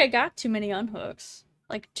don't think I got too many unhooks.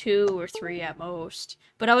 Like 2 or 3 at most.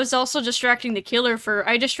 But I was also distracting the killer for...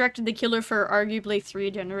 I distracted the killer for arguably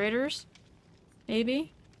 3 generators.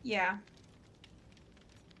 Maybe? Yeah.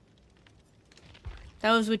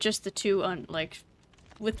 That was with just the 2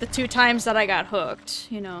 with the 2 times that I got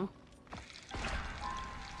hooked, you know.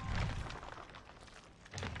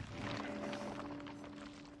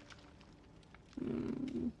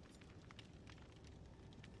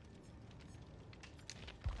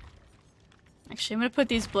 Actually, I'm gonna put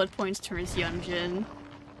these blood points towards Yunjin.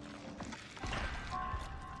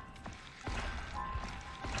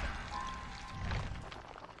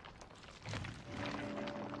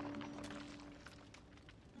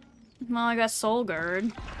 Well, I got Soul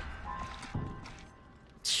Guard.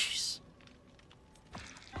 Jeez.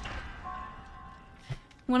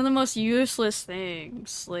 One of the most useless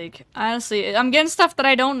things. Like, honestly, I'm getting stuff that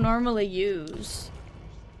I don't normally use.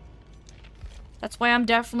 That's why I'm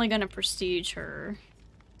definitely gonna prestige her.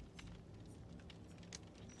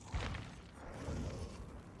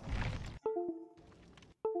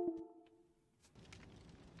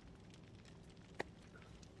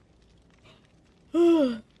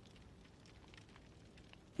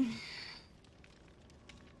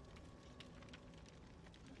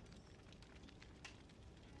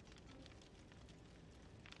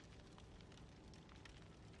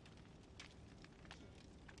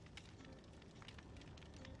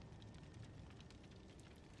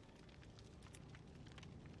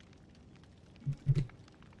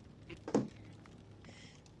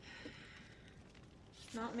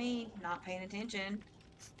 Not me. Not paying attention.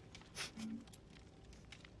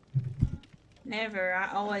 Never.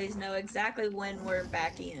 I always know exactly when we're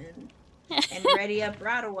back in. And ready up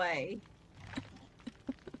right away.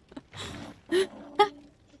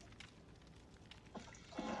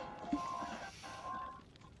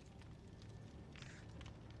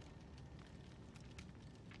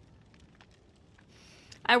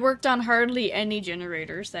 I worked on hardly any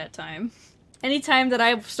generators that time. Anytime that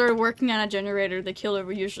I started working on a generator, the killer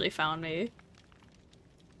usually found me.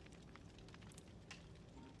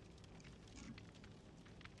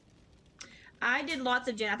 I did lots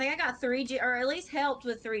of I think I got 3 or at least helped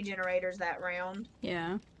with 3 generators that round.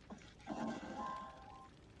 Yeah.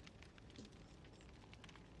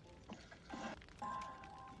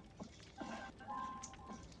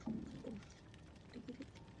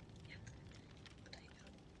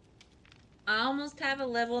 I almost have a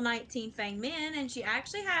level 19 Fang Min, and she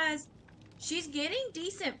actually has. She's getting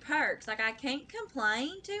decent perks. Like, I can't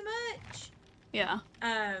complain too much. Yeah.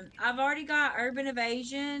 I've already got Urban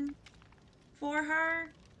Evasion for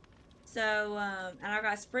her. So, and I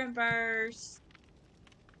got Sprint Burst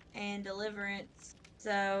and Deliverance.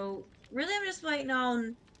 So, really, I'm just waiting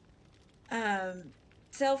on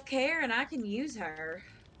self-care, and I can use her.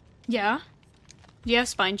 Yeah. Do you have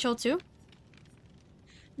Spine Chill too?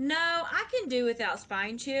 No, I can do without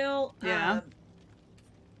Spine Chill. Yeah.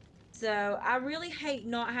 So I really hate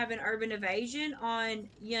not having Urban Evasion on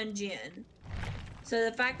Yun Jin. So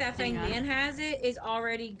the fact that Fang Min has it is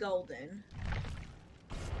already golden.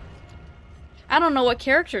 I don't know what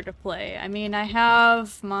character to play. I mean, I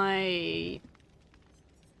have my...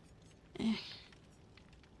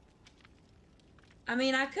 I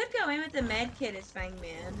mean, I could go in with the med kit as Fang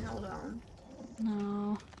Min. Hold on.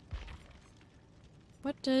 No.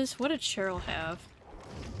 What did Cheryl have?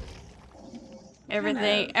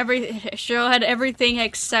 Everything, Cheryl had everything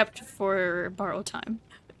except for borrow time.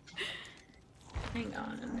 Hang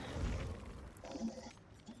on.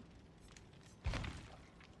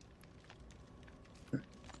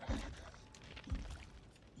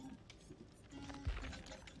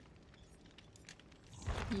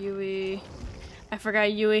 Yui. I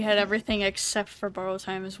forgot Yui had everything except for borrow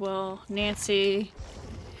time as well. Nancy.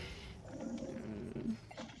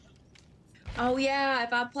 Oh yeah,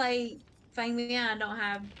 if I play Fang Min, I don't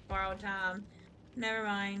have borrowed time. Never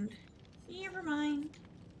mind. Never mind.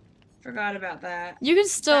 Forgot about that. You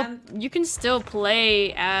can still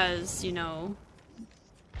play as, you know.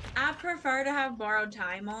 I prefer to have borrowed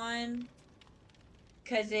time on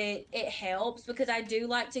because it helps, because I do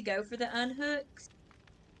like to go for the unhooks.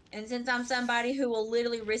 And since I'm somebody who will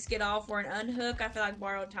literally risk it all for an unhook, I feel like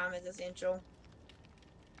borrowed time is essential.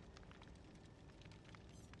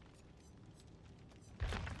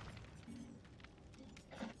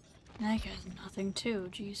 I got nothing too,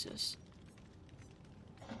 Jesus.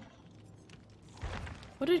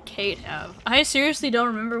 What did Kate have? I seriously don't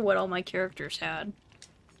remember what all my characters had.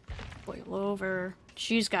 Boil over.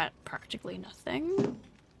 She's got practically nothing.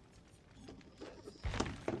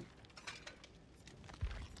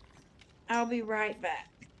 I'll be right back.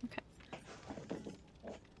 Okay.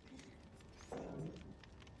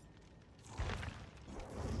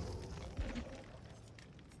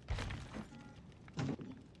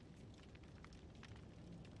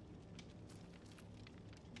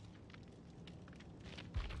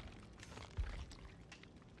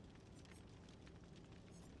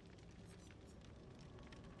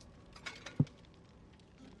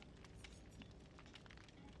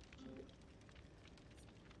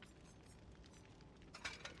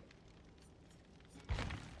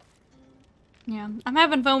 Yeah, I'm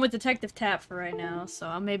having fun with Detective Tap for right now,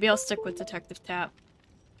 so maybe I'll stick with Detective Tap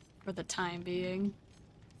for the time being.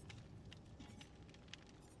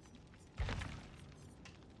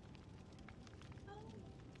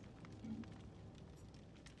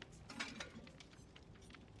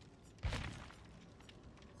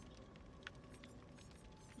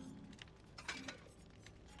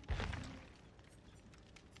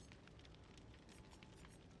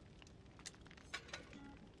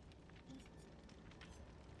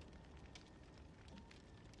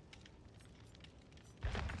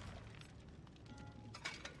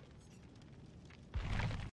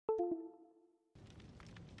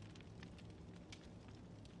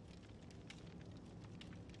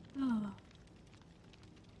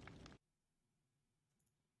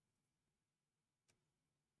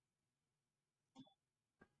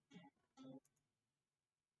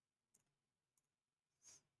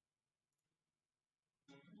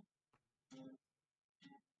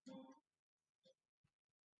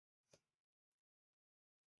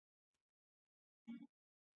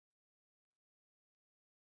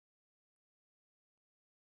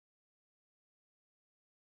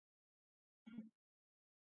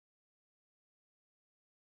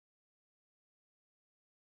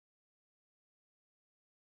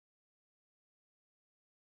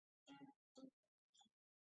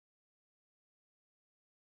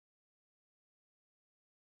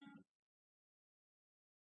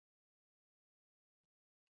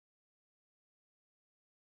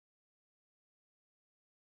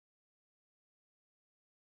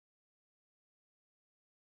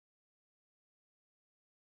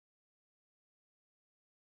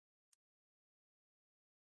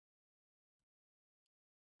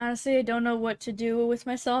 Honestly, I don't know what to do with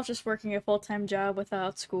myself just working a full-time job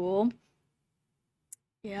without school.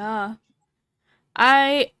 Yeah.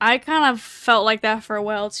 I kind of felt like that for a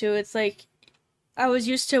while too. It's like I was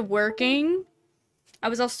used to working. I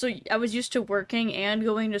was used to working and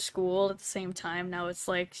going to school at the same time. Now it's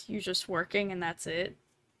like you're just working and that's it.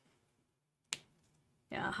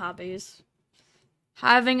 Yeah, hobbies.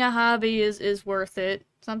 Having a hobby is worth it.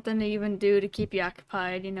 Something to even do to keep you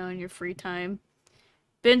occupied, you know, in your free time.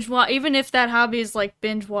 Even if that hobby is like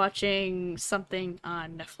binge watching something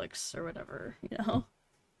on Netflix or whatever, you know.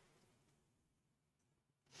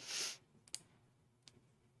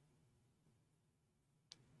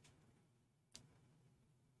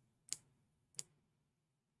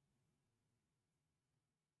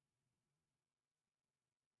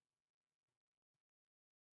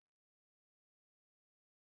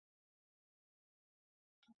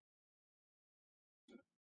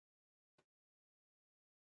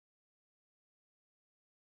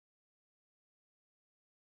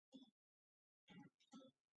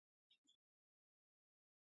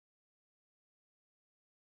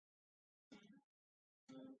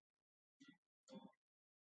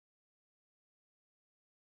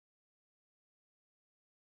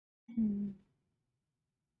 Hmm.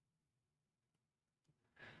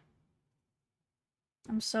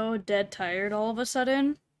 I'm so dead tired all of a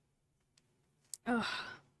sudden. Ugh.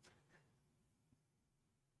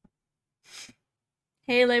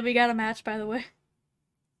 Hey, Lay, we got a match, by the way.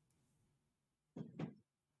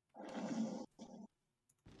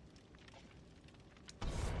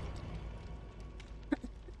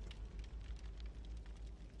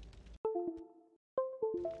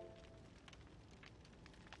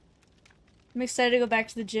 I'm excited to go back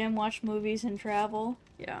to the gym, watch movies, and travel.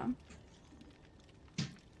 Yeah.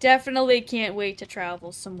 Definitely can't wait to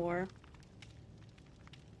travel some more.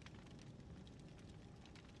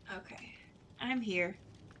 Okay. I'm here.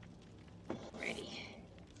 Ready.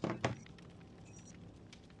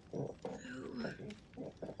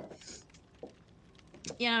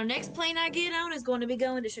 You know, next plane I get on is going to be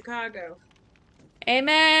going to Chicago.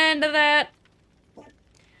 Amen to that.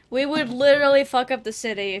 We would literally fuck up the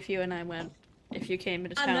city if you and I went. If you came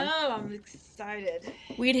into town. I know, I'm excited.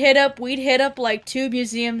 We'd hit up like 2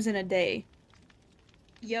 museums in a day.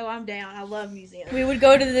 Yo, I'm down. I love museums. We would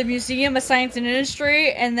go to the Museum of Science and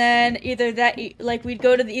Industry, and then either that, like, we'd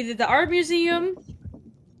go to either the Art Museum,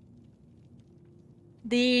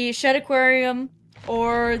 the Shed Aquarium,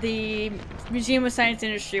 or the Museum of Science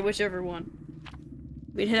and Industry, whichever one.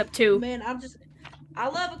 We'd hit up 2. Man, I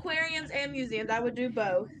love aquariums and museums. I would do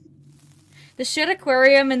both. The Shed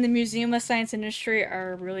Aquarium and the Museum of Science and Industry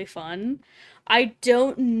are really fun. I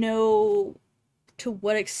don't know to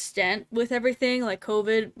what extent with everything, like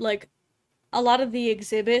COVID, like, a lot of the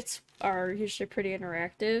exhibits are usually pretty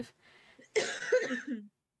interactive.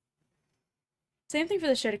 Same thing for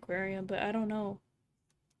the Shed Aquarium, but I don't know.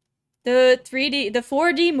 The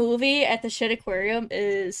 4D movie at the Shed Aquarium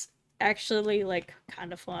is actually, like,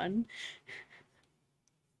 kind of fun.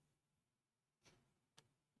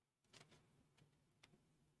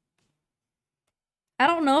 I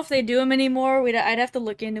don't know if they do them anymore. I'd have to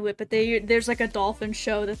look into it, but there's like a dolphin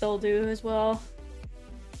show that they'll do as well.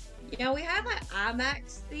 You know, we have an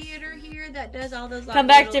IMAX theater here that does all those. Like, come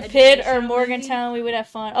back to Pitt or Morgantown, movies. We would have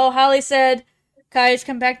fun. Oh, Holly said, guys,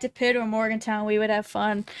 come back to Pitt or Morgantown, we would have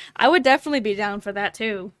fun. I would definitely be down for that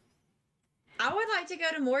too. I would like to go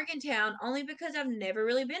to Morgantown only because I've never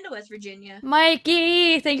really been to West Virginia.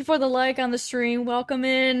 Mikey, thank you for the like on the stream. Welcome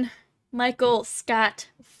in, Michael Scott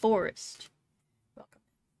Forrest.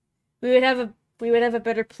 We would have a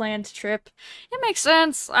better planned trip. It makes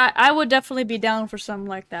sense. I would definitely be down for something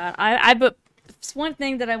like that. But it's one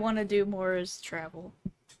thing that I want to do more is travel.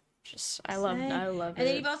 I love it. And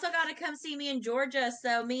then you've also got to come see me in Georgia,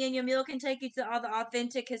 so me and Yamil can take you to all the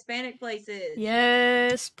authentic Hispanic places.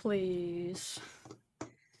 Yes, please.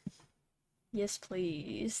 Yes,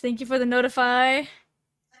 please. Thank you for the notify.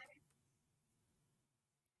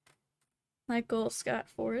 Michael Scott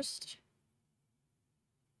Forrest.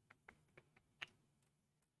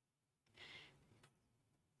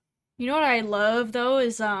 You know what I love though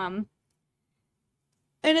is and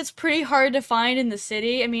it's pretty hard to find in the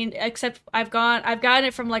city. I mean, except I've gotten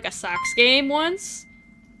it from like a Sox game once.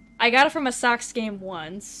 I got it from a Sox game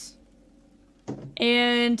once.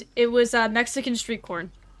 And it was Mexican street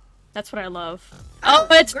corn. That's what I love. Oh,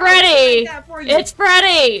 it's Freddy! It's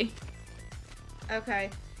Freddy! Okay.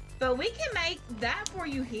 But we can make that for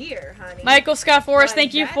you here, honey. Michael Scott Forrest,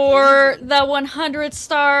 thank you for the 100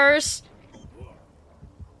 stars.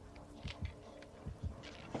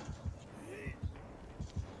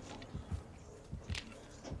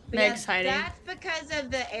 But Meg's yeah, hiding. that's because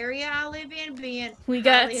of the area I live in being We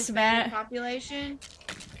got highly Hispanic smacked. population.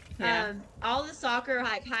 Yeah. All the soccer,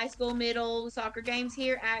 like high school, middle soccer games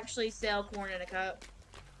here, actually sell corn in a cup.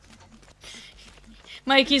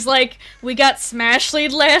 Mikey's like, we got Smash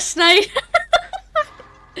Lead last night.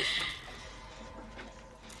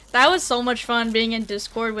 That was so much fun being in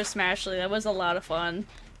Discord with Smash Lead. That was a lot of fun.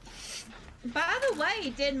 By the way,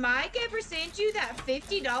 did Mike ever send you that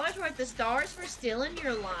 $50 worth of stars for stealing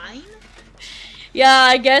your line? Yeah,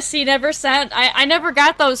 I guess he never sent. I never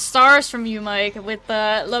got those stars from you, Mike. With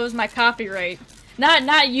that was my copyright.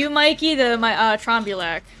 Not you, Mikey. My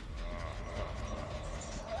Trombulac.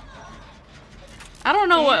 I don't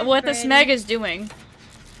know what this Meg is doing.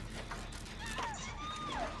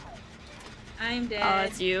 I'm dead. Oh,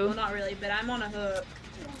 it's you. Well, not really, but I'm on a hook.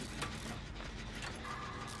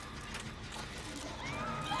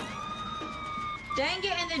 Dang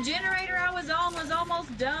it, and the generator I was on was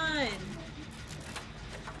almost done.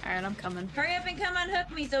 Alright, I'm coming. Hurry up and come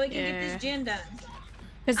unhook me so we can get this gen done.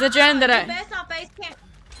 Cause the gen that You best not face camp.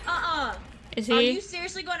 Is he? Are you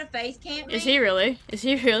seriously going to face camp me? Is he really? Is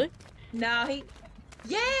he really? No, he...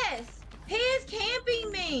 Yes! He is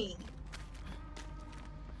camping me!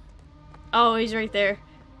 Oh, he's right there.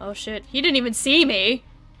 Oh shit. He didn't even see me.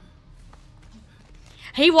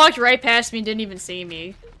 He walked right past me and didn't even see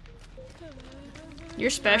me. You're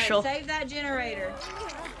special. All right, save that generator.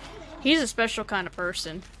 He's a special kind of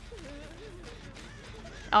person.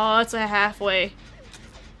 Oh, it's a halfway.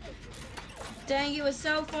 Dang, it was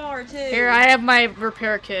so far, too. Here, I have my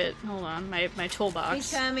repair kit. Hold on, my toolbox.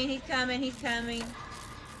 He's coming, he's coming, he's coming.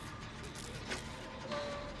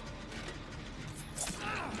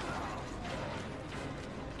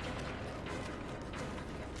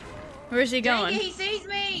 Where's he going? Dang it, he sees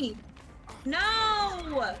me! No!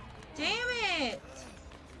 Damn it!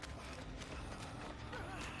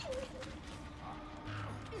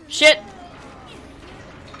 Shit!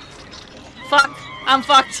 Fuck! I'm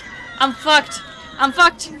fucked! I'm fucked! I'm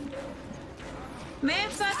fucked! Man,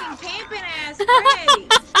 fucking camping ass Freddy!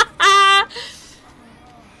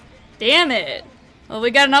 Damn it! Well,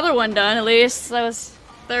 we got another one done, at least. That was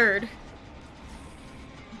third.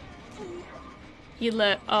 He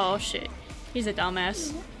oh shit. He's a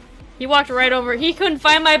dumbass. He walked right over. He couldn't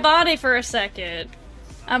find my body for a second.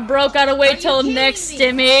 I'm broke, gotta wait till next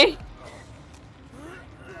stimmy.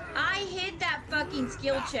 I hit that fucking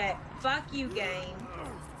skill check. Fuck you, game.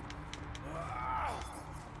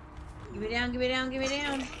 Give me down, give me down, give me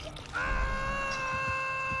down.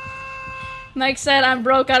 Mike said, I'm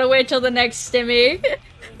broke, gotta wait till the next stimmy.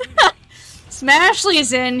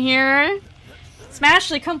 Smashley's in here.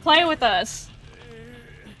 Smashley, come play with us.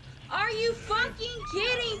 Are you fucking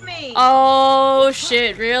kidding me? Oh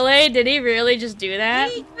shit, really? Did he really just do that?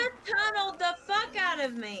 He just tunneled the fuck out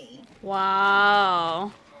of me.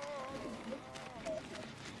 Wow.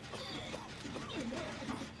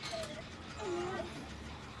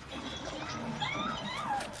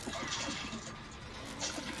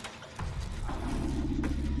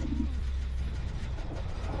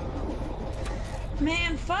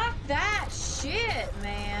 Man, fuck that shit,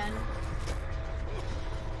 man.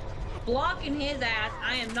 Blocking his ass.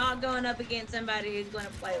 I am not going up against somebody who's going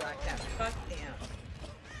to play like that. Fuck him.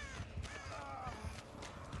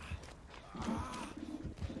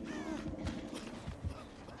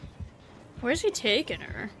 Where's he taking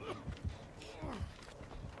her?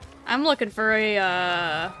 I'm looking for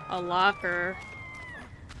a locker.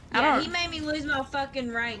 Yeah, he made me lose my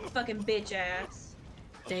fucking rank, fucking bitch ass.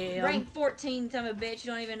 Damn. Rank 14, son of a bitch,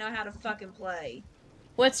 you don't even know how to fucking play.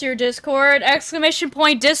 What's your Discord? Exclamation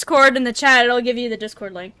point Discord in the chat. It'll give you the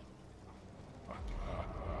Discord link.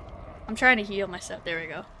 I'm trying to heal myself. There we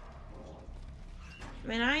go.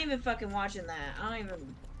 Man, I ain't even fucking watching that. I don't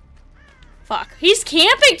even... Fuck. He's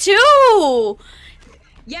camping too!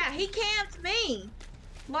 Yeah, he camped me.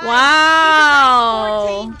 Like, wow.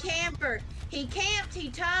 He's a rank 14 camper. He camped, he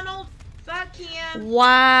tunneled. Fuck him.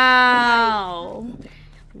 Wow.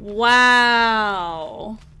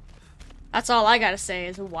 Wow. That's all I gotta say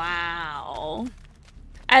is wow.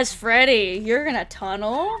 As Freddy, you're gonna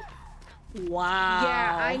tunnel? Wow.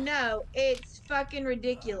 Yeah, I know. It's fucking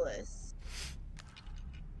ridiculous.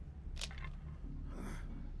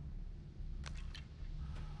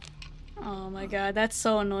 Oh my god, that's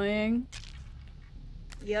so annoying.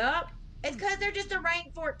 Yup. It's because they're just a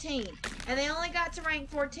rank 14. And they only got to rank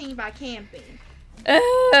 14 by camping.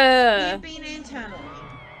 Camping and tunneling.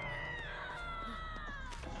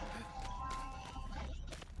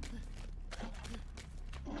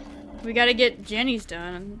 We gotta get Jenny's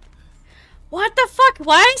done. What the fuck?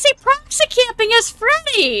 Why is he proxy camping as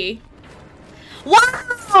Freddy? Wow!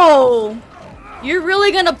 Whoa! You're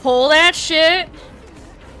really gonna pull that shit?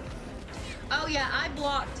 Oh yeah, I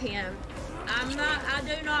blocked him. I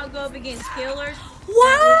do not go up against killers.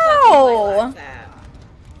 Wow! Like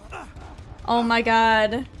that. Oh my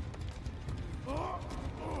god.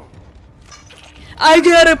 I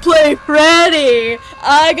gotta play Freddy!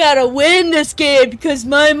 I gotta win this game because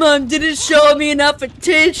my mom didn't show me enough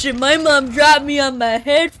attention. My mom dropped me on my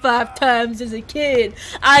head 5 times as a kid.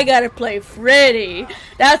 I gotta play Freddy.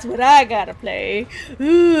 That's what I gotta play.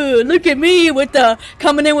 Ooh, look at me with the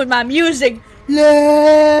coming in with my music. La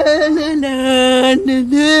la la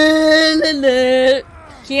la la la.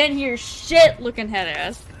 Can't hear shit looking head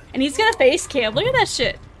ass. And he's gonna face cam. Look at that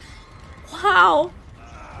shit. Wow.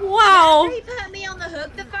 Wow. After he put me on the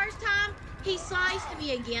hook the first time, he sliced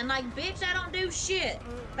me again. Like, bitch, I don't do shit.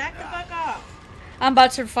 Back the fuck off. I'm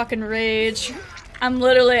about to fucking rage. I'm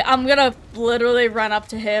gonna literally run up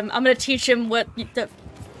to him. I'm gonna teach him what the...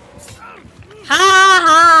 Ha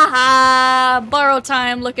ha ha! Borrow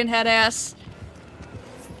time looking head ass.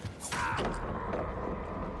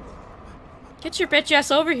 Get your bitch ass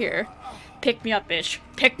over here. Pick me up, bitch.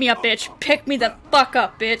 Pick me up, bitch. Pick me the fuck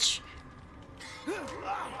up, bitch.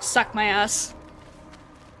 Suck my ass.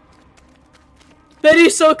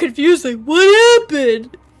 Betty's so confused, like, what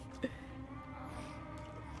happened?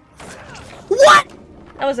 What?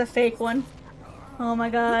 That was a fake one. Oh my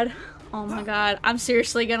god. Oh my god. I'm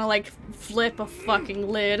seriously gonna, like, flip a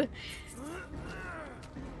fucking lid.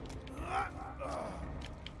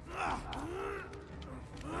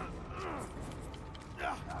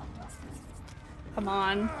 Come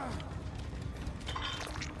on.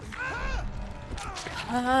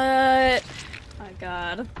 My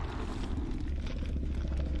god.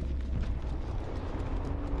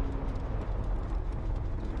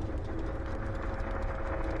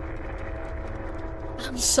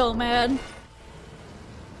 I'm so mad.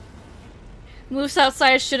 Moose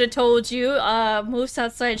outside should have told you. Moose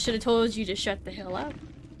outside should have told you to shut the hell up.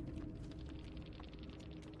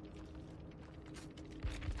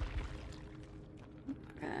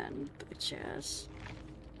 And bitch ass.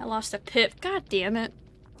 I lost a pip. God damn it.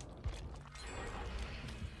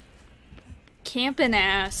 Camping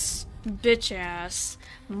ass. Bitch ass.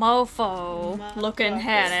 Mofo. Looking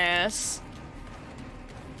head ass.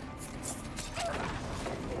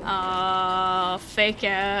 Fake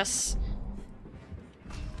ass.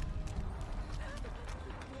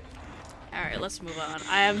 Alright, let's move on.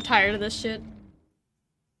 I am tired of this shit.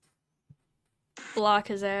 Block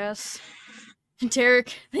his ass.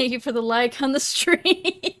 Derek, thank you for the like on the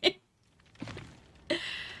stream.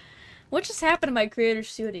 What just happened to my creator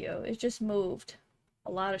studio? It just moved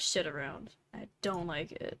a lot of shit around. I don't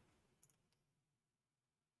like it.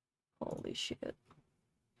 Holy shit.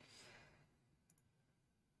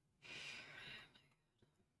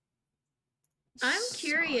 I'm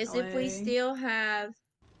curious if we still have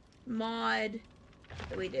mod.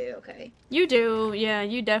 We do, okay. You do, yeah,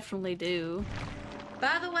 you definitely do.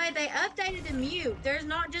 By the way, they updated the mute. There's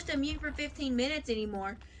not just a mute for 15 minutes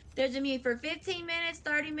anymore. There's a mute for 15 minutes,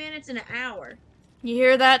 30 minutes, and an hour. You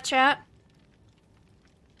hear that, chat?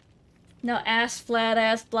 No ass, flat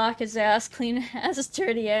ass, block his ass, clean ass,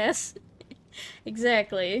 dirty ass.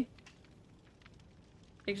 Exactly.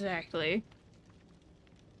 Exactly.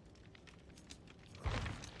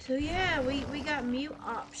 So yeah, we got mute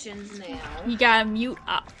options now. You got a mute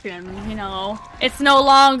option, you know. It's no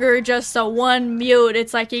longer just a one mute,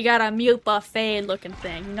 it's like you got a mute buffet looking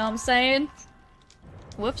thing, you know what I'm saying?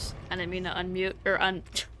 Whoops, I didn't mean to unmute, or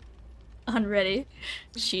unready.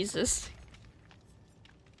 Jesus.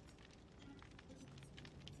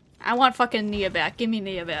 I want fucking Nia back, give me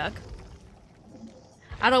Nia back.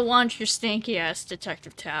 I don't want your stinky ass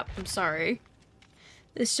Detective Tapp, I'm sorry.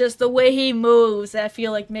 It's just the way he moves, I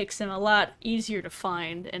feel like makes him a lot easier to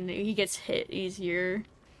find, and he gets hit easier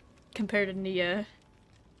compared to Nia.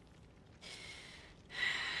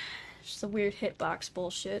 Just a weird hitbox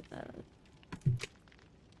bullshit.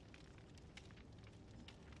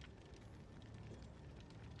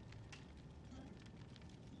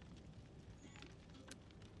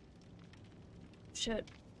 Shit.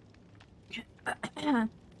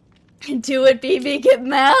 Do it, BB, get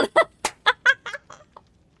mad.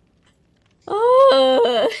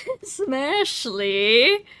 Oh,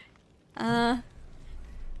 Smashly. God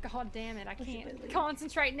damn it, I can't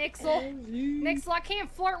concentrate, Nixel. Nixel, I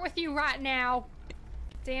can't flirt with you right now.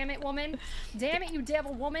 Damn it, woman. Damn it, you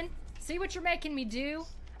devil woman. See what you're making me do?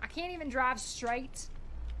 I can't even drive straight.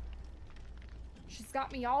 She's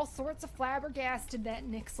got me all sorts of flabbergasted, that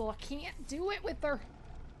Nixel. I can't do it with her.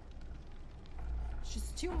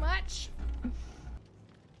 She's too much.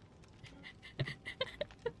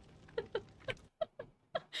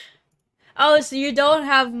 Oh, so you don't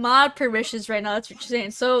have mod permissions right now, that's what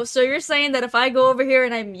you're saying. So you're saying that if I go over here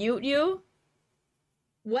and I mute you?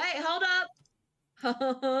 Wait, hold up.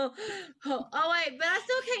 Oh, wait, but I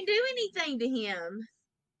still can't do anything to him.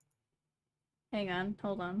 Hang on,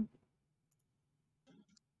 hold on.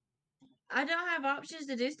 I don't have options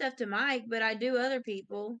to do stuff to Mike, but I do other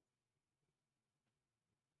people.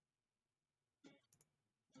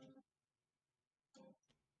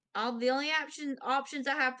 The only options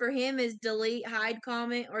I have for him is delete, hide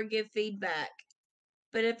comment, or give feedback.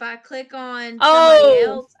 But if I click on somebody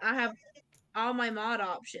else, I have all my mod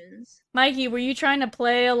options. Mikey, were you trying to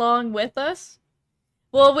play along with us?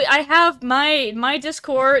 Well, I have my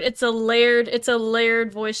Discord. It's a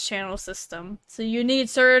layered voice channel system. So you need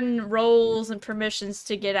certain roles and permissions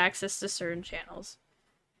to get access to certain channels.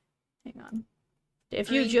 Hang on.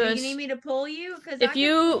 If you do you need me to pull you? Because I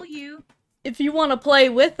can pull you. If you want to play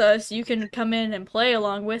with us, you can come in and play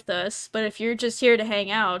along with us. But if you're just here to hang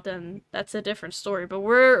out, then that's a different story. But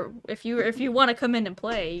if you want to come in and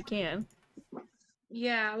play, you can.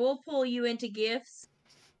 Yeah, we'll pull you into gifts.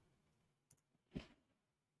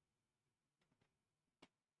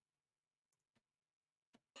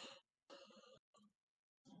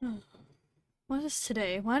 What is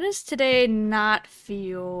today? Why does today not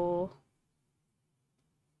feel...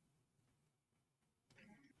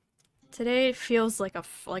 Today feels like a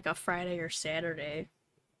Friday or Saturday.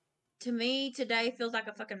 To me, today feels like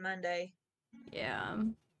a fucking Monday. Yeah.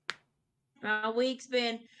 My week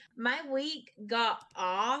got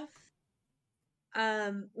off.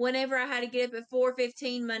 Whenever I had to get up at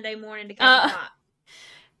 4:15 Monday morning to catch a flight.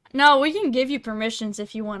 No, we can give you permissions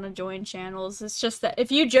if you want to join channels. It's just that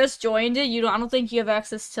if you just joined it, I don't think you have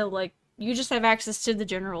access to you just have access to the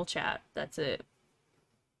general chat. That's it.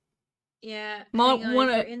 Yeah.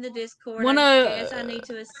 You're in the Discord. I guess I need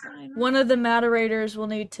to assign one of the moderators will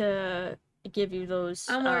need to give you those.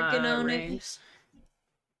 I'm working on rings.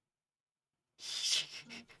 it.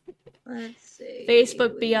 Let's see.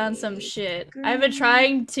 Facebook be on some shit. I've been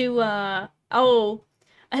trying to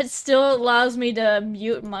it still allows me to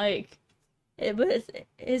mute Mike.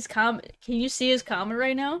 His comment. Can you see his comment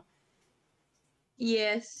right now?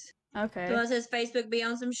 Yes. Okay. So it says Facebook be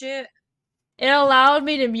on some shit. It allowed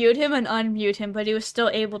me to mute him and unmute him, but he was still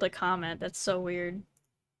able to comment. That's so weird.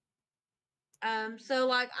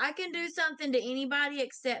 So I can do something to anybody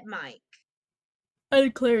except Mike.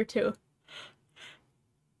 And Claire too.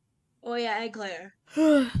 Oh yeah, and Claire.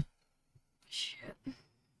 Shit.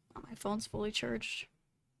 Oh, my phone's fully charged.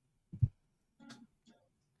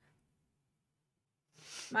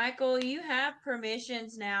 Michael, you have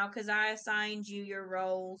permissions now because I assigned you your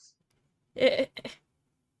roles.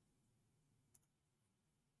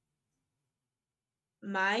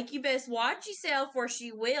 Mike, you best watch yourself or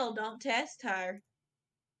she will. Don't test her.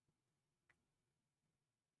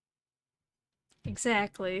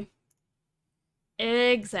 Exactly.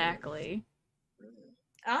 I'm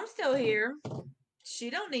still here. She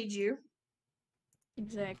don't need you.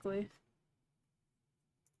 Exactly.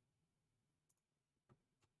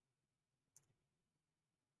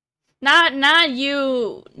 Not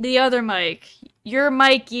you, the other Mike. You're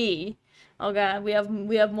Mikey. Oh god, we have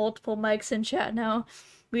multiple mics in chat now.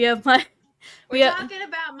 We have We're talking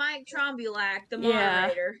about Mike Trombulac, the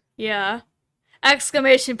moderator. Yeah.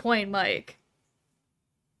 Exclamation point Mike.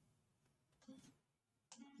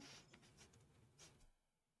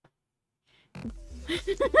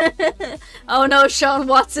 Oh no, Sean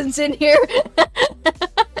Watson's in here.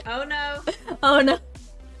 Oh no. Oh no.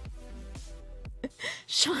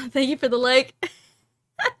 Sean, thank you for the like.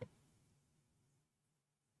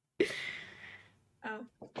 Oh,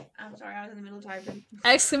 I'm sorry, I was in the middle of typing.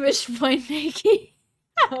 Exclamation point, Nikki.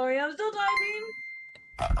 Sorry, I'm still typing.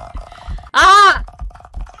 Ah!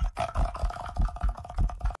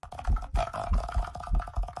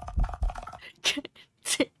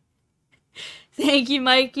 Thank you,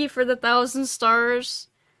 Mikey, for the 1,000 stars.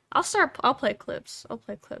 I'll play clips.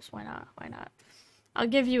 Why not? I'll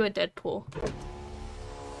give you a Deadpool.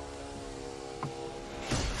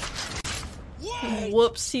 What?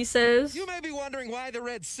 Whoops, he says. You may be wondering why the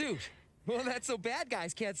red suit. Well, that's so bad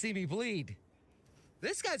guys can't see me bleed.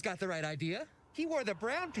 This guy's got the right idea. He wore the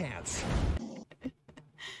brown pants.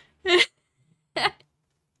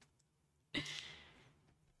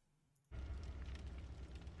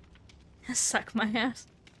 Suck my ass.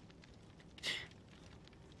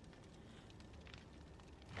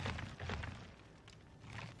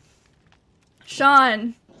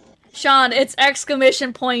 Sean, it's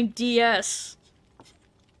exclamation point DS.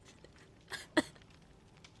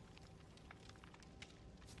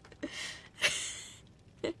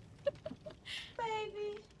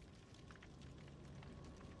 Baby.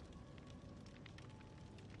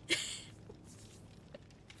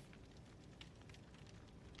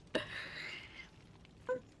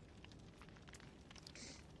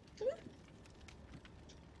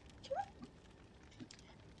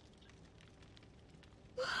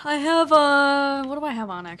 I have, what do I have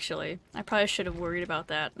on, actually? I probably should have worried about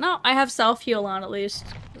that. No, I have self-heal on, at least.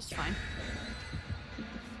 That's fine.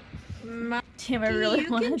 Damn, I really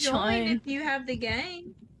want to join. If you have the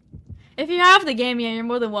game. If you have the game, yeah, you're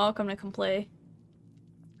more than welcome to come play.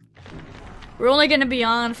 We're only gonna be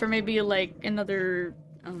on for maybe, like, another,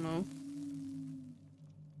 I don't know.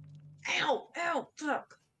 Ow! Ow!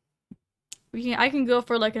 Fuck! I can go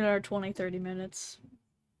for, like, another 20-30 minutes.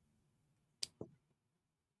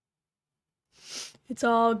 It's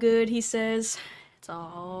all good, he says. It's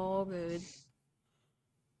all good.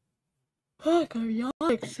 Fuck, I'm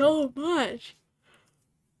yawning so much.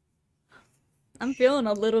 I'm feeling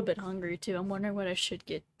a little bit hungry, too. I'm wondering what I should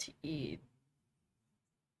get to eat.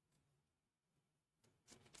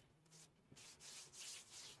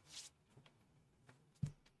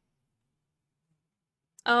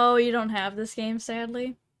 Oh, you don't have this game,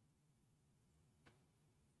 sadly?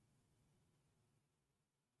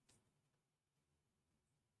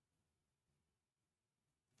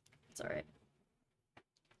 It's alright.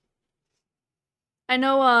 I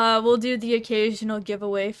know, we'll do the occasional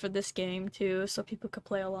giveaway for this game, too, so people could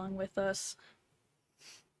play along with us.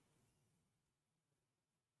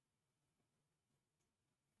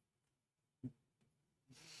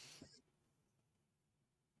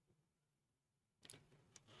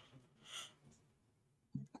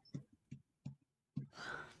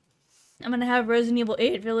 I'm gonna have Resident Evil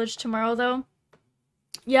 8 Village tomorrow, though.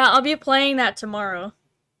 Yeah, I'll be playing that tomorrow.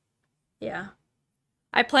 Yeah.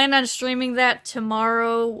 I plan on streaming that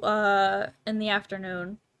tomorrow, in the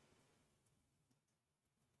afternoon.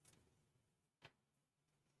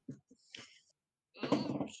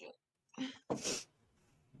 Oh, shit.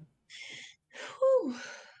 Whew.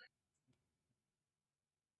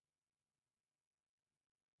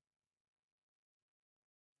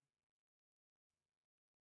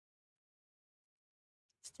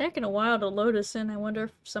 It's taking a while to load us in. I wonder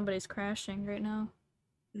if somebody's crashing right now.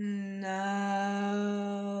 No,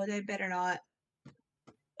 they better not.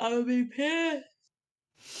 I'll be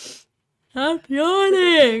pissed. I'm Took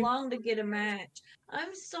yawning! long to get a match.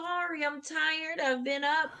 I'm sorry, I'm tired. I've been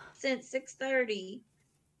up since 6:30.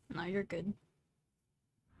 No, you're good.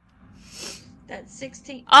 That's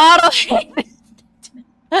 16. Auto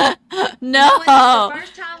No! It's the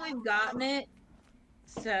first time we've gotten it,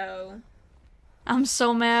 so. I'm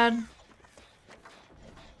so mad.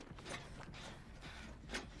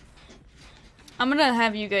 I'm gonna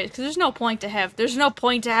have you guys, because there's no point to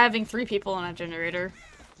having 3 people on a generator.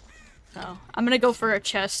 So, I'm gonna go for a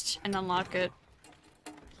chest and unlock it.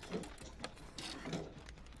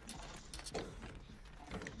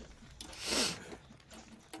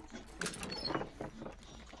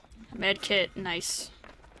 Medkit, nice.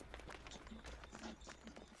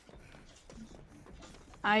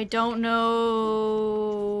 I don't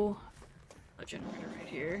know... A generator right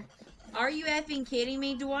here. Are you effing kidding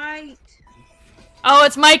me, Dwight? Oh,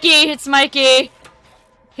 it's Mikey! It's Mikey!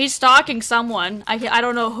 He's stalking someone. I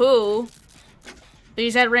don't know who. But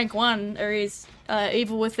he's at rank 1, or he's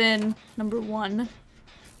Evil Within number 1.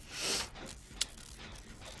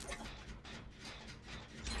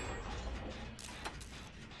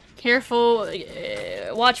 Careful,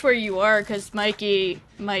 watch where you are, because Mikey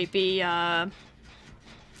might be,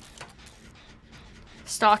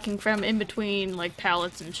 stalking from in between, like,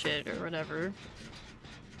 pallets and shit, or whatever.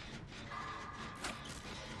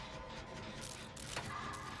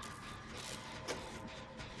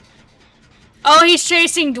 Oh, he's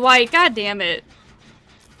chasing Dwight, god damn it.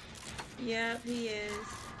 Yep, he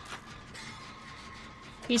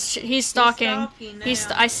is. He's stalking. He's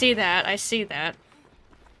I see that, I see that.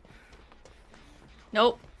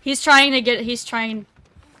 Nope. He's trying...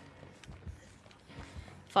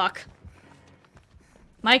 Fuck.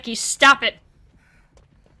 Mikey, stop it!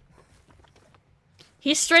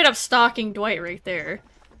 He's straight up stalking Dwight right there.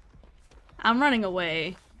 I'm running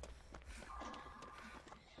away.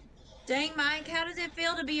 Dang, Mike, how does it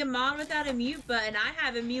feel to be a mod without a mute button? I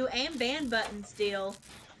have a mute and ban button still.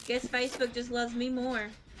 Guess Facebook just loves me more.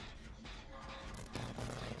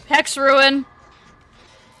 Hex Ruin!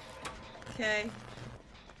 Okay.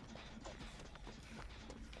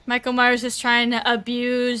 Michael Myers is trying to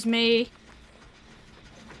abuse me.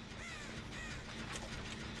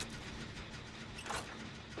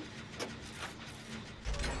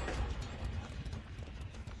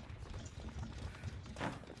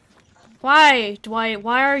 Why, Dwight?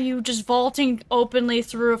 Why are you just vaulting openly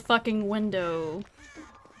through a fucking window?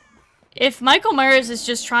 If Michael Myers is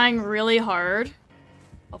just trying really hard...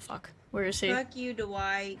 Oh fuck. Where is he? Fuck you,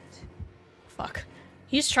 Dwight. Fuck.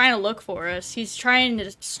 He's trying to look for us. He's trying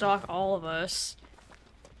to stalk all of us.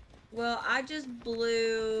 Well, I just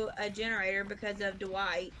blew a generator because of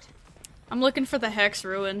Dwight. I'm looking for the Hex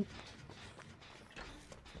Ruin.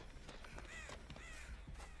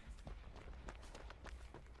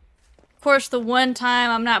 Of course, the one time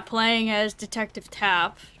I'm not playing as Detective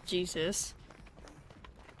Tapp. Jesus.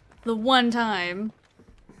 The one time.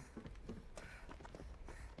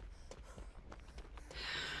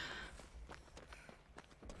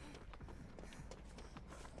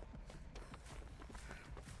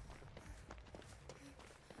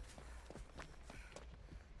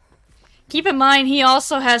 Keep in mind, he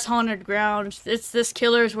also has Haunted Ground. It's this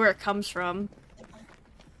killer's where it comes from.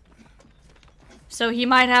 So he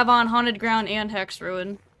might have on Haunted Ground and Hex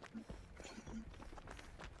Ruin.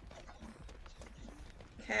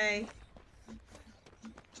 Okay.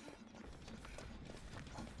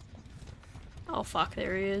 Oh fuck,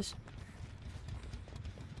 there he is.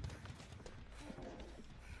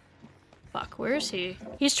 Fuck, where is he?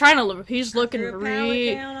 He's trying to look. He's looking Threw a pallet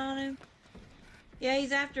really. down on him. Yeah,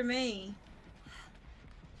 he's after me.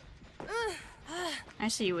 I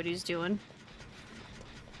see what he's doing.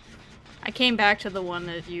 I came back to the one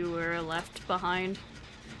that you were left behind.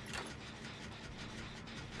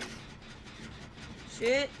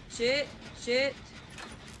 Shit, shit, shit.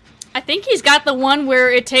 I think he's got the one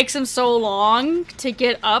where it takes him so long to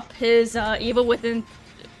get up his evil within.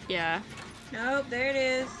 Yeah. Nope, there it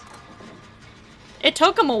is. It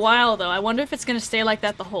took him a while though. I wonder if it's gonna stay like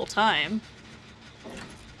that the whole time.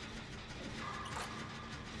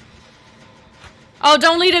 Oh,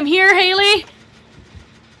 don't lead him here, Haley!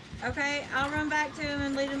 Okay, I'll run back to him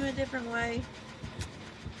and lead him a different way.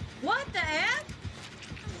 What the F?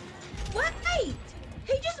 Wait!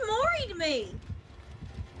 He just moried me!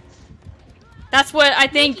 That's what I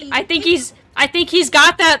think. I think he's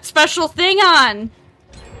got that special thing on.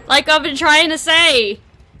 Like I've been trying to say.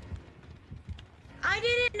 I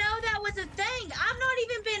didn't know that was a thing. I've not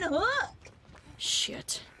even been hooked.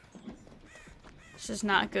 Shit. This is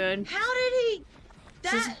not good. How did he?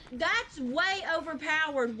 That's way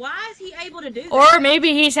overpowered. Why is he able to do that? Or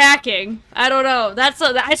maybe he's hacking. I don't know.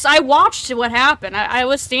 I watched what happened. I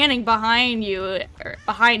was standing behind you, or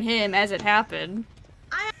behind him as it happened.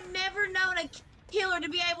 I have never known a killer to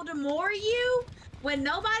be able to moor you when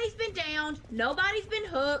nobody's been downed, nobody's been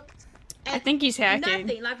hooked. I think he's hacking.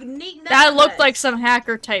 Nothing, like That looked like some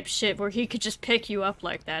hacker type shit where he could just pick you up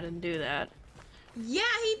like that and do that. Yeah,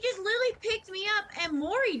 he just literally picked me up and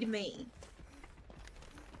moried me.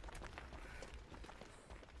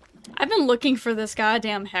 I've been looking for this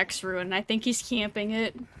goddamn Hex Ruin. I think he's camping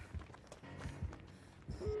it.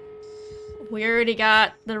 We already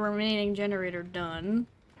got the remaining generator done.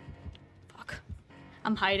 Fuck.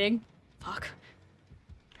 I'm hiding. Fuck.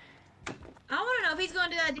 I want to know if he's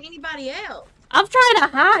going to do that to anybody else. I'm trying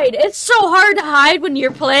to hide. It's so hard to hide when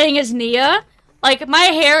you're playing as Nia. Like, my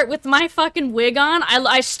hair, with my fucking wig on,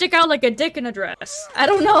 I stick out like a dick in a dress. I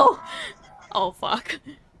don't know. Oh, fuck.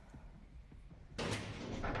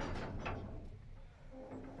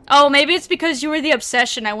 Oh, maybe it's because you were the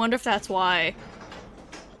obsession. I wonder if that's why.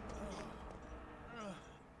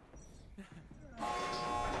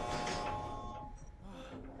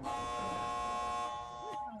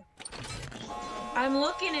 I'm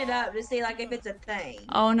looking it up to see, like, if it's a thing.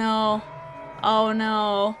 Oh, no. Oh,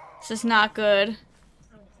 no. This is not good.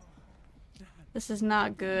 This is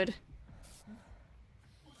not good.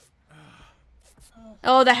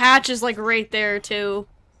 Oh, the hatch is, like, right there, too.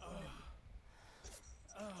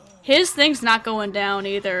 His thing's not going down,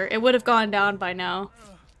 either. It would have gone down by now.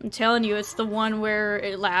 I'm telling you, it's the one where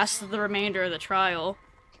it lasts the remainder of the trial.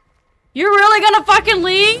 You're really gonna fucking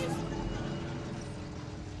leave?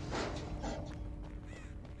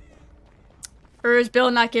 Or is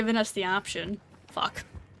Bill not giving us the option? Fuck.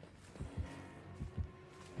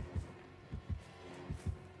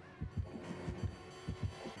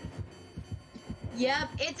 Yep,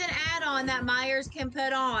 it's an add-on that Myers can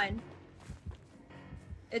put on.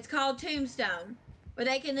 It's called Tombstone, where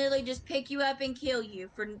they can literally just pick you up and kill you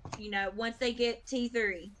for, you know, once they get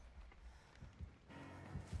T3.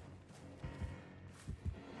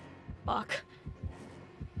 Fuck.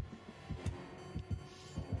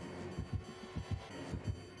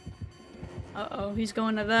 Uh-oh, he's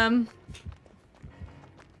going to them.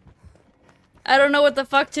 I don't know what the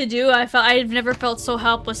fuck to do. I've never felt so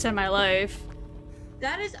helpless in my life.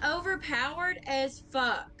 That is overpowered as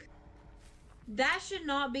fuck. That should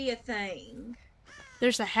not be a thing.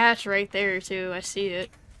 There's a hatch right there, too. I see it.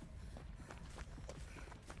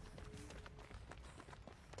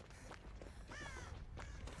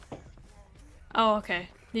 Oh, okay.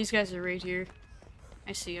 These guys are right here.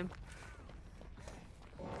 I see them.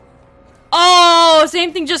 Oh,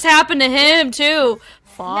 same thing just happened to him too.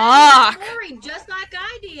 Now Fuck. he's worried, just like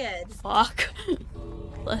I did. Fuck.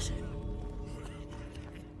 Listen.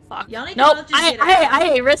 Fuck. Y'all need to Nope. both just get out.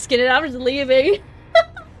 I ain't risking it. I'm just leaving.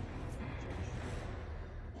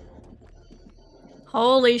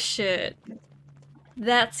 Holy shit.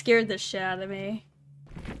 That scared the shit out of me.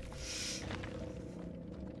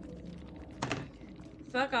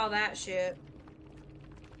 Fuck all that shit.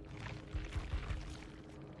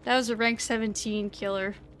 That was a rank 17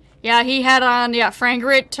 killer. Yeah, he had on,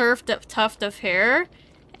 Frangrit tuft of hair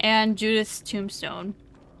and Judith's tombstone.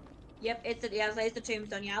 Yep, it's the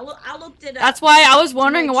tombstone. Yeah, I looked it up. That's why I was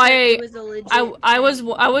wondering make why sure it was a legit I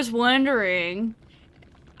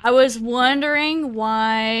was wondering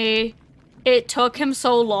why it took him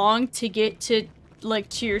so long to get to like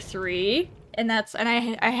tier 3, and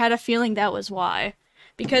I had a feeling that was why.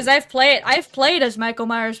 Because I've played as Michael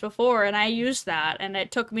Myers before, and I used that, and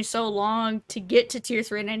it took me so long to get to tier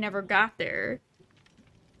 3, and I never got there.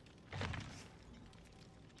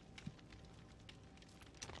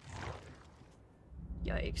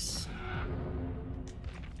 Yikes.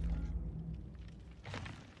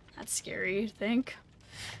 That's scary to think.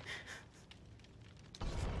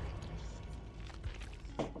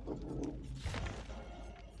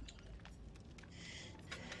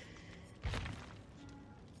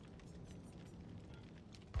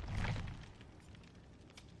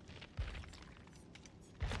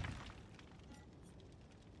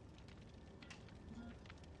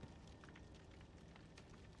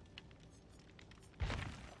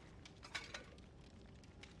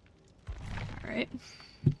 Alright.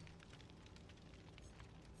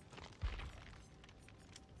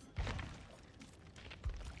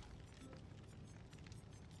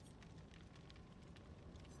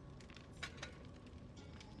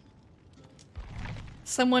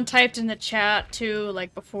 Someone typed in the chat too,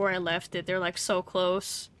 like before I left it, they're like so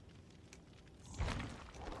close.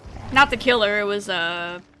 Not the killer, it was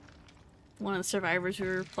one of the survivors who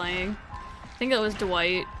were playing. I think it was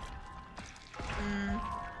Dwight.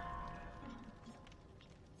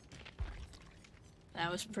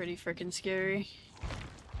 That was pretty freaking scary.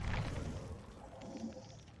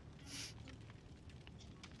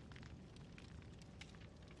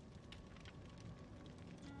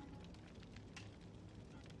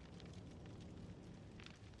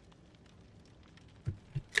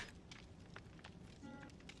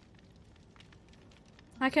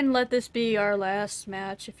 I can let this be our last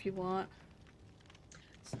match if you want.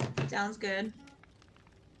 Sounds good.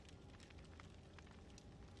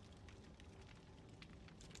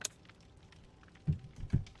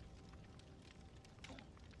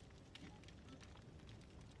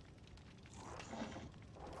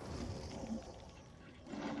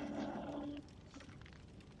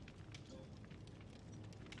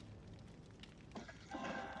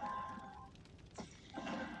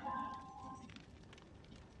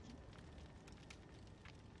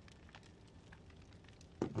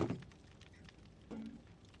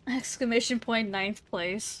 Exclamation point 9th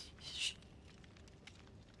place.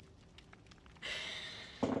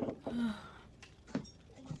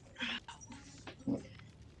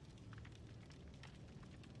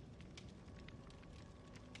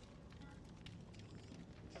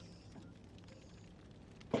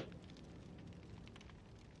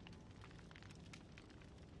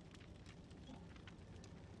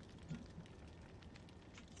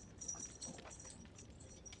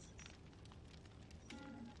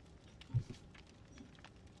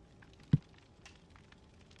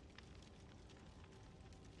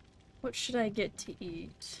 What should I get to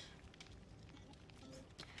eat?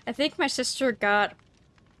 I think my sister got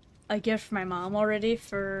a gift for my mom already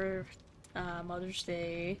for Mother's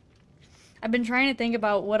Day. I've been trying to think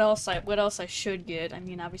about what else I should get. I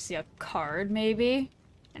mean, obviously a card maybe,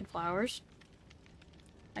 and flowers.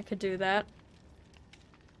 I could do that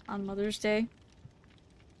on Mother's Day.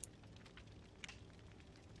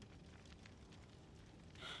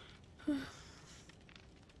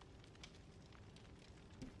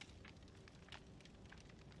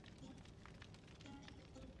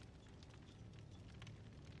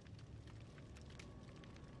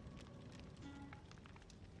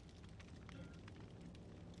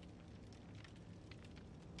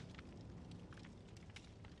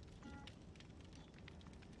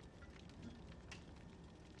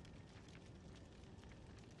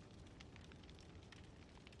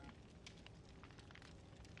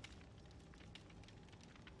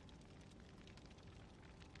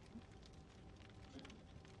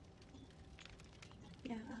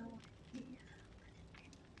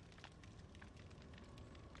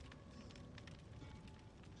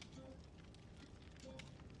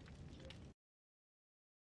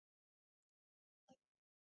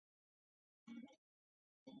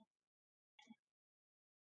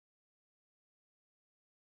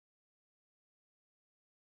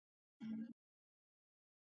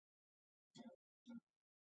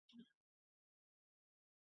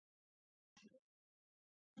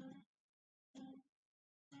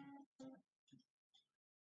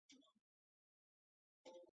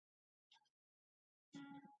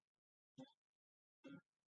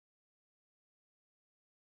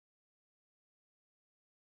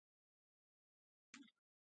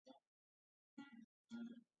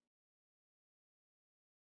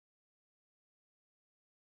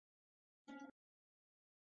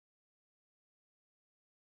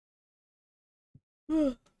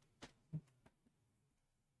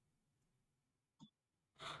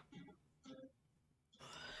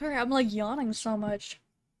 Sorry, I'm like yawning so much.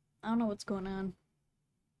 I don't know what's going on.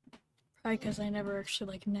 Probably because I never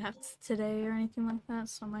actually like napped today or anything like that,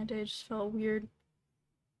 so my day just felt weird.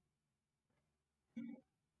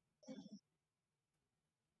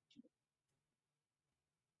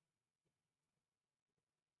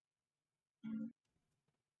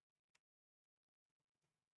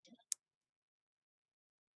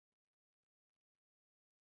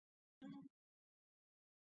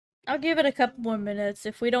 I'll give it a couple more minutes.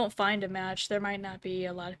 If we don't find a match, there might not be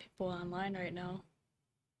a lot of people online right now.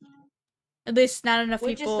 At least not enough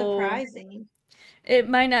Which is people. surprising. It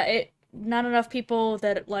might not. Not enough people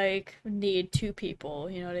that like need 2 people.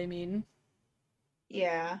 You know what I mean?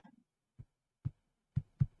 Yeah.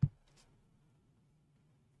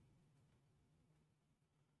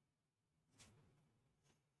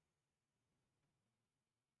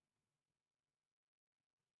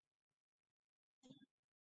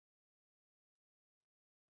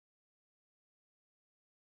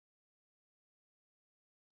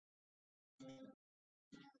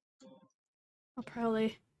 I'll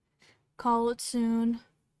probably call it soon.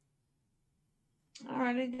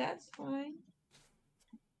 Alrighty, that's fine.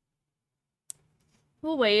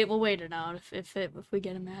 We'll wait. We'll wait it out. If we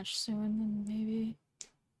get a match soon, then maybe.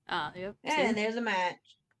 Ah, yep. And See? there's a match.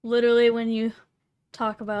 Literally, when you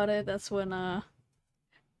talk about it, that's when we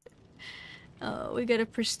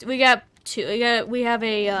have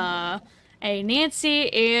a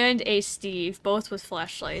Nancy and a Steve, both with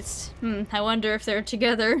flashlights. I wonder if they're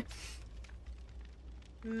together.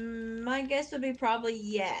 My guess would be probably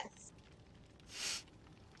yes.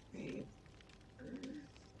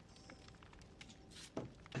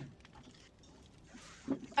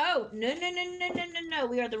 Oh, no.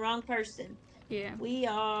 We are the wrong person. Yeah. We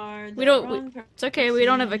are the We don't. wrong person. It's okay. We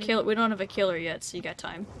don't have a kill. We don't have a killer yet, so you got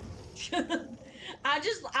time. I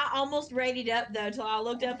almost rated up though till I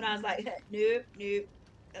looked up and I was like, nope,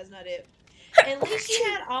 that's not it. At least she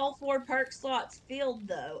had all 4 perk slots filled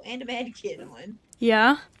though, and a med kit on.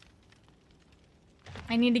 Yeah.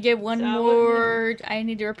 I need to get one more. I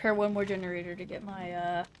need to repair one more generator to get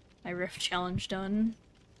my my rift challenge done.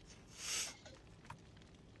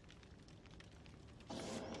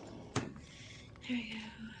 There we go.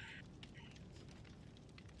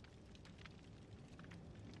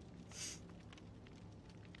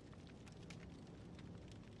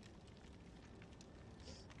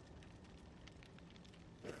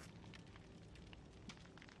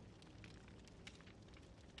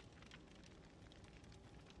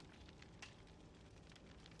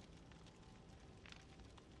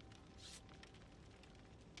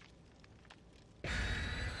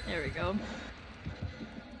 There we go.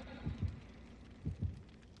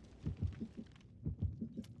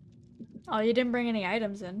 Oh, you didn't bring any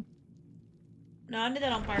items in. No, I did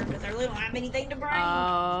that on purpose. I really don't have anything to bring.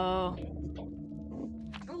 Oh.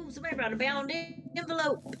 Ooh, somebody brought a bound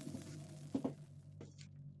envelope.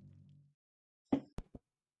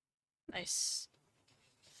 Nice.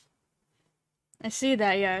 I see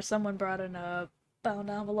that, yeah. Someone brought in a bound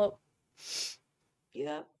envelope.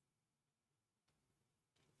 Yep.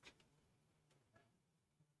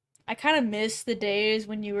 I kind of miss the days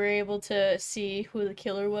when you were able to see who the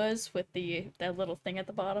killer was with that little thing at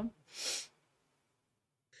the bottom.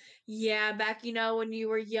 Yeah, back when you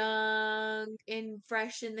were young and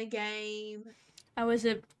fresh in the game. I was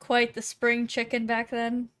quite the spring chicken back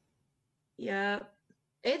then. Yep.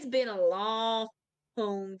 It's been a long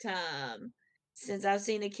time since I've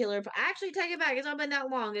seen a killer. Actually, take it back. It's not been that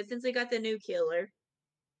long. It's since they got the new killer.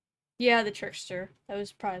 Yeah, the trickster. That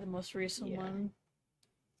was probably the most recent one.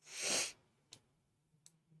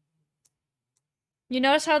 You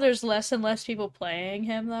notice how there's less and less people playing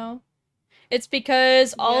him though? It's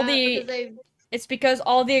because it's because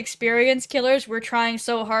all the experienced killers were trying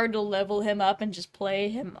so hard to level him up and just play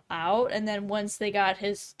him out, and then once they got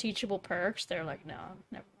his teachable perks, they're like, no,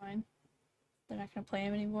 never mind. They're not gonna play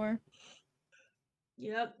him anymore.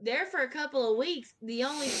 Yep. There for a couple of weeks, the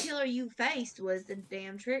only killer you faced was the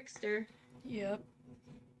damn trickster. Yep.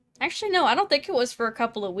 Actually, no, I don't think it was for a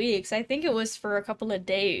couple of weeks. I think it was for a couple of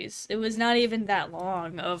days. It was not even that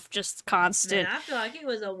long of just constant. Man, I feel like it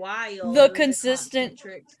was a while. The consistent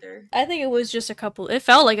trickster. I think it was just a couple. It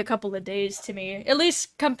felt like a couple of days to me, at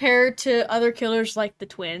least compared to other killers like the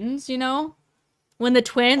twins. You know, when the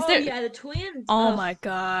twins. Oh yeah, the twins. Oh my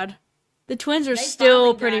god, the twins are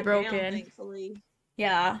still pretty broken. Down, thankfully.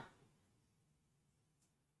 Yeah.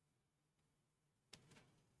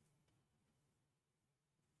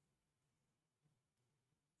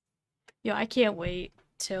 Yo, I can't wait.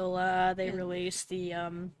 till they release the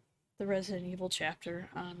Resident Evil chapter.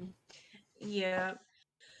 Yeah.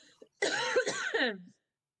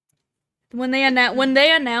 When they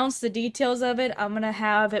announce the details of it, I'm gonna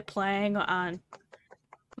have it playing on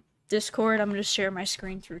Discord. I'm gonna share my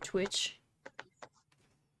screen through Twitch.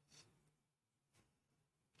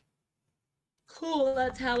 Cool,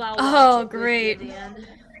 that's how I'll watch Oh, it with you great. then.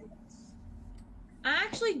 I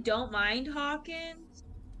actually don't mind Hawkins.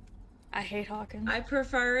 I hate Hawkins. I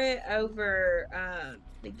prefer it over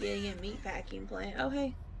the Gideon meatpacking plant. Oh,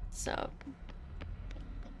 hey. So,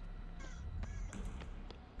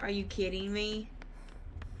 Are you kidding me?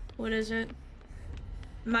 what is it?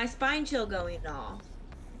 My spine chill going off.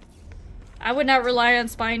 I would not rely on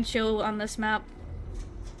Spine Chill on this map.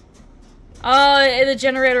 Oh, the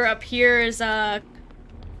generator up here is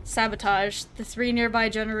sabotage. The 3 nearby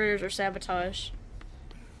generators are sabotage.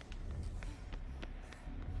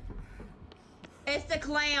 It's the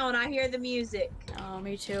clown. I hear the music. Oh,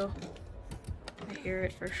 me too. I hear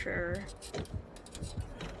it for sure.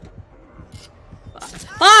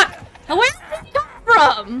 Fuck! Now where did he come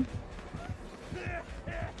from?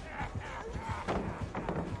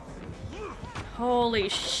 Holy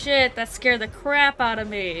shit, that scared the crap out of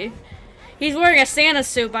me. He's wearing a Santa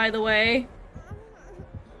suit, by the way.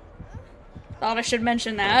 Thought I should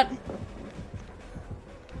mention that.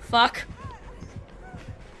 Fuck.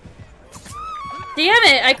 Damn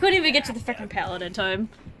it! I couldn't even get to the frickin' pallet in time.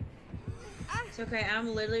 It's okay.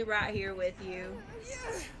 I'm literally right here with you.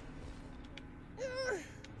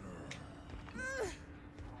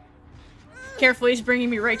 Careful, he's bringing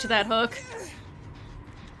me right to that hook.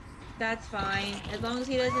 That's fine. As long as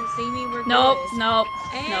he doesn't see me, we're Nope, good. nope,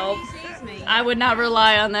 And nope. he sees me. I would not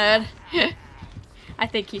rely on that. I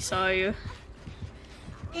think he saw you.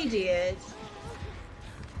 He did.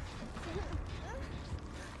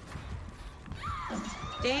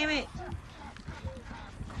 Damn it.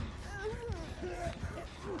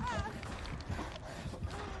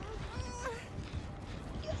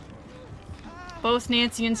 Both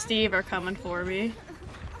Nancy and Steve are coming for me.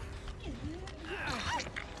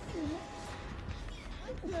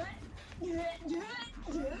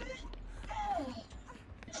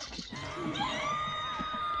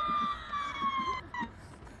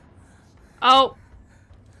 Oh!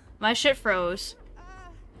 My shit froze.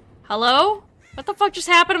 Hello? What the fuck just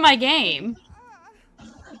happened to my game?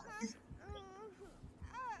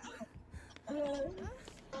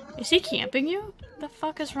 Is he camping you? What the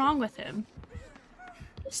fuck is wrong with him?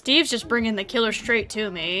 Steve's just bringing the killer straight to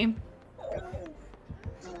me.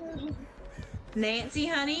 Nancy,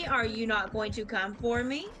 honey, are you not going to come for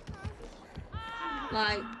me?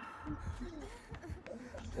 Like,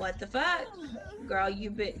 what the fuck? Girl,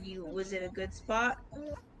 you was it a good spot?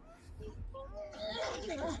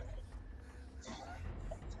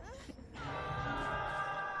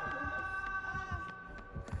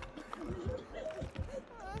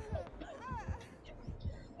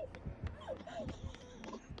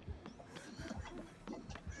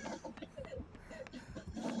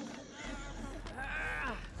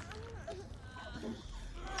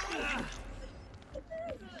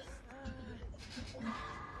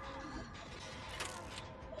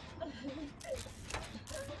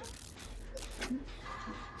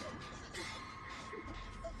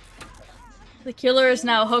 The killer has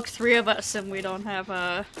now hooked 3 of us and we don't have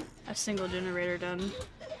a single generator done.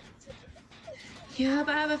 Yep,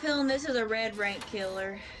 I have a feeling this is a red rank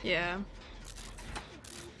killer. Yeah.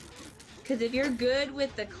 Because if you're good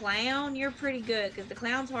with the clown, you're pretty good. Because the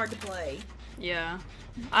clown's hard to play. Yeah.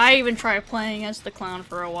 I even tried playing as the clown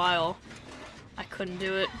for a while. I couldn't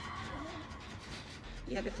do it.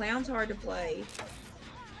 Yeah, the clown's hard to play.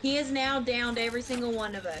 He has now downed every single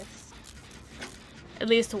one of us. At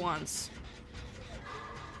least once.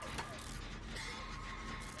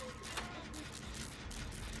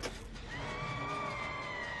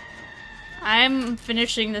 I'm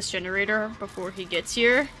finishing this generator before he gets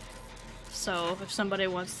here. So if somebody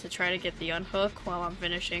wants to try to get the unhook while I'm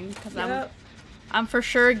finishing, because I'm for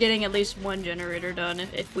sure getting at least 1 generator done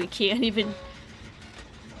if we can't even.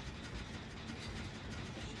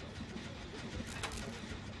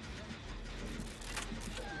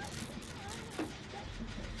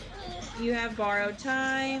 You have borrowed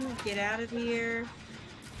time. Get out of here.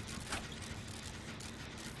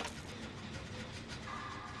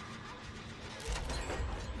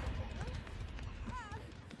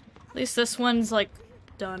 At least this one's like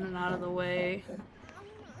done and out of the way.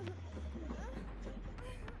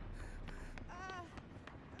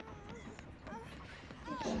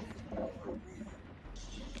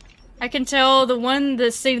 I can tell the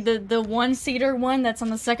one-seater one that's on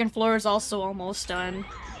the second floor is also almost done.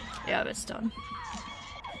 Yeah, it's done.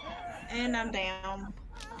 And I'm down.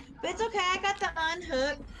 But it's okay, I got the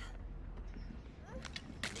unhook.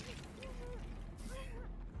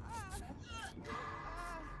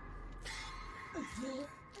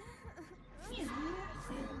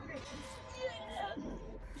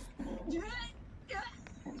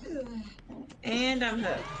 And I'm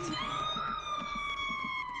hooked.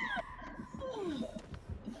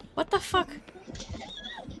 What the fuck?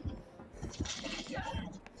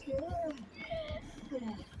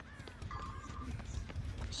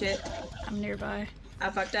 Shit. I'm nearby. I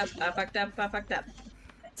fucked up. I fucked up. I fucked up.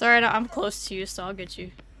 It's alright, I'm close to you, so I'll get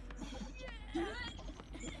you.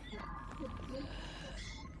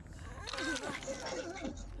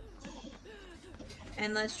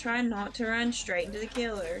 And let's try not to run straight into the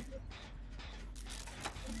killer.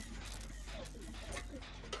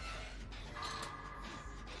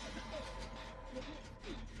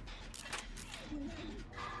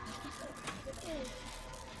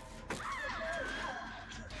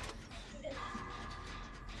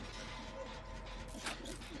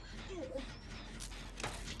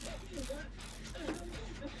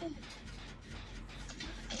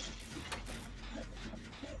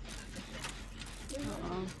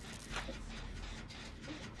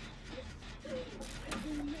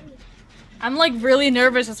 I'm like really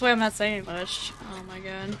nervous, that's why I'm not saying much. Oh my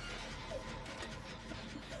god.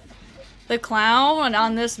 The clown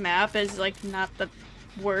on this map is like not the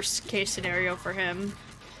worst case scenario for him.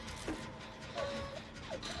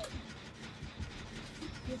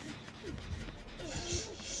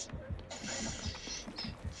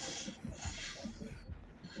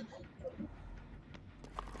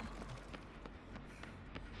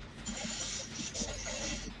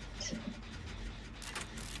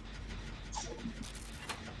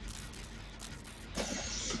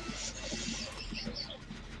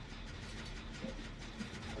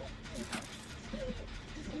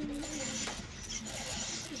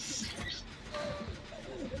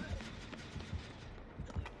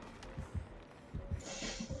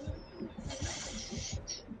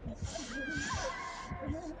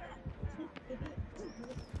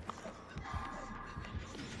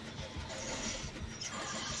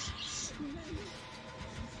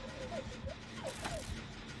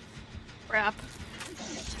 Crap.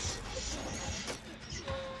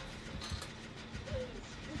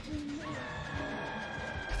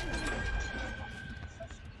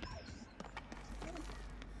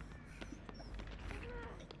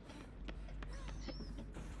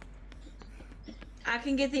 I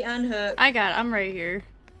can get the unhook. I got it, I'm right here.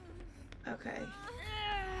 Okay.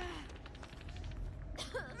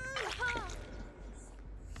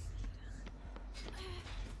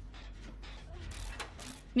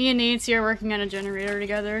 Me and Nancy are working on a generator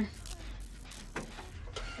together.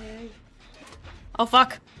 Okay. Oh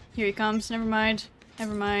fuck! Here he comes. Never mind.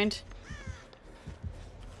 Never mind.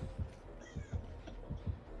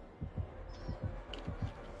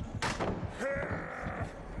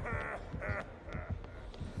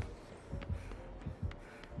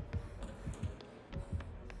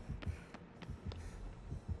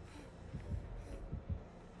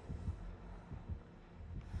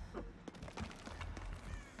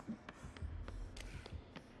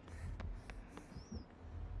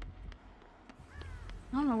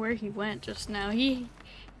 I don't know where he went just now. He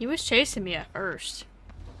was chasing me at first.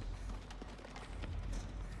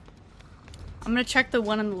 I'm gonna check the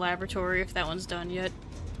one in the laboratory if that one's done yet.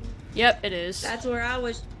 Yep, it is. That's where I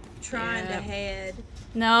was trying to head.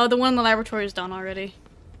 No, the one in the laboratory is done already.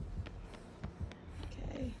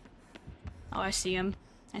 Okay. Oh, I see him.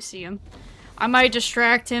 I see him. I might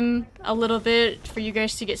distract him a little bit for you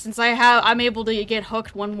guys to get, since I'm able to get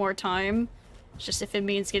hooked one more time. It's just if it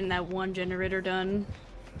means getting that one generator done.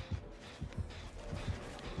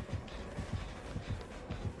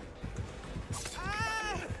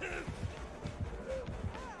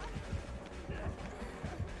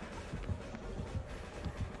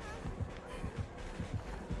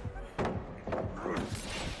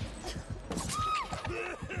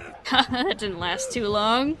 That didn't last too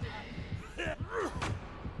long.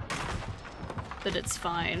 But it's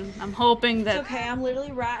fine. I'm hoping that... It's okay, I'm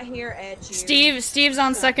literally right here at you. Steve's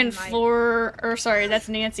on second floor, or sorry, that's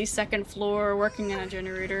Nancy's second floor working on a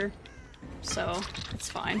generator. So, it's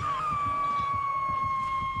fine.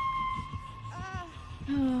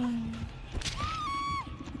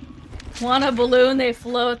 Want a balloon, they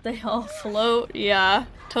float, they all float. Yeah,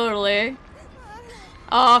 totally.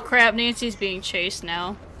 Oh crap, Nancy's being chased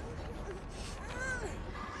now.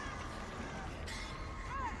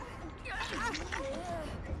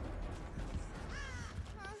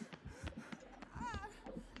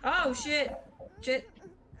 Oh, shit. Shit.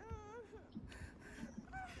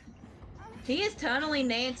 He is tunneling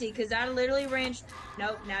Nancy, because I literally ran...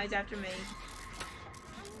 Nope, now he's after me.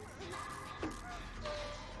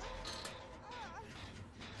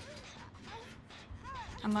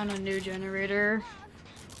 I'm on a new generator.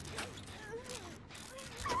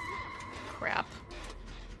 Crap.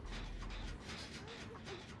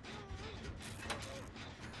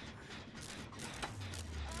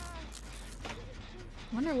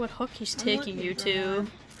 I wonder what hook he's taking you to.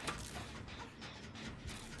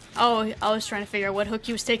 Oh, I was trying to figure out what hook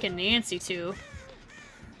he was taking Nancy to.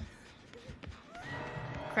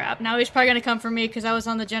 Crap, now he's probably gonna come for me because I was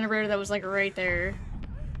on the generator that was like right there.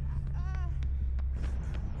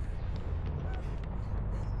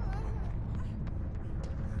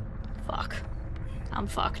 Fuck. I'm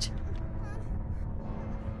fucked.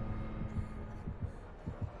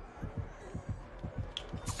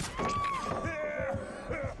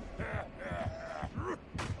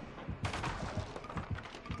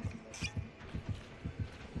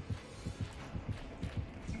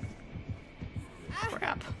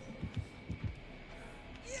 Crap.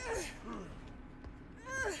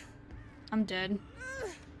 I'm dead.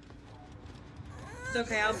 It's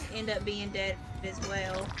okay, I'll end up being dead as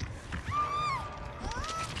well.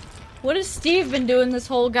 What has Steve been doing this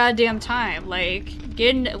whole goddamn time? Like,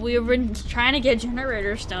 we've been trying to get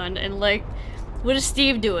generators done, and like, what is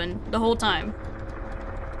Steve doing the whole time?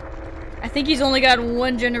 I think he's only gotten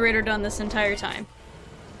one generator done this entire time.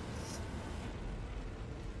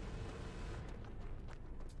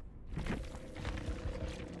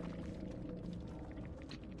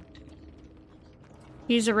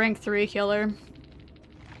 He's a rank 3 killer.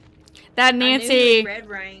 That Nancy, red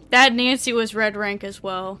rank. that Nancy was red rank as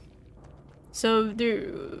well. So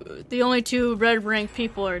the only 2 red rank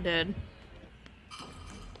people are dead.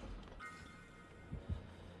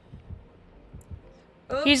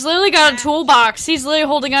 Oops. He's literally got a toolbox. He's literally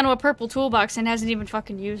holding onto a purple toolbox and hasn't even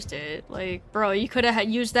fucking used it. Like, bro, you could have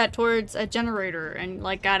used that towards a generator and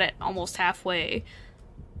like got it almost halfway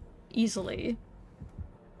easily.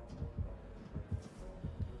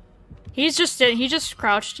 He just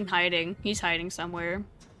crouched and hiding. He's hiding somewhere.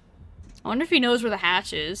 I wonder if he knows where the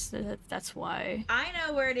hatch is. That's why. I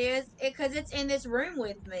know where it is, because it's in this room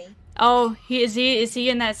with me. Oh, is he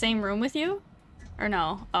in that same room with you? Or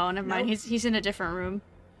no? Oh, never mind. Nope. He's in a different room.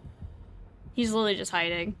 He's literally just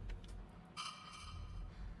hiding.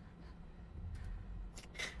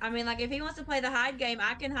 I mean, like, if he wants to play the hide game,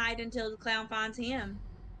 I can hide until the clown finds him.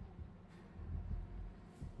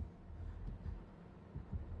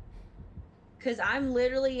 Because I'm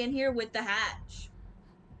literally in here with the hatch.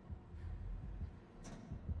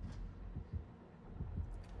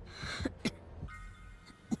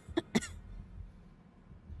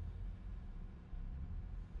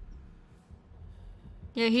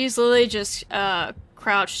 Yeah, he's literally just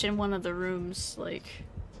crouched in one of the rooms, like,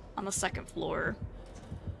 on the 2nd floor.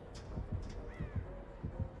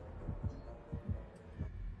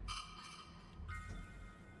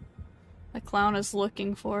 The clown is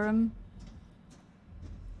looking for him.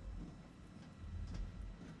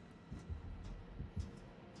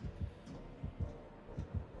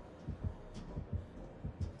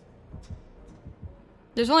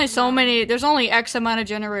 There's only X amount of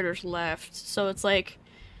generators left, so it's like,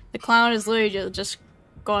 the clown is literally just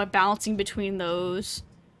going bouncing between those.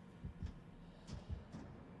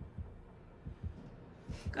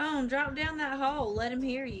 Go on, drop down that hole. Let him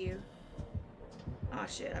hear you. Oh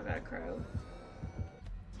shit, I've got a crow.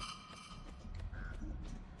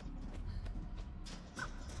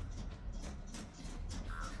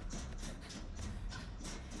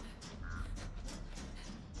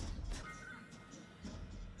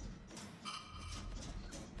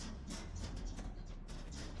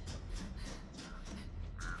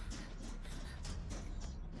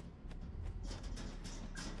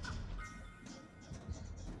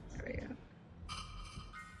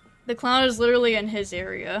 The clown is literally in his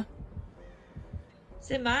area. It's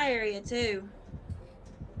in my area too.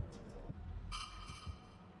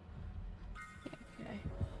 Okay.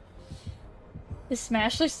 Is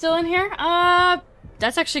Smashley still in here?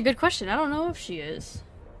 That's actually a good question. I don't know if she is.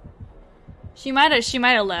 She might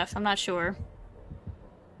have left. I'm not sure.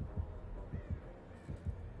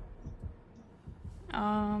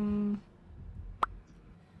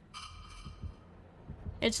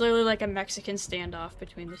 It's literally like a Mexican standoff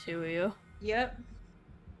between the 2 of you. Yep.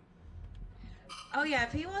 Oh yeah,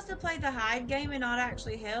 if he wants to play the hide game and not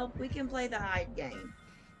actually help, we can play the hide game.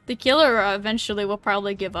 The killer eventually will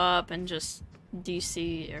probably give up and just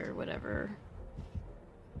DC or whatever.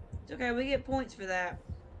 It's okay, we get points for that.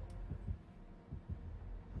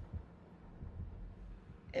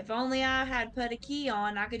 If only I had put a key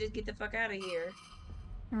on, I could just get the fuck out of here.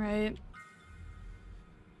 Right.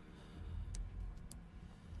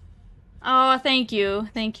 Oh, thank you.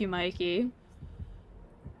 Thank you, Mikey.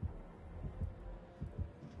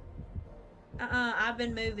 I've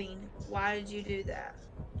been moving. Why did you do that?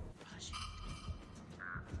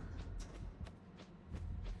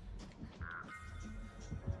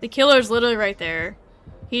 The killer's literally right there.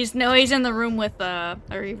 He's in the room with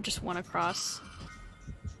or he just went across.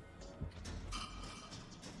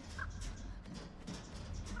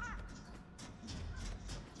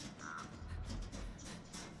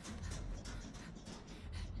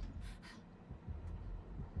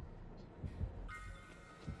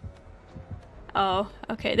 Oh,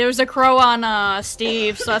 okay. There was a crow on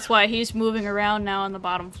Steve, so that's why he's moving around now on the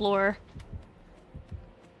bottom floor.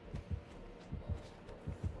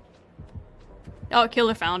 Oh,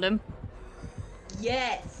 killer found him.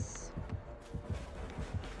 Yes.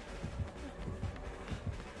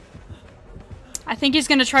 I think he's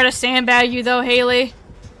gonna try to sandbag you though, Haley.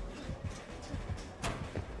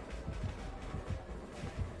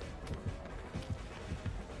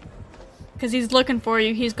 Because he's looking for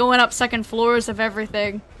you. He's going up second floors of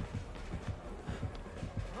everything.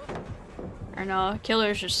 Or no,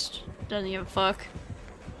 killer's just doesn't give a fuck.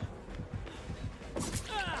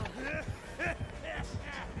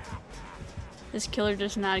 This killer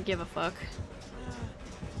does not give a fuck.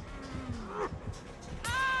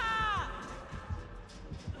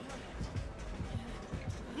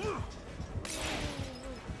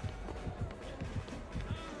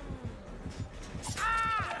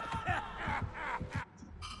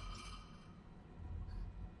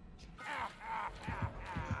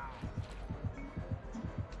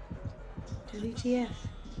 WTF.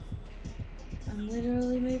 I'm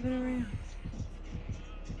literally moving around.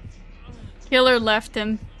 Killer left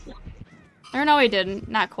him. Or no, he didn't.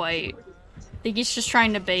 Not quite. I think he's just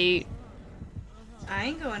trying to bait. I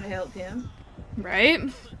ain't going to help him. Right?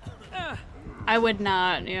 I would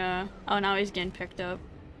not, yeah. Oh, now he's getting picked up.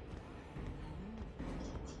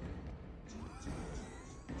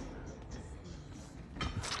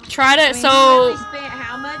 Try to, I mean, so... he really spent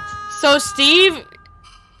how much? So Steve,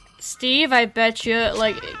 I bet you,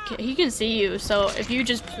 like, he can see you, so if you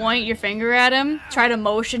just point your finger at him, try to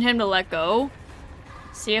motion him to let go.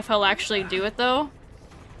 See if he'll actually do it, though.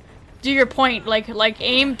 Do your point, like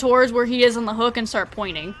aim towards where he is on the hook and start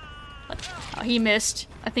pointing. Oh, he missed.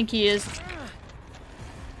 I think he is.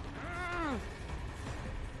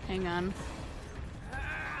 Hang on.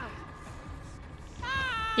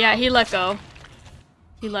 Yeah, he let go.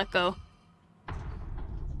 He let go.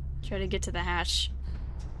 Try to get to the hatch.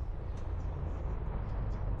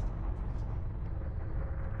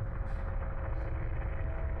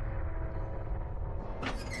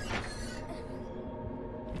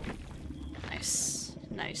 Nice.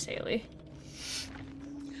 Nice, Haley.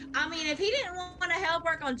 I mean, if he didn't want to help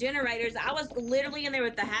work on generators, I was literally in there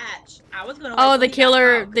with the hatch. I was gonna. Oh, the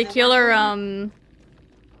killer,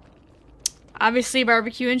 obviously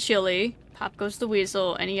barbecue and chili. Pop goes the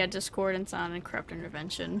weasel, and he had discordance on and corrupt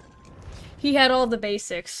intervention. He had all the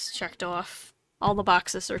basics checked off. All the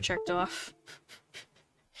boxes are checked off.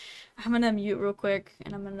 I'm gonna mute real quick,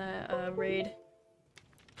 and I'm gonna raid.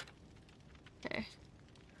 Okay.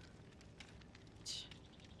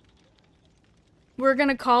 We're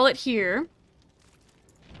gonna call it here.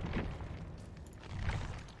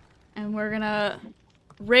 And we're gonna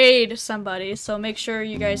raid somebody, so make sure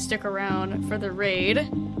you guys stick around for the raid.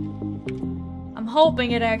 I'm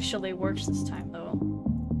hoping it actually works this time, though.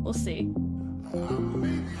 We'll see.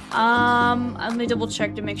 Let me double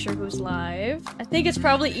check to make sure who's live. I think it's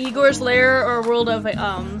probably Igor's Lair or World of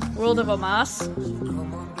Omas.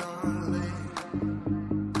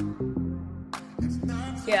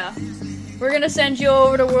 Yeah. We're gonna send you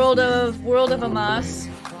over to World of Omas.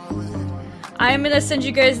 I'm gonna send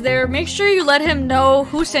you guys there. Make sure you let him know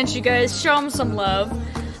who sent you guys. Show him some love.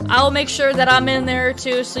 I'll make sure that I'm in there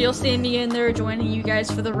too, so you'll see me in there joining you guys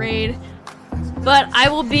for the raid. But I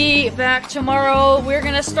will be back tomorrow. We're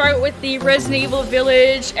gonna start with the Resident Evil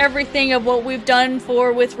Village. Everything of what we've done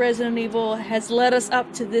with Resident Evil has led us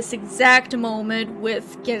up to this exact moment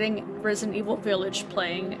with getting Resident Evil Village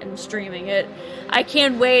playing and streaming it. I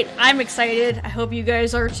can't wait. I'm excited. I hope you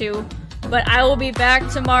guys are too. But I will be back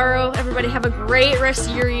tomorrow. Everybody have a great rest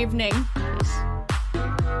of your evening.